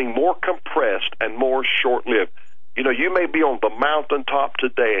becoming more compressed and more short-lived. You know, you may be on the mountaintop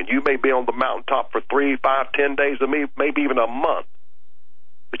today, and you may be on the mountaintop for 3, 5, 10 days, or maybe even a month.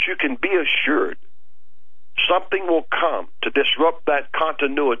 But you can be assured something will come to disrupt that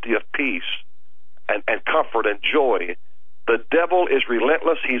continuity of peace and comfort and joy. The devil is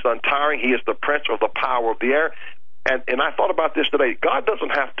relentless. He's untiring. He is the prince of the power of the air. And I thought about this today. God doesn't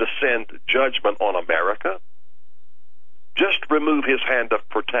have to send judgment on America. Just remove his hand of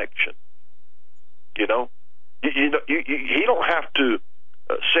protection. You know? He don't have to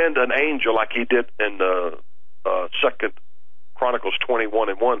send an angel like he did in 2 Chronicles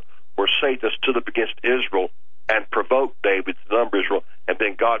 21:1, where Satan stood up against Israel and provoked David to number Israel, and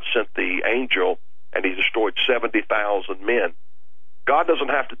then God sent the angel and he destroyed 70,000 men. God doesn't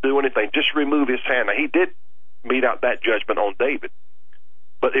have to do anything, just remove his hand. Now, he did mete out that judgment on David,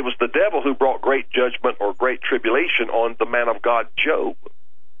 but it was the devil who brought great judgment or great tribulation on the man of God, Job.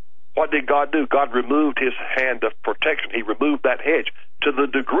 What did God do? God removed his hand of protection. He removed that hedge to the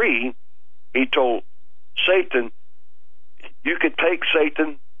degree he told Satan, you could take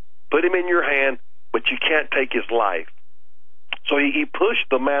Satan, put him in your hand, but you can't take his life. So he pushed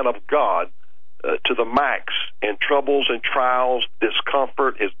the man of God to the max in troubles and trials,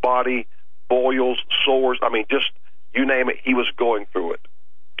 discomfort, his body, boils, sores. I mean, just you name it, he was going through it.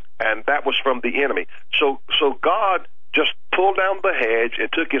 And that was from the enemy. So God just pulled down the hedge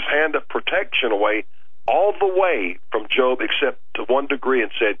and took his hand of protection away all the way from Job, except to one degree,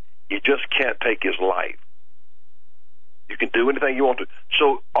 and said, you just can't take his life. You can do anything you want to.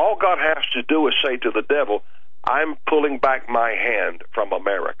 So all God has to do is say to the devil, I'm pulling back my hand from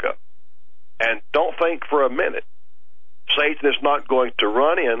America. And don't think for a minute, Satan is not going to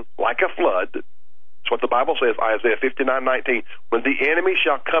run in like a flood. That's what the Bible says, Isaiah 59:19. When the enemy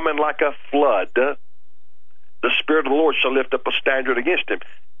shall come in like a flood, the Spirit of the Lord shall lift up a standard against him.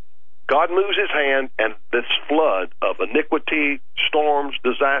 God moves his hand, and this flood of iniquity, storms,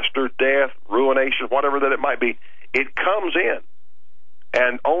 disaster, death, ruination, whatever that it might be, it comes in.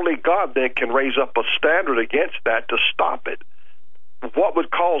 And only God then can raise up a standard against that to stop it. What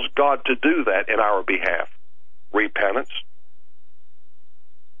would cause God to do that in our behalf? Repentance.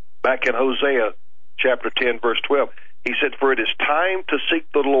 Back in Hosea chapter 10, verse 12, he said, "For it is time to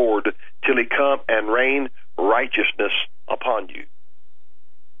seek the Lord till he come and rain righteousness upon you."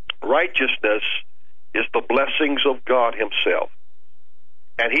 Righteousness is the blessings of God himself.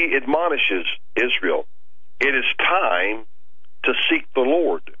 And he admonishes Israel, it is time to seek the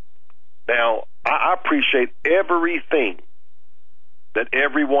Lord. Now, I appreciate everything that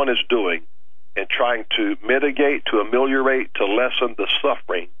everyone is doing in trying to mitigate, to ameliorate, to lessen the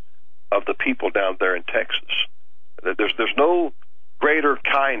suffering of the people down there in Texas. There's no greater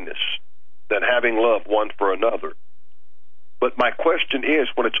kindness than having love one for another. But my question is,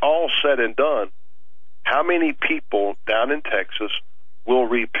 when it's all said and done, how many people down in Texas will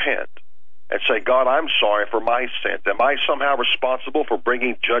repent and say, God, I'm sorry for my sins? Am I somehow responsible for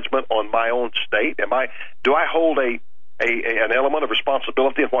bringing judgment on my own state? Do I hold an element of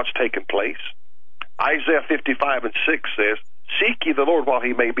responsibility in what's taken place? Isaiah 55:6 says, "Seek ye the Lord while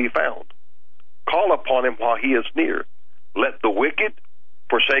he may be found. Call upon him while he is near. Let the wicked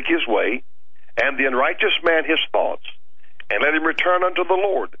forsake his way, and the unrighteous man his thoughts, and let him return unto the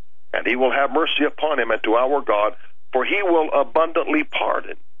Lord, and he will have mercy upon him and to our God, for he will abundantly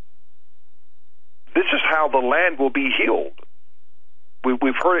pardon." This is how the land will be healed.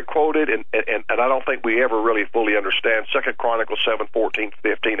 We've heard it quoted, and I don't think we ever really fully understand. 2 Chronicles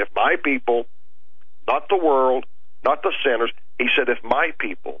 7:14-15. If my people, not the world, not the sinners, he said, if my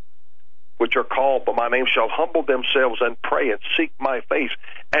people, which are called by my name, shall humble themselves and pray and seek my face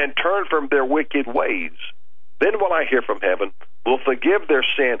and turn from their wicked ways, then will I hear from heaven, will forgive their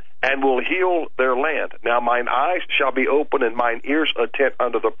sin, and will heal their land. Now mine eyes shall be open and mine ears attent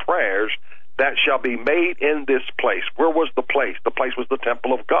unto the prayers that shall be made in this place. Where was the place? The place was the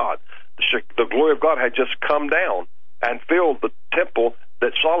temple of God. The glory of God had just come down and filled the temple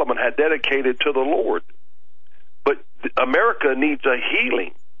that Solomon had dedicated to the Lord. But America needs a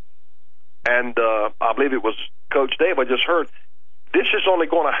healing. And I believe it was Coach Dave, I just heard, this is only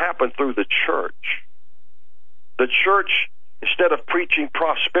going to happen through the church. The church, instead of preaching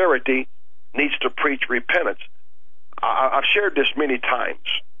prosperity, needs to preach repentance. I've shared this many times.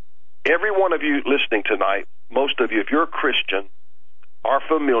 Every one of you listening tonight, most of you, if you're a Christian, are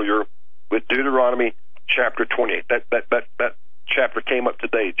familiar with Deuteronomy chapter 28. That chapter came up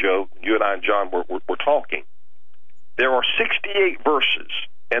today, Joe. You and I and John were talking. There are 68 verses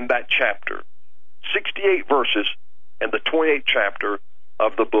in that chapter. 68 verses in the 28th chapter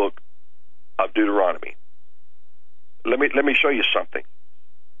of the book of Deuteronomy. Let me show you something.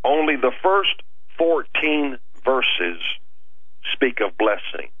 Only the first 14 verses speak of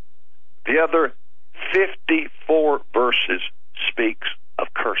blessing. The other 54 verses speaks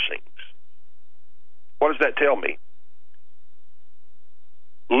of cursings. What does that tell me?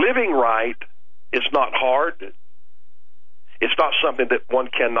 Living right is not hard. It's not something that one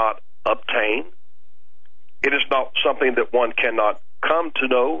cannot obtain. It is not something that one cannot come to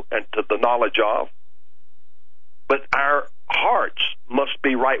know and to the knowledge of. But our hearts must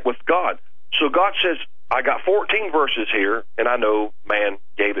be right with God. So God says, I got 14 verses here, and I know man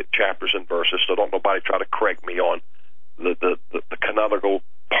gave it chapters and verses, so don't nobody try to correct me on the canonical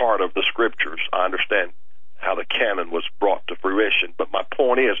part of the scriptures. I understand how the canon was brought to fruition. But my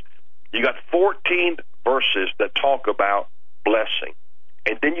point is, you got 14 verses that talk about blessing.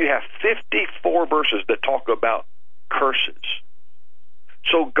 And then you have 54 verses that talk about curses.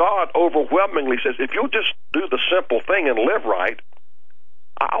 So God overwhelmingly says, if you'll just do the simple thing and live right,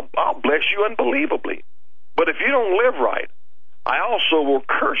 I'll bless you unbelievably. But if you don't live right, I also will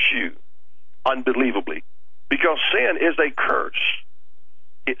curse you unbelievably, because sin is a curse.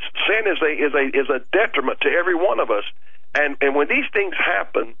 Sin is a detriment to every one of us. And when these things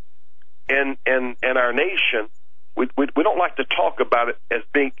happen in our nation, we don't like to talk about it as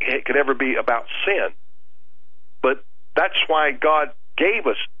being it could ever be about sin. But that's why God gave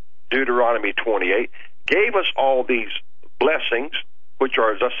us Deuteronomy 28, gave us all these blessings, which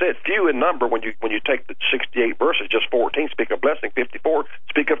are, as I said, few in number. When you take the 68 verses, just 14 speak of blessing, 54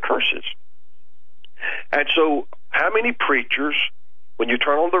 speak of curses. And so how many preachers When you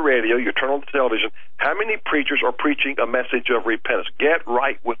turn on the radio, you turn on the television, how many preachers are preaching a message of repentance? Get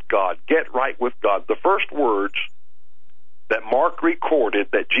right with God. Get right with God. The first words that Mark recorded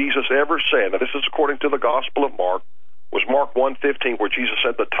that Jesus ever said, now this is according to the Gospel of Mark, was Mark 1:15, where Jesus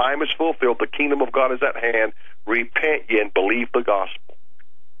said, the time is fulfilled, the kingdom of God is at hand, repent ye and believe the gospel.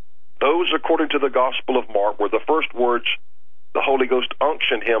 Those, according to the Gospel of Mark, were the first words the Holy Ghost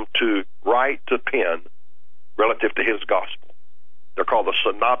unctioned him to write, to pen, relative to his gospel. They're called the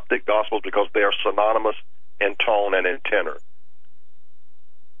synoptic gospels because they are synonymous in tone and in tenor.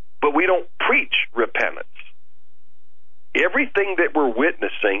 But we don't preach repentance. Everything that we're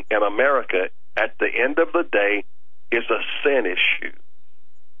witnessing in America at the end of the day is a sin issue.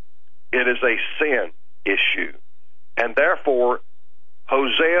 It is a sin issue. And therefore,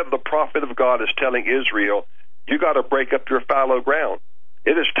 Hosea, the prophet of God, is telling Israel, you got to break up your fallow ground.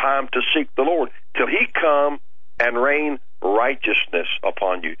 It is time to seek the Lord till he come and rain righteousness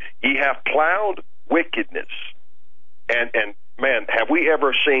upon you. Ye have plowed wickedness. And man, have we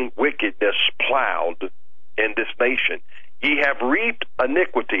ever seen wickedness plowed in this nation? Ye have reaped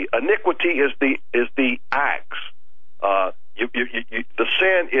iniquity. Iniquity is the axe. The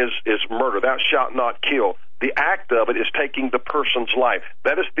sin is murder. Thou shalt not kill. The act of it is taking the person's life.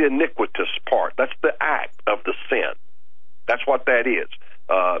 That is the iniquitous part. That's the act of the sin. That's what that is.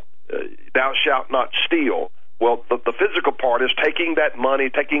 Thou shalt not steal. Well, the physical part is taking that money,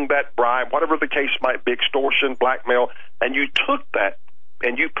 taking that bribe, whatever the case might be, extortion, blackmail, and you took that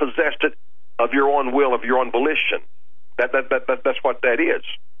and you possessed it of your own will, of your own volition. That's what that is.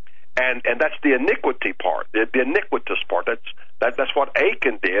 And that's the iniquity part, the iniquitous part. That's what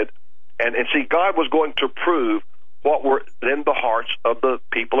Achan did. And see, God was going to prove what were in the hearts of the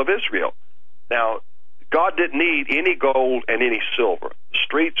people of Israel. Now, God didn't need any gold and any silver. The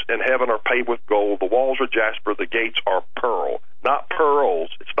streets in heaven are paved with gold. The walls are jasper. The gates are pearl. Not pearls.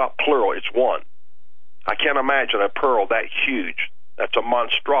 It's not plural. It's one. I can't imagine a pearl that huge. That's a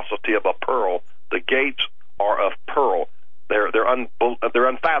monstrosity of a pearl. The gates are of pearl. They're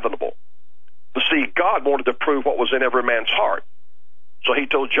unfathomable. But see, God wanted to prove what was in every man's heart. So he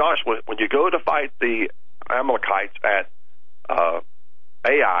told Joshua, when you go to fight the Amalekites at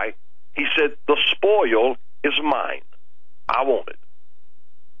Ai, he said, the spoil is mine. I want it.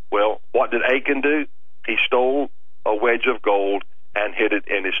 Well, what did Achan do? He stole a wedge of gold and hid it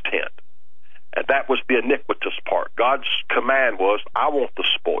in his tent. And that was the iniquitous part. God's command was, I want the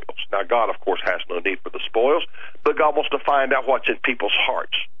spoils. Now, God, of course, has no need for the spoils, but God wants to find out what's in people's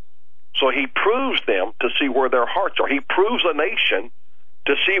hearts. So he proves them to see where their hearts are. He proves a nation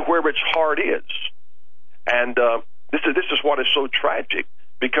to see where its heart is. And this is what is so tragic,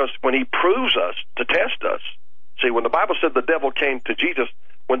 because when he proves us to test us, see, when the Bible said the devil came to Jesus,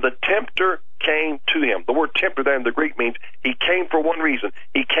 when the tempter came to him, the word tempter there in the Greek means he came for one reason.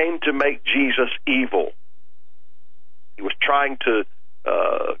 He came to make Jesus evil. He was trying to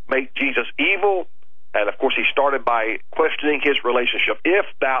make Jesus evil, and of course he started by questioning his relationship. If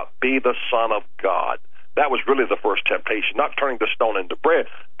thou be the Son of God. That was really the first temptation, not turning the stone into bread,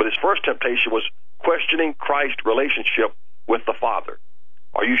 but his first temptation was questioning Christ's relationship with the Father.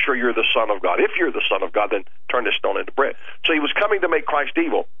 Are you sure you're the Son of God? If you're the Son of God, then turn this stone into bread. So he was coming to make Christ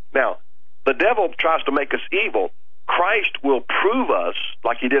evil. Now, the devil tries to make us evil. Christ will prove us,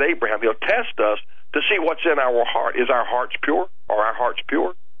 like he did Abraham. He'll test us to see what's in our heart. Is our hearts pure? Are our hearts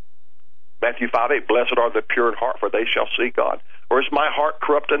pure? Matthew 5:8, blessed are the pure in heart, for they shall see God. Or is my heart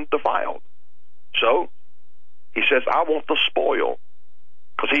corrupt and defiled? So, he says, I want the spoil,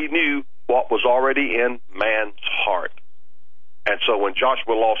 because he knew what was already in man's heart. And so when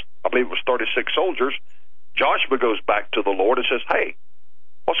Joshua lost, I believe it was 36 soldiers, Joshua goes back to the Lord and says, hey,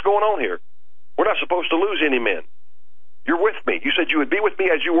 what's going on here? We're not supposed to lose any men. You're with me. You said you would be with me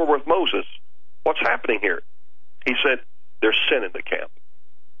as you were with Moses. What's happening here? He said, there's sin in the camp.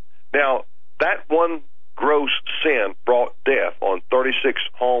 Now, that one gross sin brought death on 36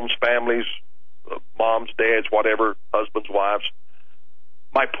 homes, families, moms, dads, whatever, husbands, wives.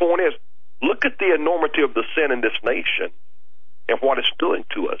 My point is, look at the enormity of the sin in this nation and what it's doing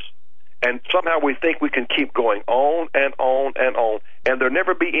to us. And somehow we think we can keep going on and on and on, and there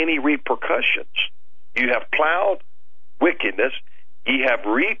never be any repercussions. You have plowed wickedness, ye have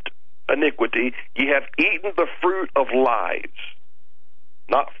reaped iniquity, ye have eaten the fruit of lies.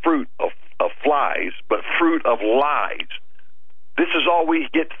 Not fruit of flies, but fruit of lies. This is all we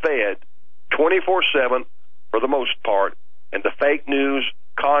get fed 24/7 for the most part, and the fake news,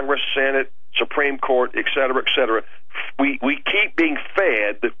 Congress, Senate, Supreme Court, et cetera, we keep being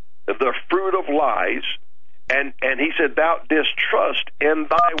fed the fruit of lies, and he said, thou didst trust in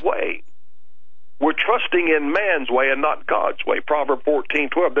thy way. We're trusting in man's way and not God's way. Proverbs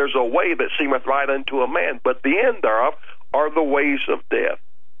 14:12, there's a way that seemeth right unto a man, but the end thereof are the ways of death.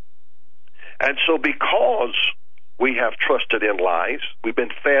 And so because we have trusted in lies, we've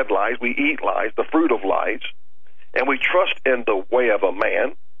been fed lies, we eat lies, the fruit of lies, and we trust in the way of a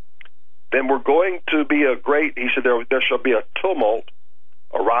man, then we're going to be a great, he said, there shall be a tumult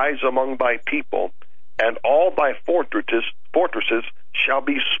arise among thy people, and all thy fortresses shall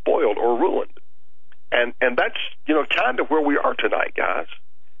be spoiled or ruined. And that's, kind of where we are tonight, guys.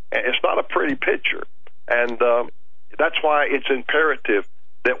 And it's not a pretty picture. And that's why it's imperative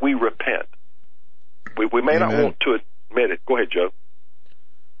that we repent. We may not want to admit it. Go ahead, Joe.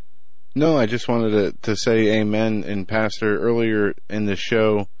 No, I just wanted to say amen. And Pastor, earlier in the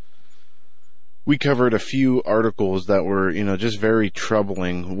show, we covered a few articles that were, just very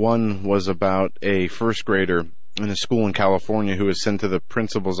troubling. One was about a first grader in a school in California who was sent to the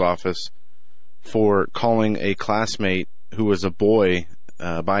principal's office for calling a classmate who was a boy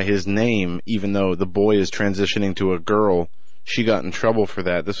by his name, even though the boy is transitioning to a girl. She got in trouble for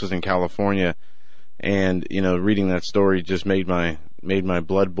that. This was in California. And, reading that story just made my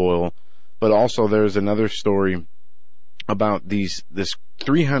blood boil. But also there's another story about this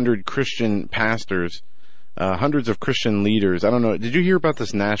 300 Christian pastors, hundreds of Christian leaders. I don't know. Did you hear about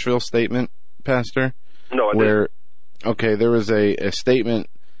this Nashville statement, Pastor? No, I didn't. Okay, there was a statement.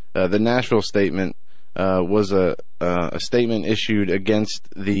 The Nashville statement was a statement issued against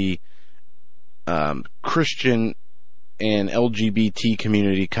the Christian and LGBT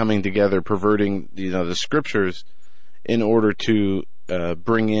community coming together, perverting the scriptures in order to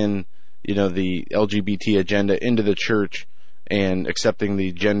bring in the LGBT agenda into the church and accepting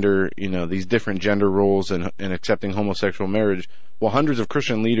the gender, these different gender roles and accepting homosexual marriage. Well, hundreds of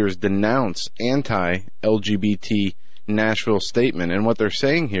Christian leaders denounce anti-LGBT Nashville statement, and what they're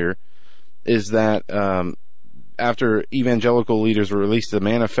saying here is that after evangelical leaders released a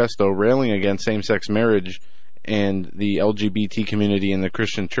manifesto railing against same-sex marriage and the LGBT community in the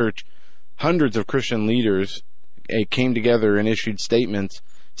Christian church, hundreds of Christian leaders came together and issued statements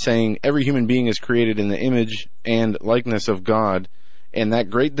saying every human being is created in the image and likeness of God, and that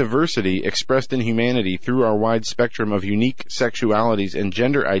great diversity expressed in humanity through our wide spectrum of unique sexualities and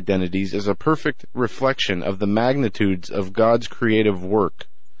gender identities is a perfect reflection of the magnitudes of God's creative work.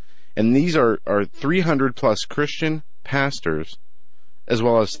 And these are 300 plus Christian pastors, as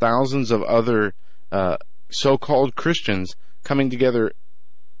well as thousands of other so-called Christians coming together,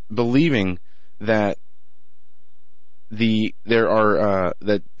 believing that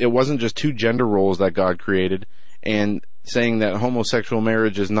that it wasn't just two gender roles that God created, and saying that homosexual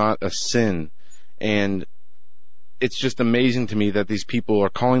marriage is not a sin. And it's just amazing to me that these people are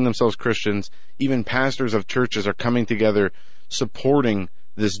calling themselves Christians. Even pastors of churches are coming together supporting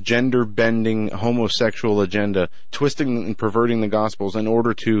this gender-bending homosexual agenda, twisting and perverting the Gospels in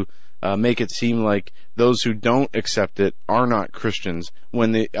order to make it seem like those who don't accept it are not Christians,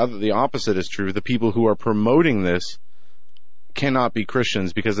 when the opposite is true. The people who are promoting this cannot be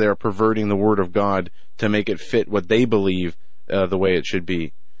Christians because they are perverting the Word of God to make it fit what they believe the way it should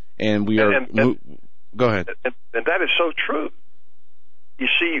be. And we are... Go ahead. And that is so true. You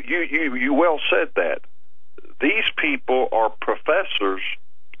see, you well said that. These people are professors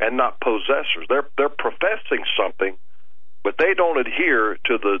and not possessors. They're professing something, but they don't adhere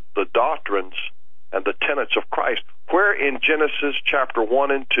to the doctrines and the tenets of Christ. Where in Genesis chapter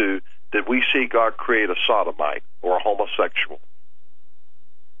 1 and 2 did we see God create a sodomite or a homosexual?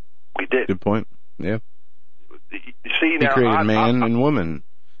 We did. Good point. Yeah. You see, now, He created man and woman,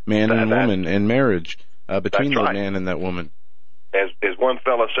 and marriage between that man and that woman. As one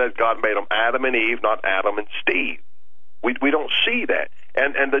fellow said, God made them Adam and Eve, not Adam and Steve. We don't see that.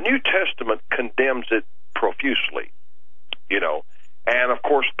 And the New Testament condemns it profusely, And of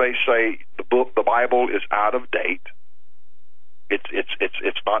course they say the Bible is out of date.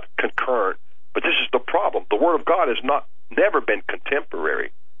 It's not concurrent. But this is the problem. The Word of God has never been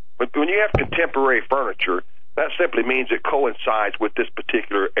contemporary. But when you have contemporary furniture, that simply means it coincides with this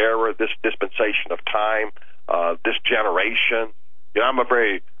particular era, this dispensation of time, this generation.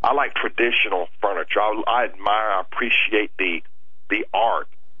 I like traditional furniture. I admire, I appreciate the art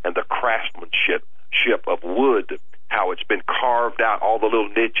and the craftsmanship of wood, how it's been carved out, all the little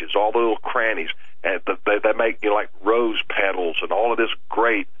niches, all the little crannies, and they make like rose petals and all of this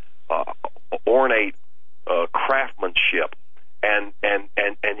great ornate craftsmanship, and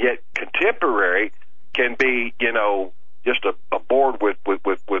yet contemporary can be just a board with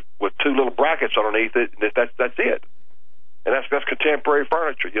two little brackets underneath it. And that's it. And that's contemporary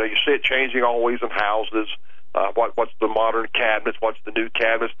furniture. You see it changing always in houses. What's the modern cabinets? What's the new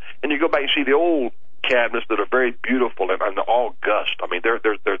cabinets? And you go back and see the old cabinets that are very beautiful and august. I mean, they're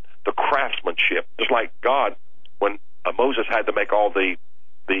the craftsmanship. Just like God, when Moses had to make all the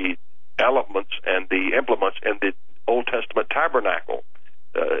elements and the implements in the Old Testament tabernacle,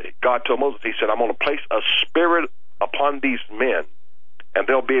 God told Moses, he said, I'm going to place a spirit upon these men, and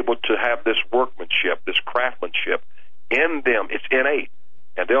they'll be able to have this workmanship, this craftsmanship in them. It's innate,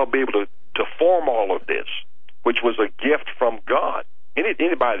 and they'll be able to form all of this, which was a gift from God.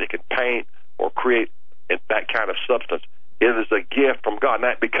 Anybody that can paint or create that kind of substance, it is a gift from God. Now,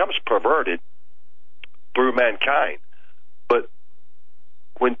 it becomes perverted through mankind. But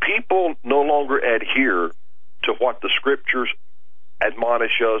when people no longer adhere to what the Scriptures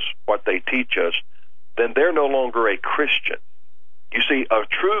admonish us, what they teach us, then they're no longer a Christian. You see, a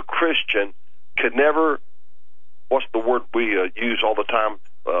true Christian could never, what's the word we use all the time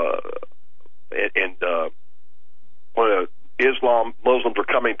when Islam, Muslims are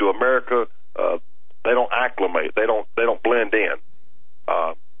coming to America, they don't acclimate, they don't blend in.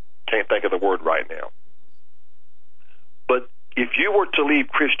 Can't think of the word right now. But if you were to leave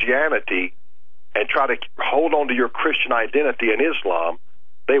Christianity and try to hold on to your Christian identity in Islam,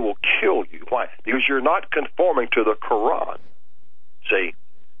 they will kill you. Why? Because you're not conforming to the Quran. See?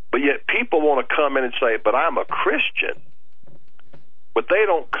 But yet people want to come in and say, but I'm a Christian. But they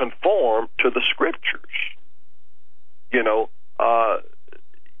don't conform to the Scriptures. You know, how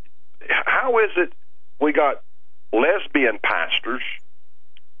is it we got lesbian pastors,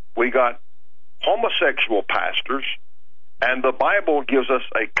 we got homosexual pastors, and the Bible gives us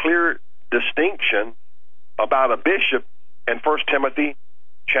a clear distinction about a bishop in 1 Timothy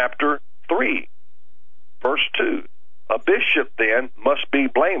chapter 3, verse 2. A bishop, then, must be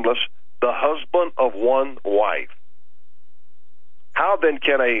blameless, the husband of one wife. How, then,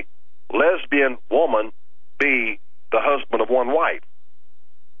 can a lesbian woman be the husband of one wife?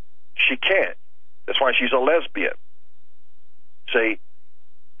 She can't. That's why she's a lesbian. See,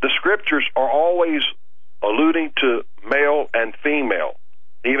 the Scriptures are always alluding to male and female.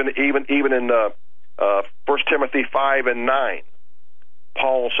 Even in 1 Timothy 5 and 9,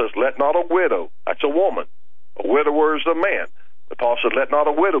 Paul says, let not a widow, that's a woman, a widower is a man. But Paul said, let not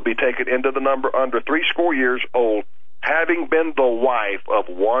a widow be taken into the number under 60 years old, having been the wife of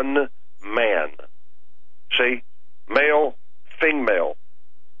one man. See, male, female.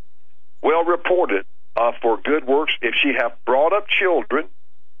 Well reported for good works, if she hath brought up children,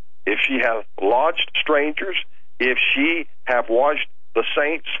 if she hath lodged strangers, if she have washed the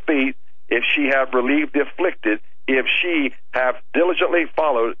saints' feet, if she have relieved the afflicted, if she have diligently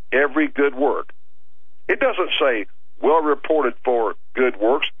followed every good work. It doesn't say well reported for good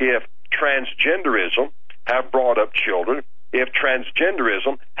works if transgenderism have brought up children, if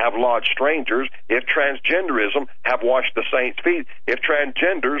transgenderism have lodged strangers, if transgenderism have washed the saints' feet, if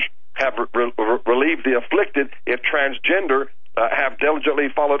transgenders have relieved the afflicted, if transgender have diligently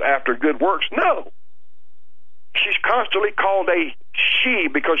followed after good works. No. She's constantly called a she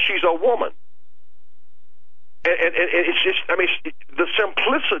because she's a woman. And it's just, I mean, the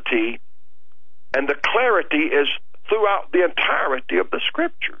simplicity and the clarity is throughout the entirety of the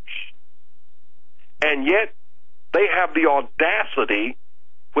Scriptures. And yet, they have the audacity,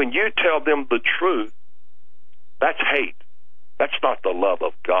 when you tell them the truth, that's hate. That's not the love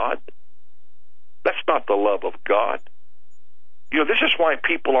of God. That's not the love of God. You know, this is why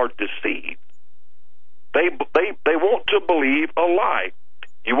people are deceived. They want to believe a lie.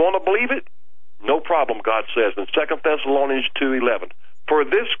 You want to believe it? No problem, God says in 2 Thessalonians 2:11. For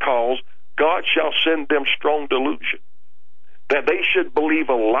this cause God shall send them strong delusion, that they should believe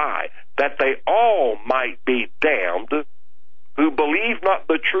a lie, that they all might be damned, who believe not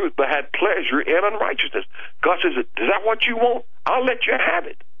the truth, but had pleasure in unrighteousness. God says, is that what you want? I'll let you have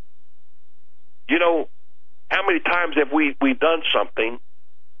it. You know, how many times have we done something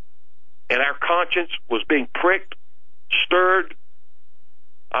and our conscience was being pricked, stirred?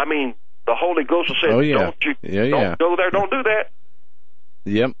 I mean, the Holy Ghost will say, don't go there, don't do that.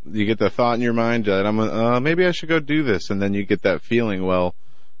 Yep, you get the thought in your mind that maybe I should go do this, and then you get that feeling, well,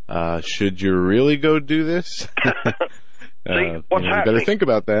 should you really go do this? See, what's happening? You better think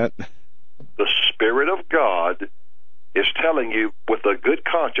about that. The Spirit of God is telling you with a good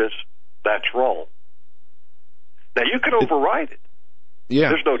conscience that's wrong. Now, you can override it. Yeah.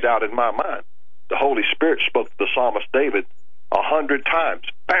 There's no doubt in my mind. The Holy Spirit spoke to the psalmist David 100 times.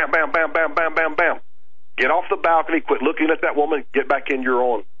 Bam, bam, bam, bam, bam, bam, bam. Get off the balcony, quit looking at that woman, get back in your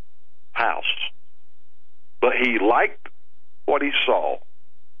own house. But he liked what he saw.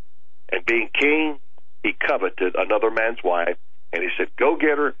 And being king, he coveted another man's wife, and he said, go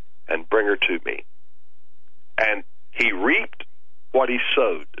get her and bring her to me. And he reaped what he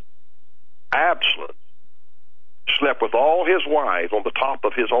sowed. Absalom slept with all his wives on the top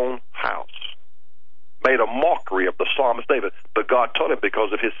of his own house, made a mockery of the psalmist David. But God told him,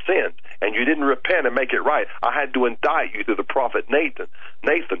 because of his sins, and you didn't repent and make it right, I had to indict you through the prophet Nathan.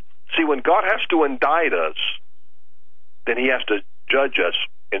 See, when God has to indict us, then he has to judge us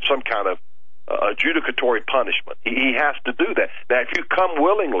in some kind of adjudicatory punishment. He has to do that. Now, if you come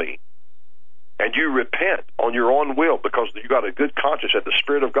willingly and you repent on your own will because you got a good conscience and the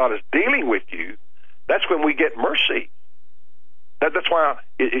Spirit of God is dealing with you, that's when we get mercy. That's why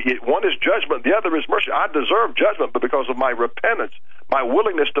one is judgment, the other is mercy. I deserve judgment, but because of my repentance, my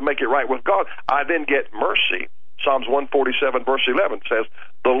willingness to make it right with God, I then get mercy. Psalms 147, verse 11 says,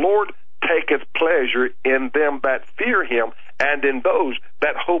 the Lord taketh pleasure in them that fear him, and in those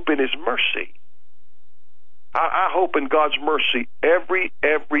that hope in his mercy. I hope in God's mercy every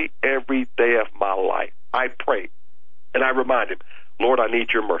day of my life. I pray, and I remind him, Lord, I need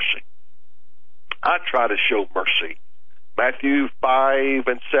your mercy. I try to show mercy. Matthew 5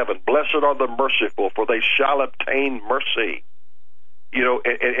 and 7, blessed are the merciful, for they shall obtain mercy. You know,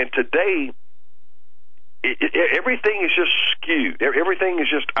 and today, everything is just skewed. Everything is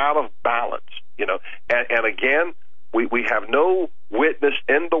just out of balance, you know. And again, we have no witness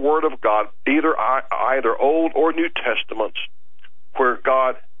in the Word of God, either Old or New Testaments, where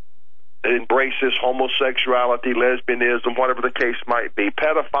God embraces homosexuality, lesbianism, whatever the case might be,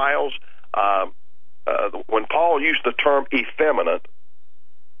 pedophiles. When Paul used the term effeminate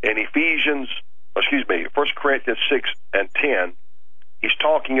in 1 Corinthians 6 and 10, he's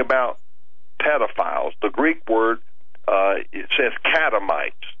talking about pedophiles. The Greek word, it says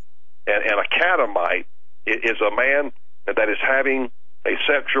catamites. And a catamite is a man that is having a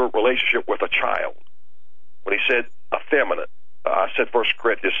sexual relationship with a child. When he said effeminate, I said 1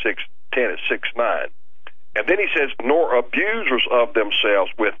 Corinthians 6:10 and 6:9. And then he says, nor abusers of themselves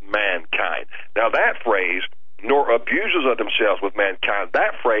with mankind. Now that phrase, nor abusers of themselves with mankind,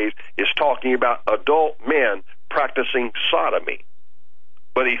 that phrase is talking about adult men practicing sodomy.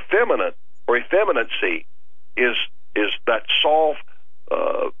 But effeminate or effeminacy is that soft,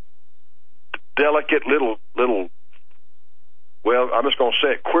 delicate little, well, I'm just going to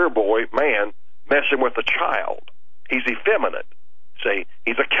say it, queer boy man messing with a child. He's effeminate. See,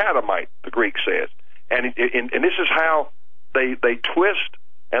 he's a catamite, the Greek says. And this is how they twist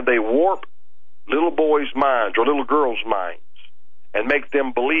and they warp little boys' minds or little girls' minds and make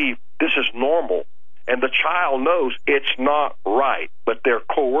them believe this is normal. And the child knows it's not right, but they're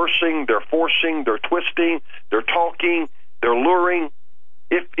coercing, they're forcing, they're twisting, they're talking, they're luring.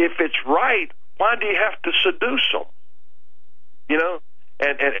 If it's right, why do you have to seduce them? You know,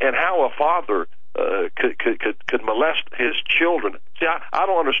 and how a father could molest his children. See, I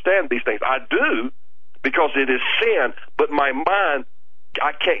don't understand these things. I do, because it is sin, but my mind,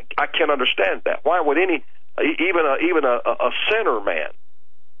 I can't understand that. Why would even a sinner man,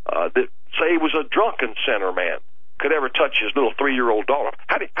 that say he was a drunken sinner man, could ever touch his little 3-year-old daughter?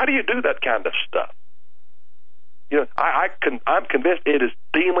 How do you do that kind of stuff? You know, I'm convinced it is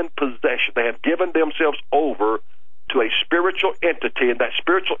demon possession. They have given themselves over to a spiritual entity, and that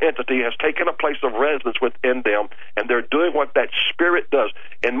spiritual entity has taken a place of residence within them, and they're doing what that spirit does.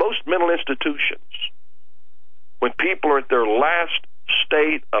 In most mental institutions, when people are at their last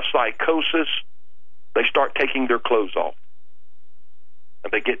state of psychosis, they start taking their clothes off.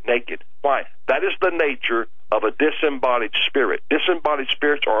 And they get naked. Why? That is the nature of a disembodied spirit. Disembodied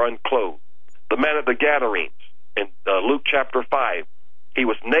spirits are unclothed. The man at the Gadarenes in Luke chapter 5, he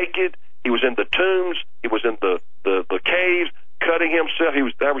was naked, he was in the tombs, he was in the caves, cutting himself.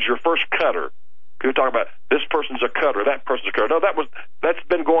 That was your first cutter. You're talking about this person's a cutter, that person's a cutter. No, that's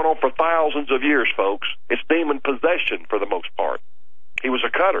been going on for thousands of years, folks. It's demon possession for the most part. He was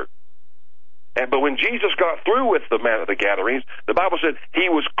a cutter. But when Jesus got through with the man of the Gadarenes, the Bible said he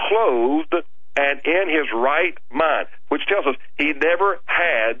was clothed and in his right mind, which tells us he never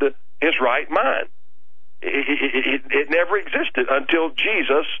had his right mind. It never existed until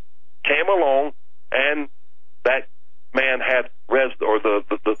Jesus came along and that man had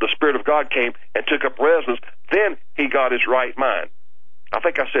the Spirit of God came and took up residence. Then he got his right mind. I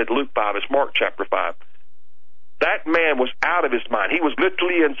think I said Luke 5. It's Mark chapter 5. That man was out of his mind. He was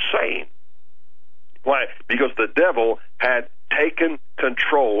literally insane. Why? Because the devil had taken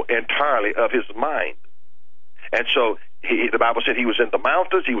control entirely of his mind. And so the Bible said he was in the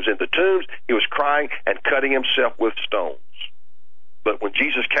mountains, he was in the tombs, he was crying and cutting himself with stones. But when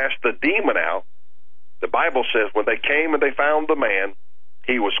Jesus cast the demon out, the Bible says when they came and they found the man,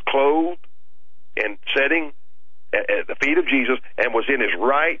 he was clothed and sitting at the feet of Jesus and was in his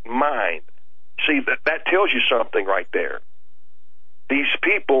right mind. See, that tells you something right there. These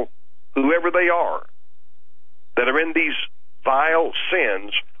people, whoever they are, that are in these vile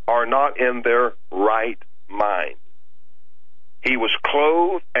sins, are not in their right mind. He was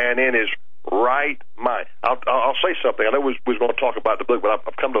clothed and in his right mind. I'll say something. I know we was going to talk about the book, but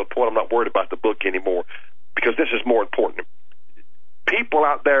I've come to a point I'm not worried about the book anymore, because this is more important. People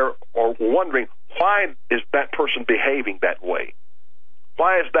out there are wondering, why is that person behaving that way?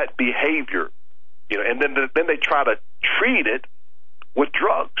 Why is that behavior? And then they try to treat it with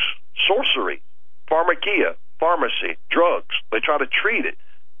drugs, sorcery, pharmakia, pharmacy, drugs. They try to treat it.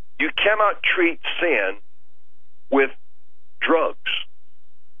 You cannot treat sin with drugs.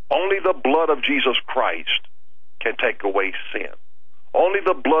 Only the blood of Jesus Christ can take away sin. Only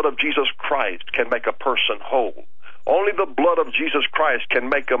the blood of Jesus Christ can make a person whole. Only the blood of Jesus Christ can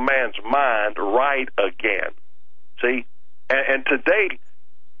make a man's mind right again. See? And today,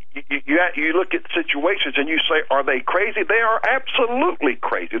 you look at situations and you say, are they crazy? They are absolutely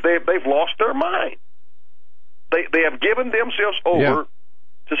crazy. They've lost their mind. They have given themselves over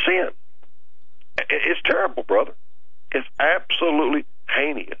to sin. It's terrible, brother. It's absolutely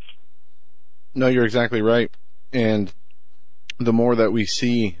heinous. No, you're exactly right. And the more that we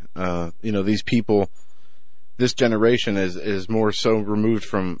see, these people, this generation is more so removed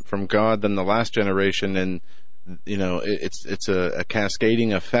from God than the last generation, and it's a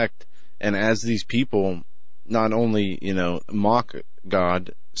cascading effect. And as these people not only mock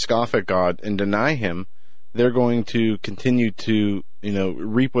God, scoff at God, and deny Him, they're going to continue to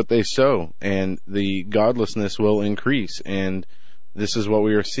reap what they sow, and the godlessness will increase. And this is what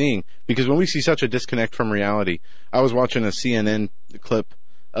we are seeing, because when we see such a disconnect from reality, I was watching a CNN clip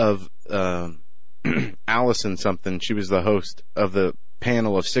of Allison something. She was the host of the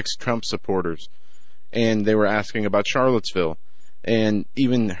panel of 6 Trump supporters, and they were asking about Charlottesville. And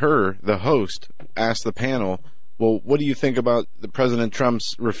even her, the host, asked the panel, well, what do you think about the President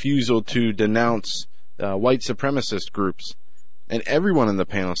Trump's refusal to denounce white supremacist groups? And everyone in the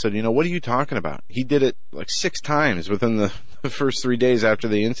panel said, what are you talking about? He did it like 6 times within the first 3 days after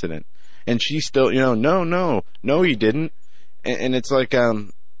the incident. And she still, no, he didn't. And it's like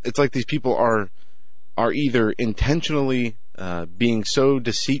these people are either intentionally being so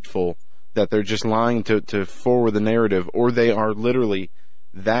deceitful that they're just lying to forward the narrative, or they are literally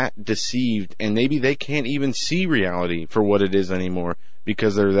that deceived, and maybe they can't even see reality for what it is anymore,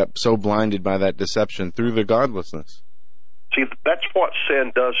 because they're so blinded by that deception through the godlessness. See, that's what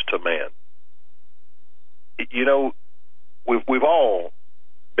sin does to man. We've all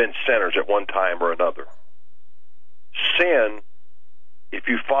been sinners at one time or another. Sin, if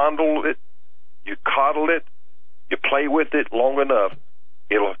you fondle it, you coddle it, you play with it long enough,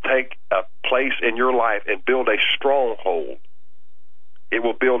 it'll take a place in your life and build a stronghold. It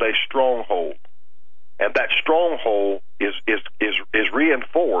will build a stronghold. And that stronghold is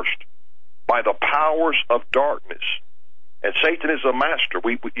reinforced by the powers of darkness. And Satan is a master.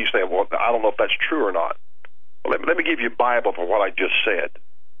 You say, well, I don't know if that's true or not. Well, let me give you a Bible for what I just said.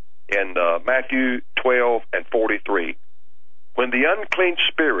 In Matthew 12:43, when the unclean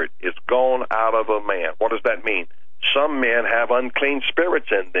spirit is gone out of a man, what does that mean? Some men have unclean spirits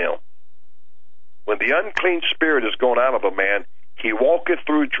in them. When the unclean spirit is gone out of a man, he walketh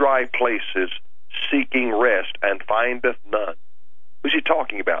through dry places, seeking rest, and findeth none. Who's he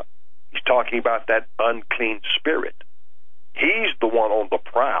talking about? He's talking about that unclean spirit. He's the one on the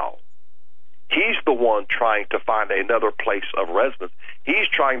prowl. He's the one trying to find another place of residence. He's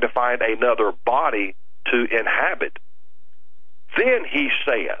trying to find another body to inhabit. Then he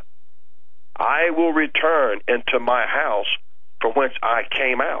saith, I will return into my house from whence I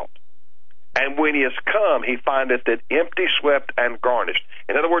came out. And when he is come, he findeth it empty, swept, and garnished.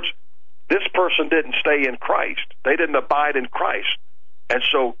 In other words, this person didn't stay in Christ. They didn't abide in Christ. And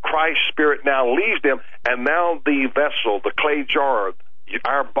so Christ's Spirit now leaves them, and now the vessel, the clay jar,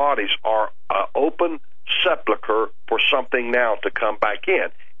 our bodies are an open sepulcher for something now to come back in.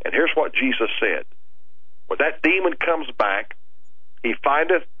 And here's what Jesus said. When that demon comes back, he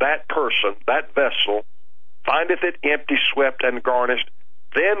findeth that person, that vessel, findeth it empty, swept, and garnished.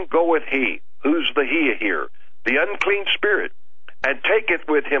 Then goeth he, who's the he here? The unclean spirit, and taketh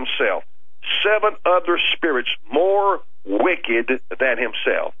with himself 7 other spirits more wicked than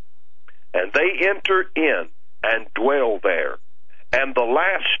himself. And they enter in and dwell there. And the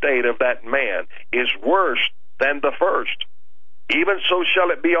last state of that man is worse than the first. Even so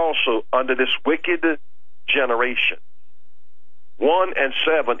shall it be also under this wicked generation. 1 and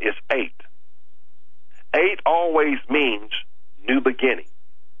 7 is 8. 8 always means new beginning.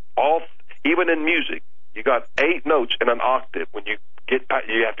 Even in music, you got 8 notes in an octave. When you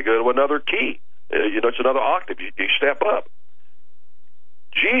have to go to another key. It's another octave. You step up.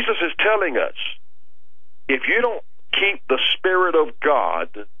 Jesus is telling us, if you don't keep the Spirit of God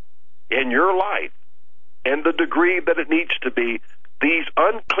in your life in the degree that it needs to be, these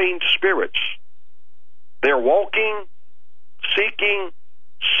unclean spirits, they're walking, seeking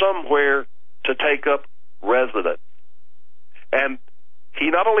somewhere to take up residence. And he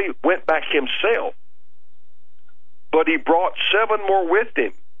not only went back himself, but he brought 7 more with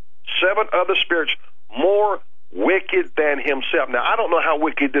him, 7 other spirits more wicked than himself. Now, I don't know how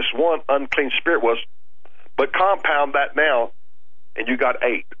wicked this one unclean spirit was, but compound that now, and you got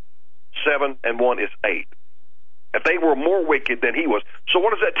 8. 7 and 1 is 8. If they were more wicked than he was. So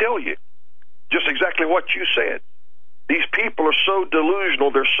what does that tell you? Just exactly what you said. These people are so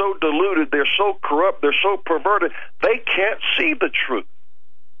delusional, they're so deluded, they're so corrupt, they're so perverted, they can't see the truth.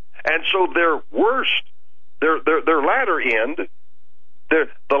 And so their worst, their latter end,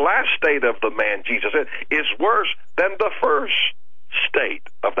 the last state of the man, Jesus said, is worse than the first state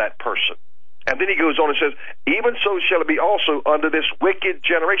of that person. And then he goes on and says, even so shall it be also under this wicked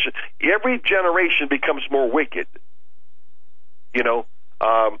generation. Every generation becomes more wicked. There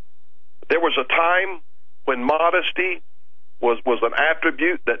was a time when modesty was an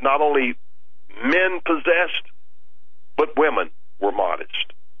attribute that not only men possessed, but women were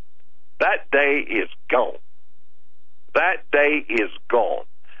modest. That day is gone. That day is gone.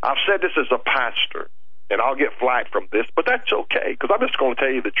 I've said this as a pastor, and I'll get flack from this, but that's okay, because I'm just going to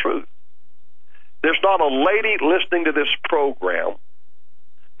tell you the truth. There's not a lady listening to this program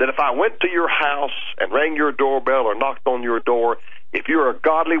that if I went to your house and rang your doorbell or knocked on your door, if you're a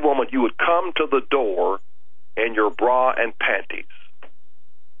godly woman, you would come to the door in your bra and panties.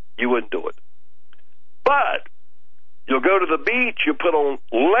 You wouldn't do it. But you'll go to the beach, you put on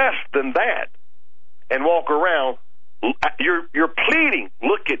less than that, and walk around. You're pleading,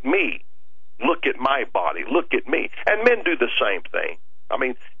 look at me. Look at my body. Look at me. And men do the same thing. I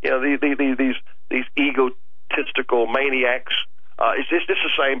mean, these egotistical maniacs, it's just the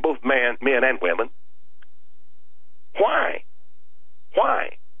same, both men and women. Why?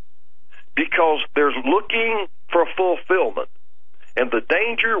 Because there's looking for fulfillment. And the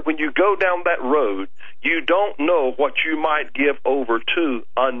danger when you go down that road, you don't know what you might give over to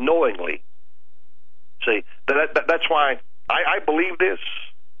unknowingly. See, that's why I believe this.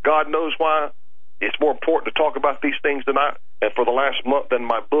 God knows why. It's more important to talk about these things tonight and for the last month than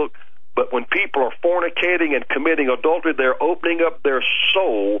my book. But when people are fornicating and committing adultery, they're opening up their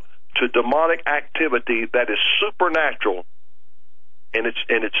soul to demonic activity that is supernatural in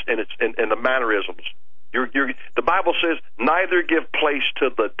the mannerisms. The Bible says, neither give place to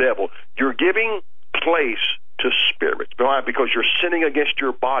the devil. You're giving place to spirits. Why? Because you're sinning against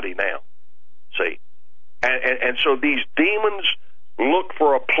your body now. See? And so these demons look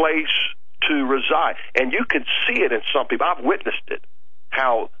for a place to reside. And you can see it in some people. I've witnessed it.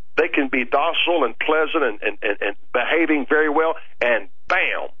 How they can be docile and pleasant and behaving very well, and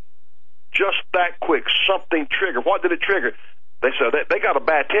bam, just that quick, something triggered. What did it trigger? They said they got a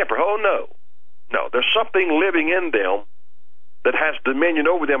bad temper. Oh, no. There's something living in them that has dominion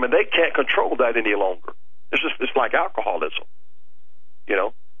over them, and they can't control that any longer. It's like alcoholism.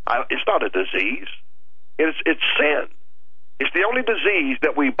 It's not a disease. It's sin. It's the only disease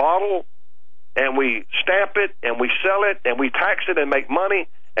that we bottle and we stamp it and we sell it and we tax it and make money,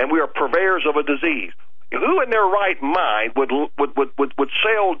 and we are purveyors of a disease. Who in their right mind would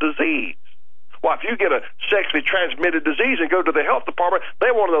sell disease? Well, if you get a sexually transmitted disease and go to the health department,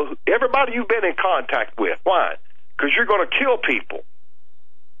 they want to know everybody you've been in contact with. Why? Because you're going to kill people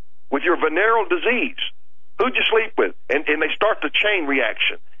with your venereal disease. Who'd you sleep with? And they start the chain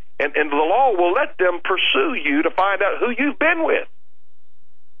reaction. And the law will let them pursue you to find out who you've been with.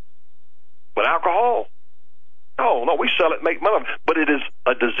 But alcohol? No, we sell it, make money. But it is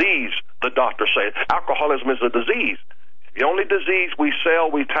a disease, the doctor says. Alcoholism is a disease. The only disease we sell,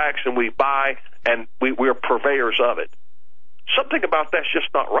 we tax, and we buy, and we're purveyors of it. Something about that's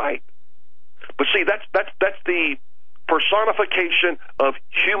just not right. But see, that's the personification of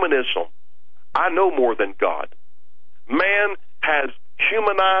humanism. I know more than God. Man has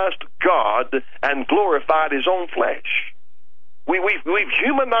humanized God and glorified his own flesh. We've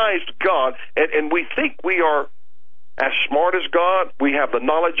humanized God, and we think we are as smart as God. We have the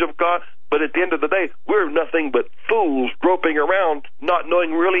knowledge of God. But at the end of the day, we're nothing but fools groping around, not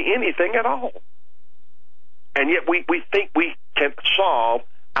knowing really anything at all. And yet we think we can solve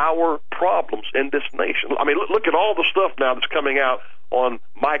our problems in this nation. I mean, look at all the stuff now that's coming out on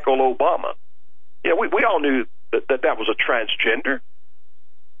Michael Obama. We all knew that was a transgender.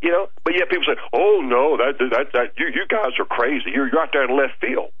 But yet people say, "Oh no, that you guys are crazy. You're out there in left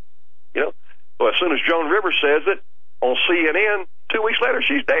field." So as soon as Joan Rivers says it on CNN, 2 weeks later,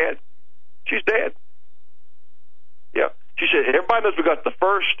 she's dead. She's dead. Yeah. She said, everybody knows we got the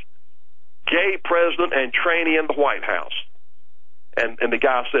first gay president and trainee in the White House. And the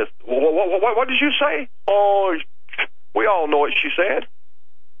guy says, what did you say? Oh, we all know what she said.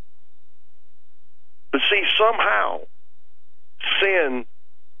 But see, somehow, sin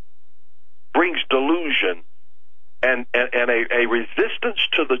brings delusion and a resistance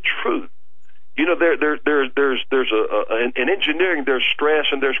to the truth. You know, there's in engineering, there's stress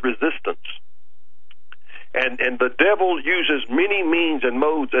and there's resistance. And the devil uses many means and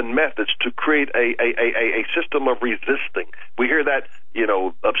modes and methods to create a system of resisting. We hear that, you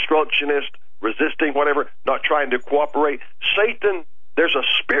know, obstructionist, resisting, whatever, not trying to cooperate. Satan, there's a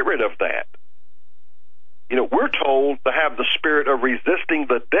spirit of that. You know, we're told to have the spirit of resisting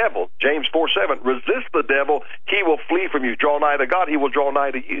the devil. James 4:7, resist the devil, he will flee from you. Draw nigh to God, he will draw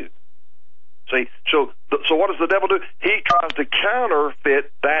nigh to you. See, so what does the devil do? He tries to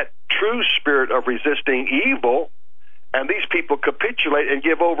counterfeit that true spirit of resisting evil, and these people capitulate and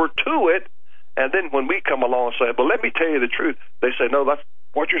give over to it. And then when we come along and say, "But let me tell you the truth," they say, "No, that's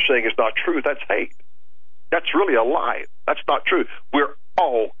what you're saying is not true. That's hate. That's really a lie. That's not true. We're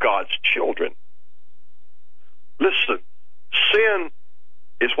all God's children." Listen, sin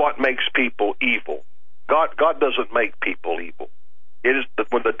is what makes people evil. God doesn't make people evil. It is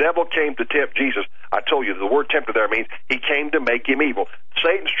when the devil came to tempt Jesus. I told you the word tempter there means he came to make him evil.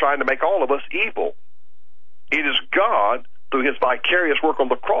 Satan's trying to make all of us evil. It is God through his vicarious work on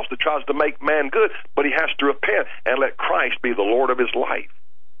the cross that tries to make man good, but he has to repent and let Christ be the Lord of his life.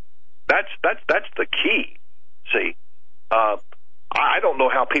 That's the key. See, I don't know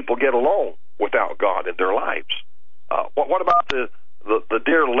how people get along without God in their lives. What about the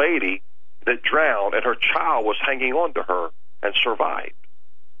dear lady that drowned and her child was hanging on to her and survived?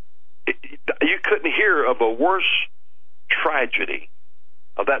 You couldn't hear of a worse tragedy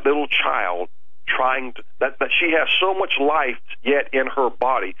of that little child trying to, that she has so much life yet in her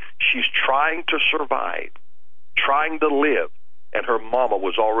body. She's trying to survive, trying to live, and her mama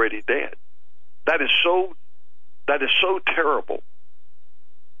was already dead. That is so terrible.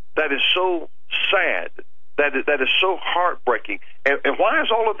 That is so sad. That is so heartbreaking. And why is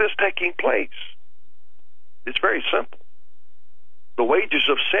all of this taking place? It's very simple. The wages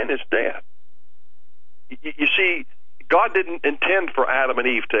of sin is death. You see, God didn't intend for Adam and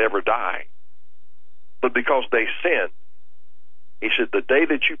Eve to ever die. But because they sinned, he said, the day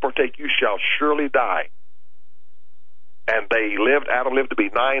that you partake, you shall surely die. And Adam lived to be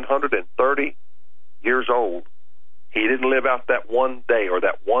 930 years old. He didn't live out that one day or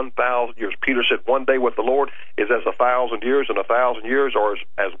that 1,000 years. Peter said, one day with the Lord is as 1,000 years, and 1,000 years or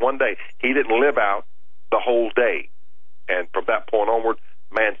as one day. He didn't live out the whole day. And from that point onward,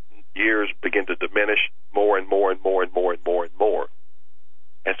 man's years begin to diminish more and more and more and more and more and more.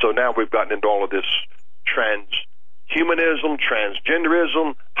 And so now we've gotten into all of this transhumanism,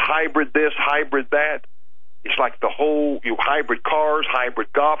 transgenderism, hybrid this, hybrid that. It's like the whole, hybrid cars,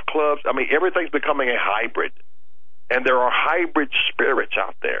 hybrid golf clubs. I mean, everything's becoming a hybrid. And there are hybrid spirits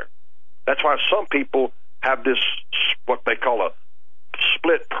out there. That's why some people have this, what they call a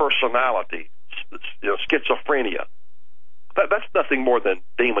split personality, schizophrenia. That's nothing more than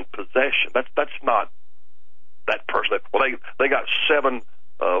demon possession. That's not that person. Well, they got 7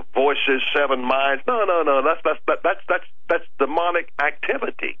 voices, 7 minds. No. That's demonic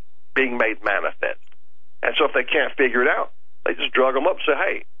activity being made manifest. And so if they can't figure it out, they just drug them up and say,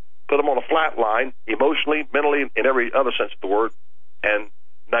 hey, put them on a flat line, emotionally, mentally, in every other sense of the word, and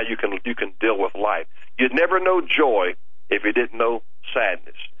now you can deal with life. You'd never know joy if you didn't know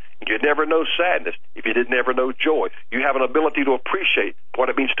sadness. You'd never know sadness if you didn't ever know joy. You have an ability to appreciate what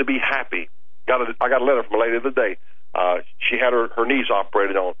it means to be happy. I got a letter from a lady the other day. She had her knees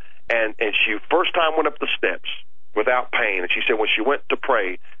operated on, and she first time went up the steps without pain, and she said when she went to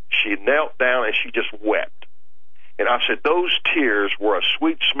pray, she knelt down and she just wept. And I said, those tears were a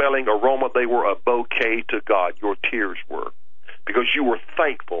sweet-smelling aroma. They were a bouquet to God. Your tears were. Because you were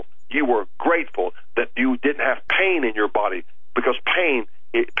thankful. You were grateful that you didn't have pain in your body. Because pain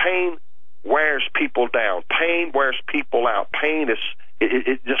wears people down. Pain wears people out. Pain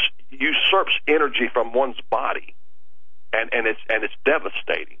it just usurps energy from one's body. And it's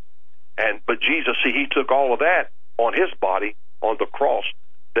devastating. But Jesus, see, he took all of that on his body on the cross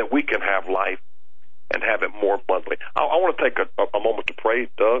that we can have life and have it more abundantly. I want to take a moment to pray,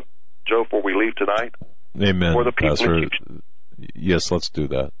 Doug, Joe, before we leave tonight. Amen. For the people Pastor, yes, let's do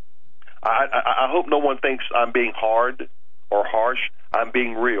that. I hope no one thinks I'm being hard or harsh. I'm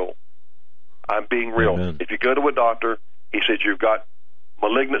being real. I'm being real. Amen. If you go to a doctor, he says you've got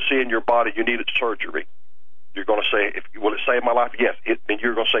malignancy in your body, you needed surgery. You're going to say, will it save my life? Yes. Then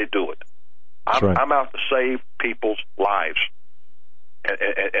you're going to say, do it. I'm out to save people's lives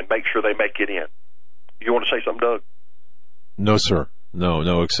and make sure they make it in. You want to say something, Doug? No, sir.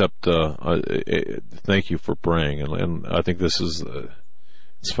 No, except thank you for praying. And I think this is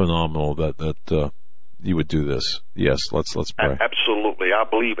it's phenomenal that you would do this. Yes, let's pray. Absolutely. I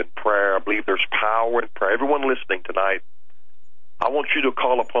believe in prayer. I believe there's power in prayer. Everyone listening tonight, I want you to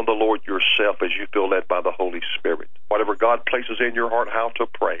call upon the Lord yourself as you feel led by the Holy Spirit. Whatever God places in your heart how to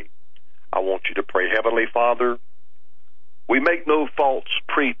pray, I want you to pray. Heavenly Father, we make no false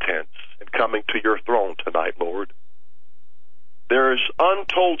pretense in coming to your throne tonight, Lord. There is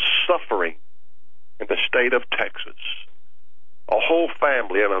untold suffering in the state of Texas. A whole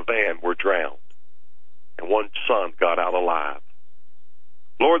family in a van were drowned, and one son got out alive.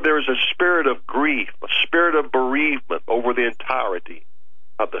 Lord, there is a spirit of grief, a spirit of bereavement over the entirety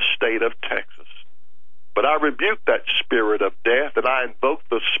of the state of Texas. But I rebuke that spirit of death, and I invoke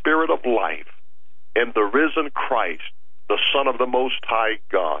the spirit of life in the risen Christ, the Son of the Most High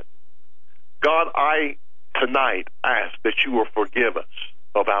God. God, I tonight ask that you will forgive us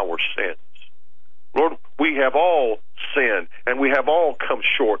of our sins. Lord, we have all sinned, and we have all come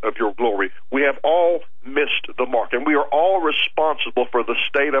short of your glory. We have all missed the mark, and we are all responsible for the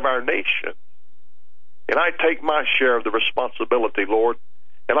state of our nation. And I take my share of the responsibility, Lord,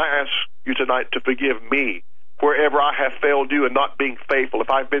 and I ask you tonight to forgive me wherever I have failed you in not being faithful. If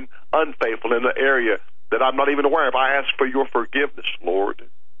I've been unfaithful in an area that I'm not even aware of, I ask for your forgiveness, Lord.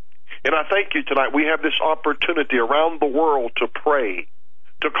 And I thank you tonight. We have this opportunity around the world to pray,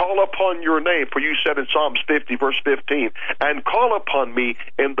 to call upon your name. For you said in Psalms 50, verse 15, and call upon me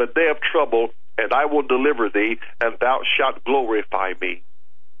in the day of trouble, and I will deliver thee, and thou shalt glorify me.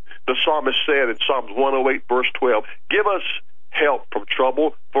 The psalmist said in Psalms 108, verse 12, give us help from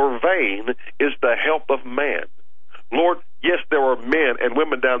trouble, for vain is the help of man. Lord, yes, there are men and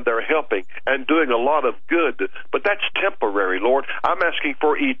women down there helping and doing a lot of good, but that's temporary, Lord. I'm asking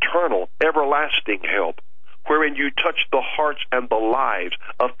for eternal, everlasting help, wherein you touch the hearts and the lives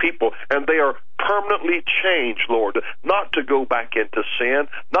of people, and they are permanently changed, Lord, not to go back into sin,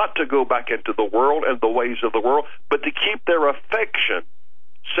 not to go back into the world and the ways of the world, but to keep their affection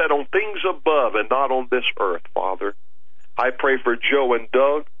set on things above and not on this earth, Father. I pray for Joe and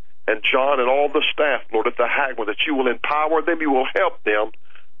Doug and John and all the staff, Lord, at the Hagmann, that you will empower them, you will help them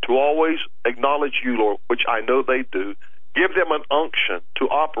to always acknowledge you, Lord, which I know they do. Give them an unction to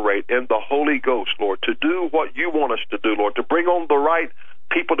operate in the Holy Ghost, Lord, to do what you want us to do, Lord, to bring on the right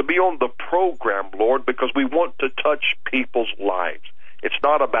people to be on the program, Lord, because we want to touch people's lives. It's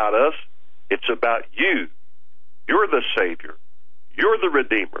not about us. It's about you. You're the Savior. You're the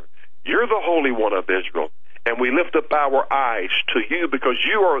Redeemer. You're the Holy One of Israel. And we lift up our eyes to you because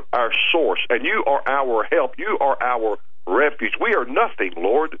you are our source and you are our help. You are our refuge. We are nothing,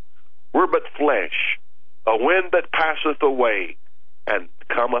 Lord. We're but flesh, a wind that passeth away and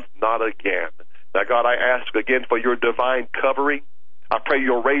cometh not again. Now, God, I ask again for your divine covering. I pray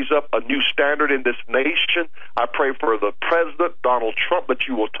you'll raise up a new standard in this nation. I pray for the President, Donald Trump, that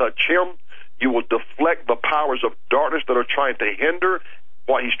you will touch him. You will deflect the powers of darkness that are trying to hinder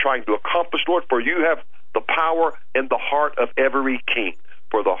what he's trying to accomplish, Lord, for you have the power in the heart of every king.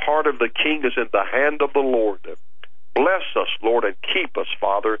 For the heart of the king is in the hand of the Lord. Bless us, Lord, and keep us,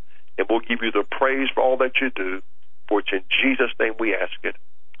 Father, and we'll give you the praise for all that you do. For it's in Jesus' name we ask it.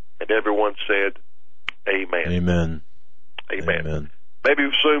 And everyone said, amen. Amen. Amen. Amen. Maybe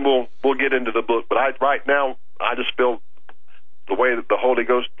soon we'll get into the book, but right now I just feel the way that the Holy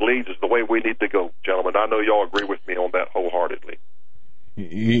Ghost leads is the way we need to go, gentlemen. I know y'all agree with me on that wholeheartedly.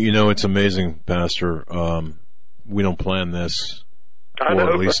 You know, it's amazing, Pastor. We don't plan this, I know.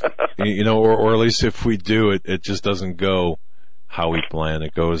 or at least, or at least if we do, it just doesn't go how we plan.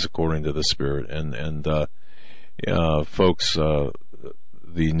 It goes according to the Spirit. And folks, the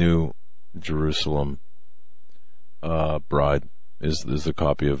New Jerusalem Bride is the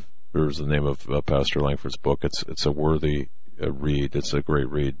copy of, or is the name of Pastor Lankford's book. It's a worthy read. It's a great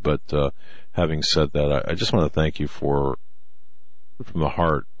read. But having said that, I just want to thank you from the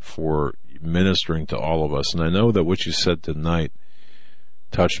heart for ministering to all of us. And I know that what you said tonight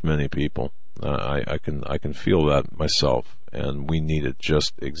touched many people. I can feel that myself, and we needed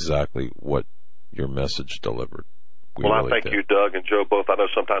just exactly what your message delivered. Well, really I thank you, Doug and Joe, both. I know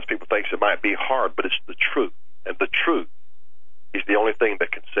sometimes people think it might be hard, but it's the truth. And the truth is the only thing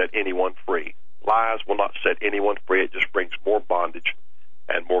that can set anyone free. Lies will not set anyone free. It just brings more bondage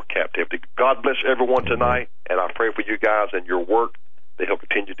and more captivity. God bless everyone tonight, and I pray for you guys and your work that he'll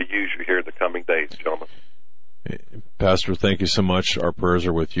continue to use you here in the coming days, gentlemen. Pastor Pastor, thank you so much. Our prayers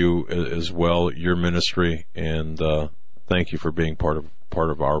are with you as well, your ministry, and thank you for being part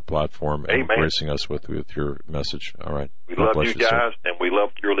of our platform and gracing us with your message. All right. We love you guys, and we love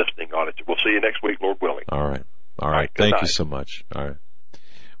your listening on it. We'll see you next week, Lord willing. All right. Thank you so much. All right.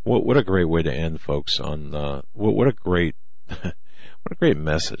 What a great way to end, folks. On what a great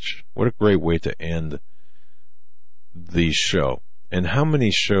message. What a great way to end the show. And how many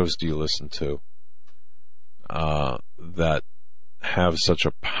shows do you listen to that have such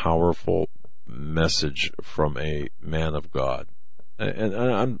a powerful message from a man of God?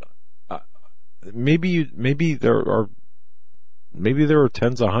 And maybe there are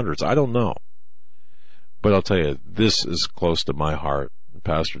tens of hundreds. I don't know, but I'll tell you, this is close to my heart.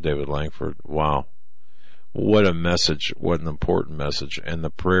 Pastor David Lankford. Wow, what a message! What an important message! And the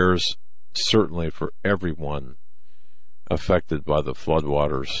prayers certainly for everyone affected by the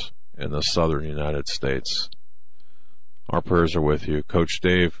floodwaters in the southern United States. Our prayers are with you, Coach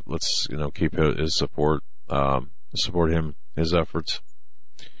Dave. Let's keep his support him, his efforts.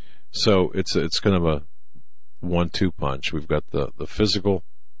 So it's kind of a 1-2 punch. We've got the physical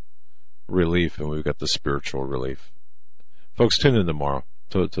relief and we've got the spiritual relief. Folks, tune in tomorrow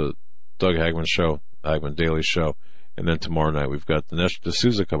to Doug Hagmann show, Hagmann Daily Show, and then tomorrow night we've got Dinesh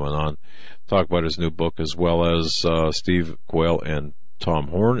D'Souza coming on, talk about his new book, as well as Steve Quayle and Tom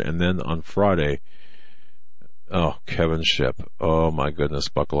Horn, and then on Friday, Kevin Shipp. Oh my goodness,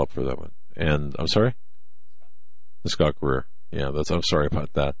 buckle up for that one. And I'm sorry, Scott Greer. Yeah, I'm sorry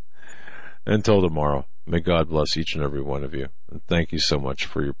about that. Until tomorrow, may God bless each and every one of you, and thank you so much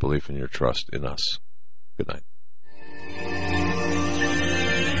for your belief and your trust in us. Good night.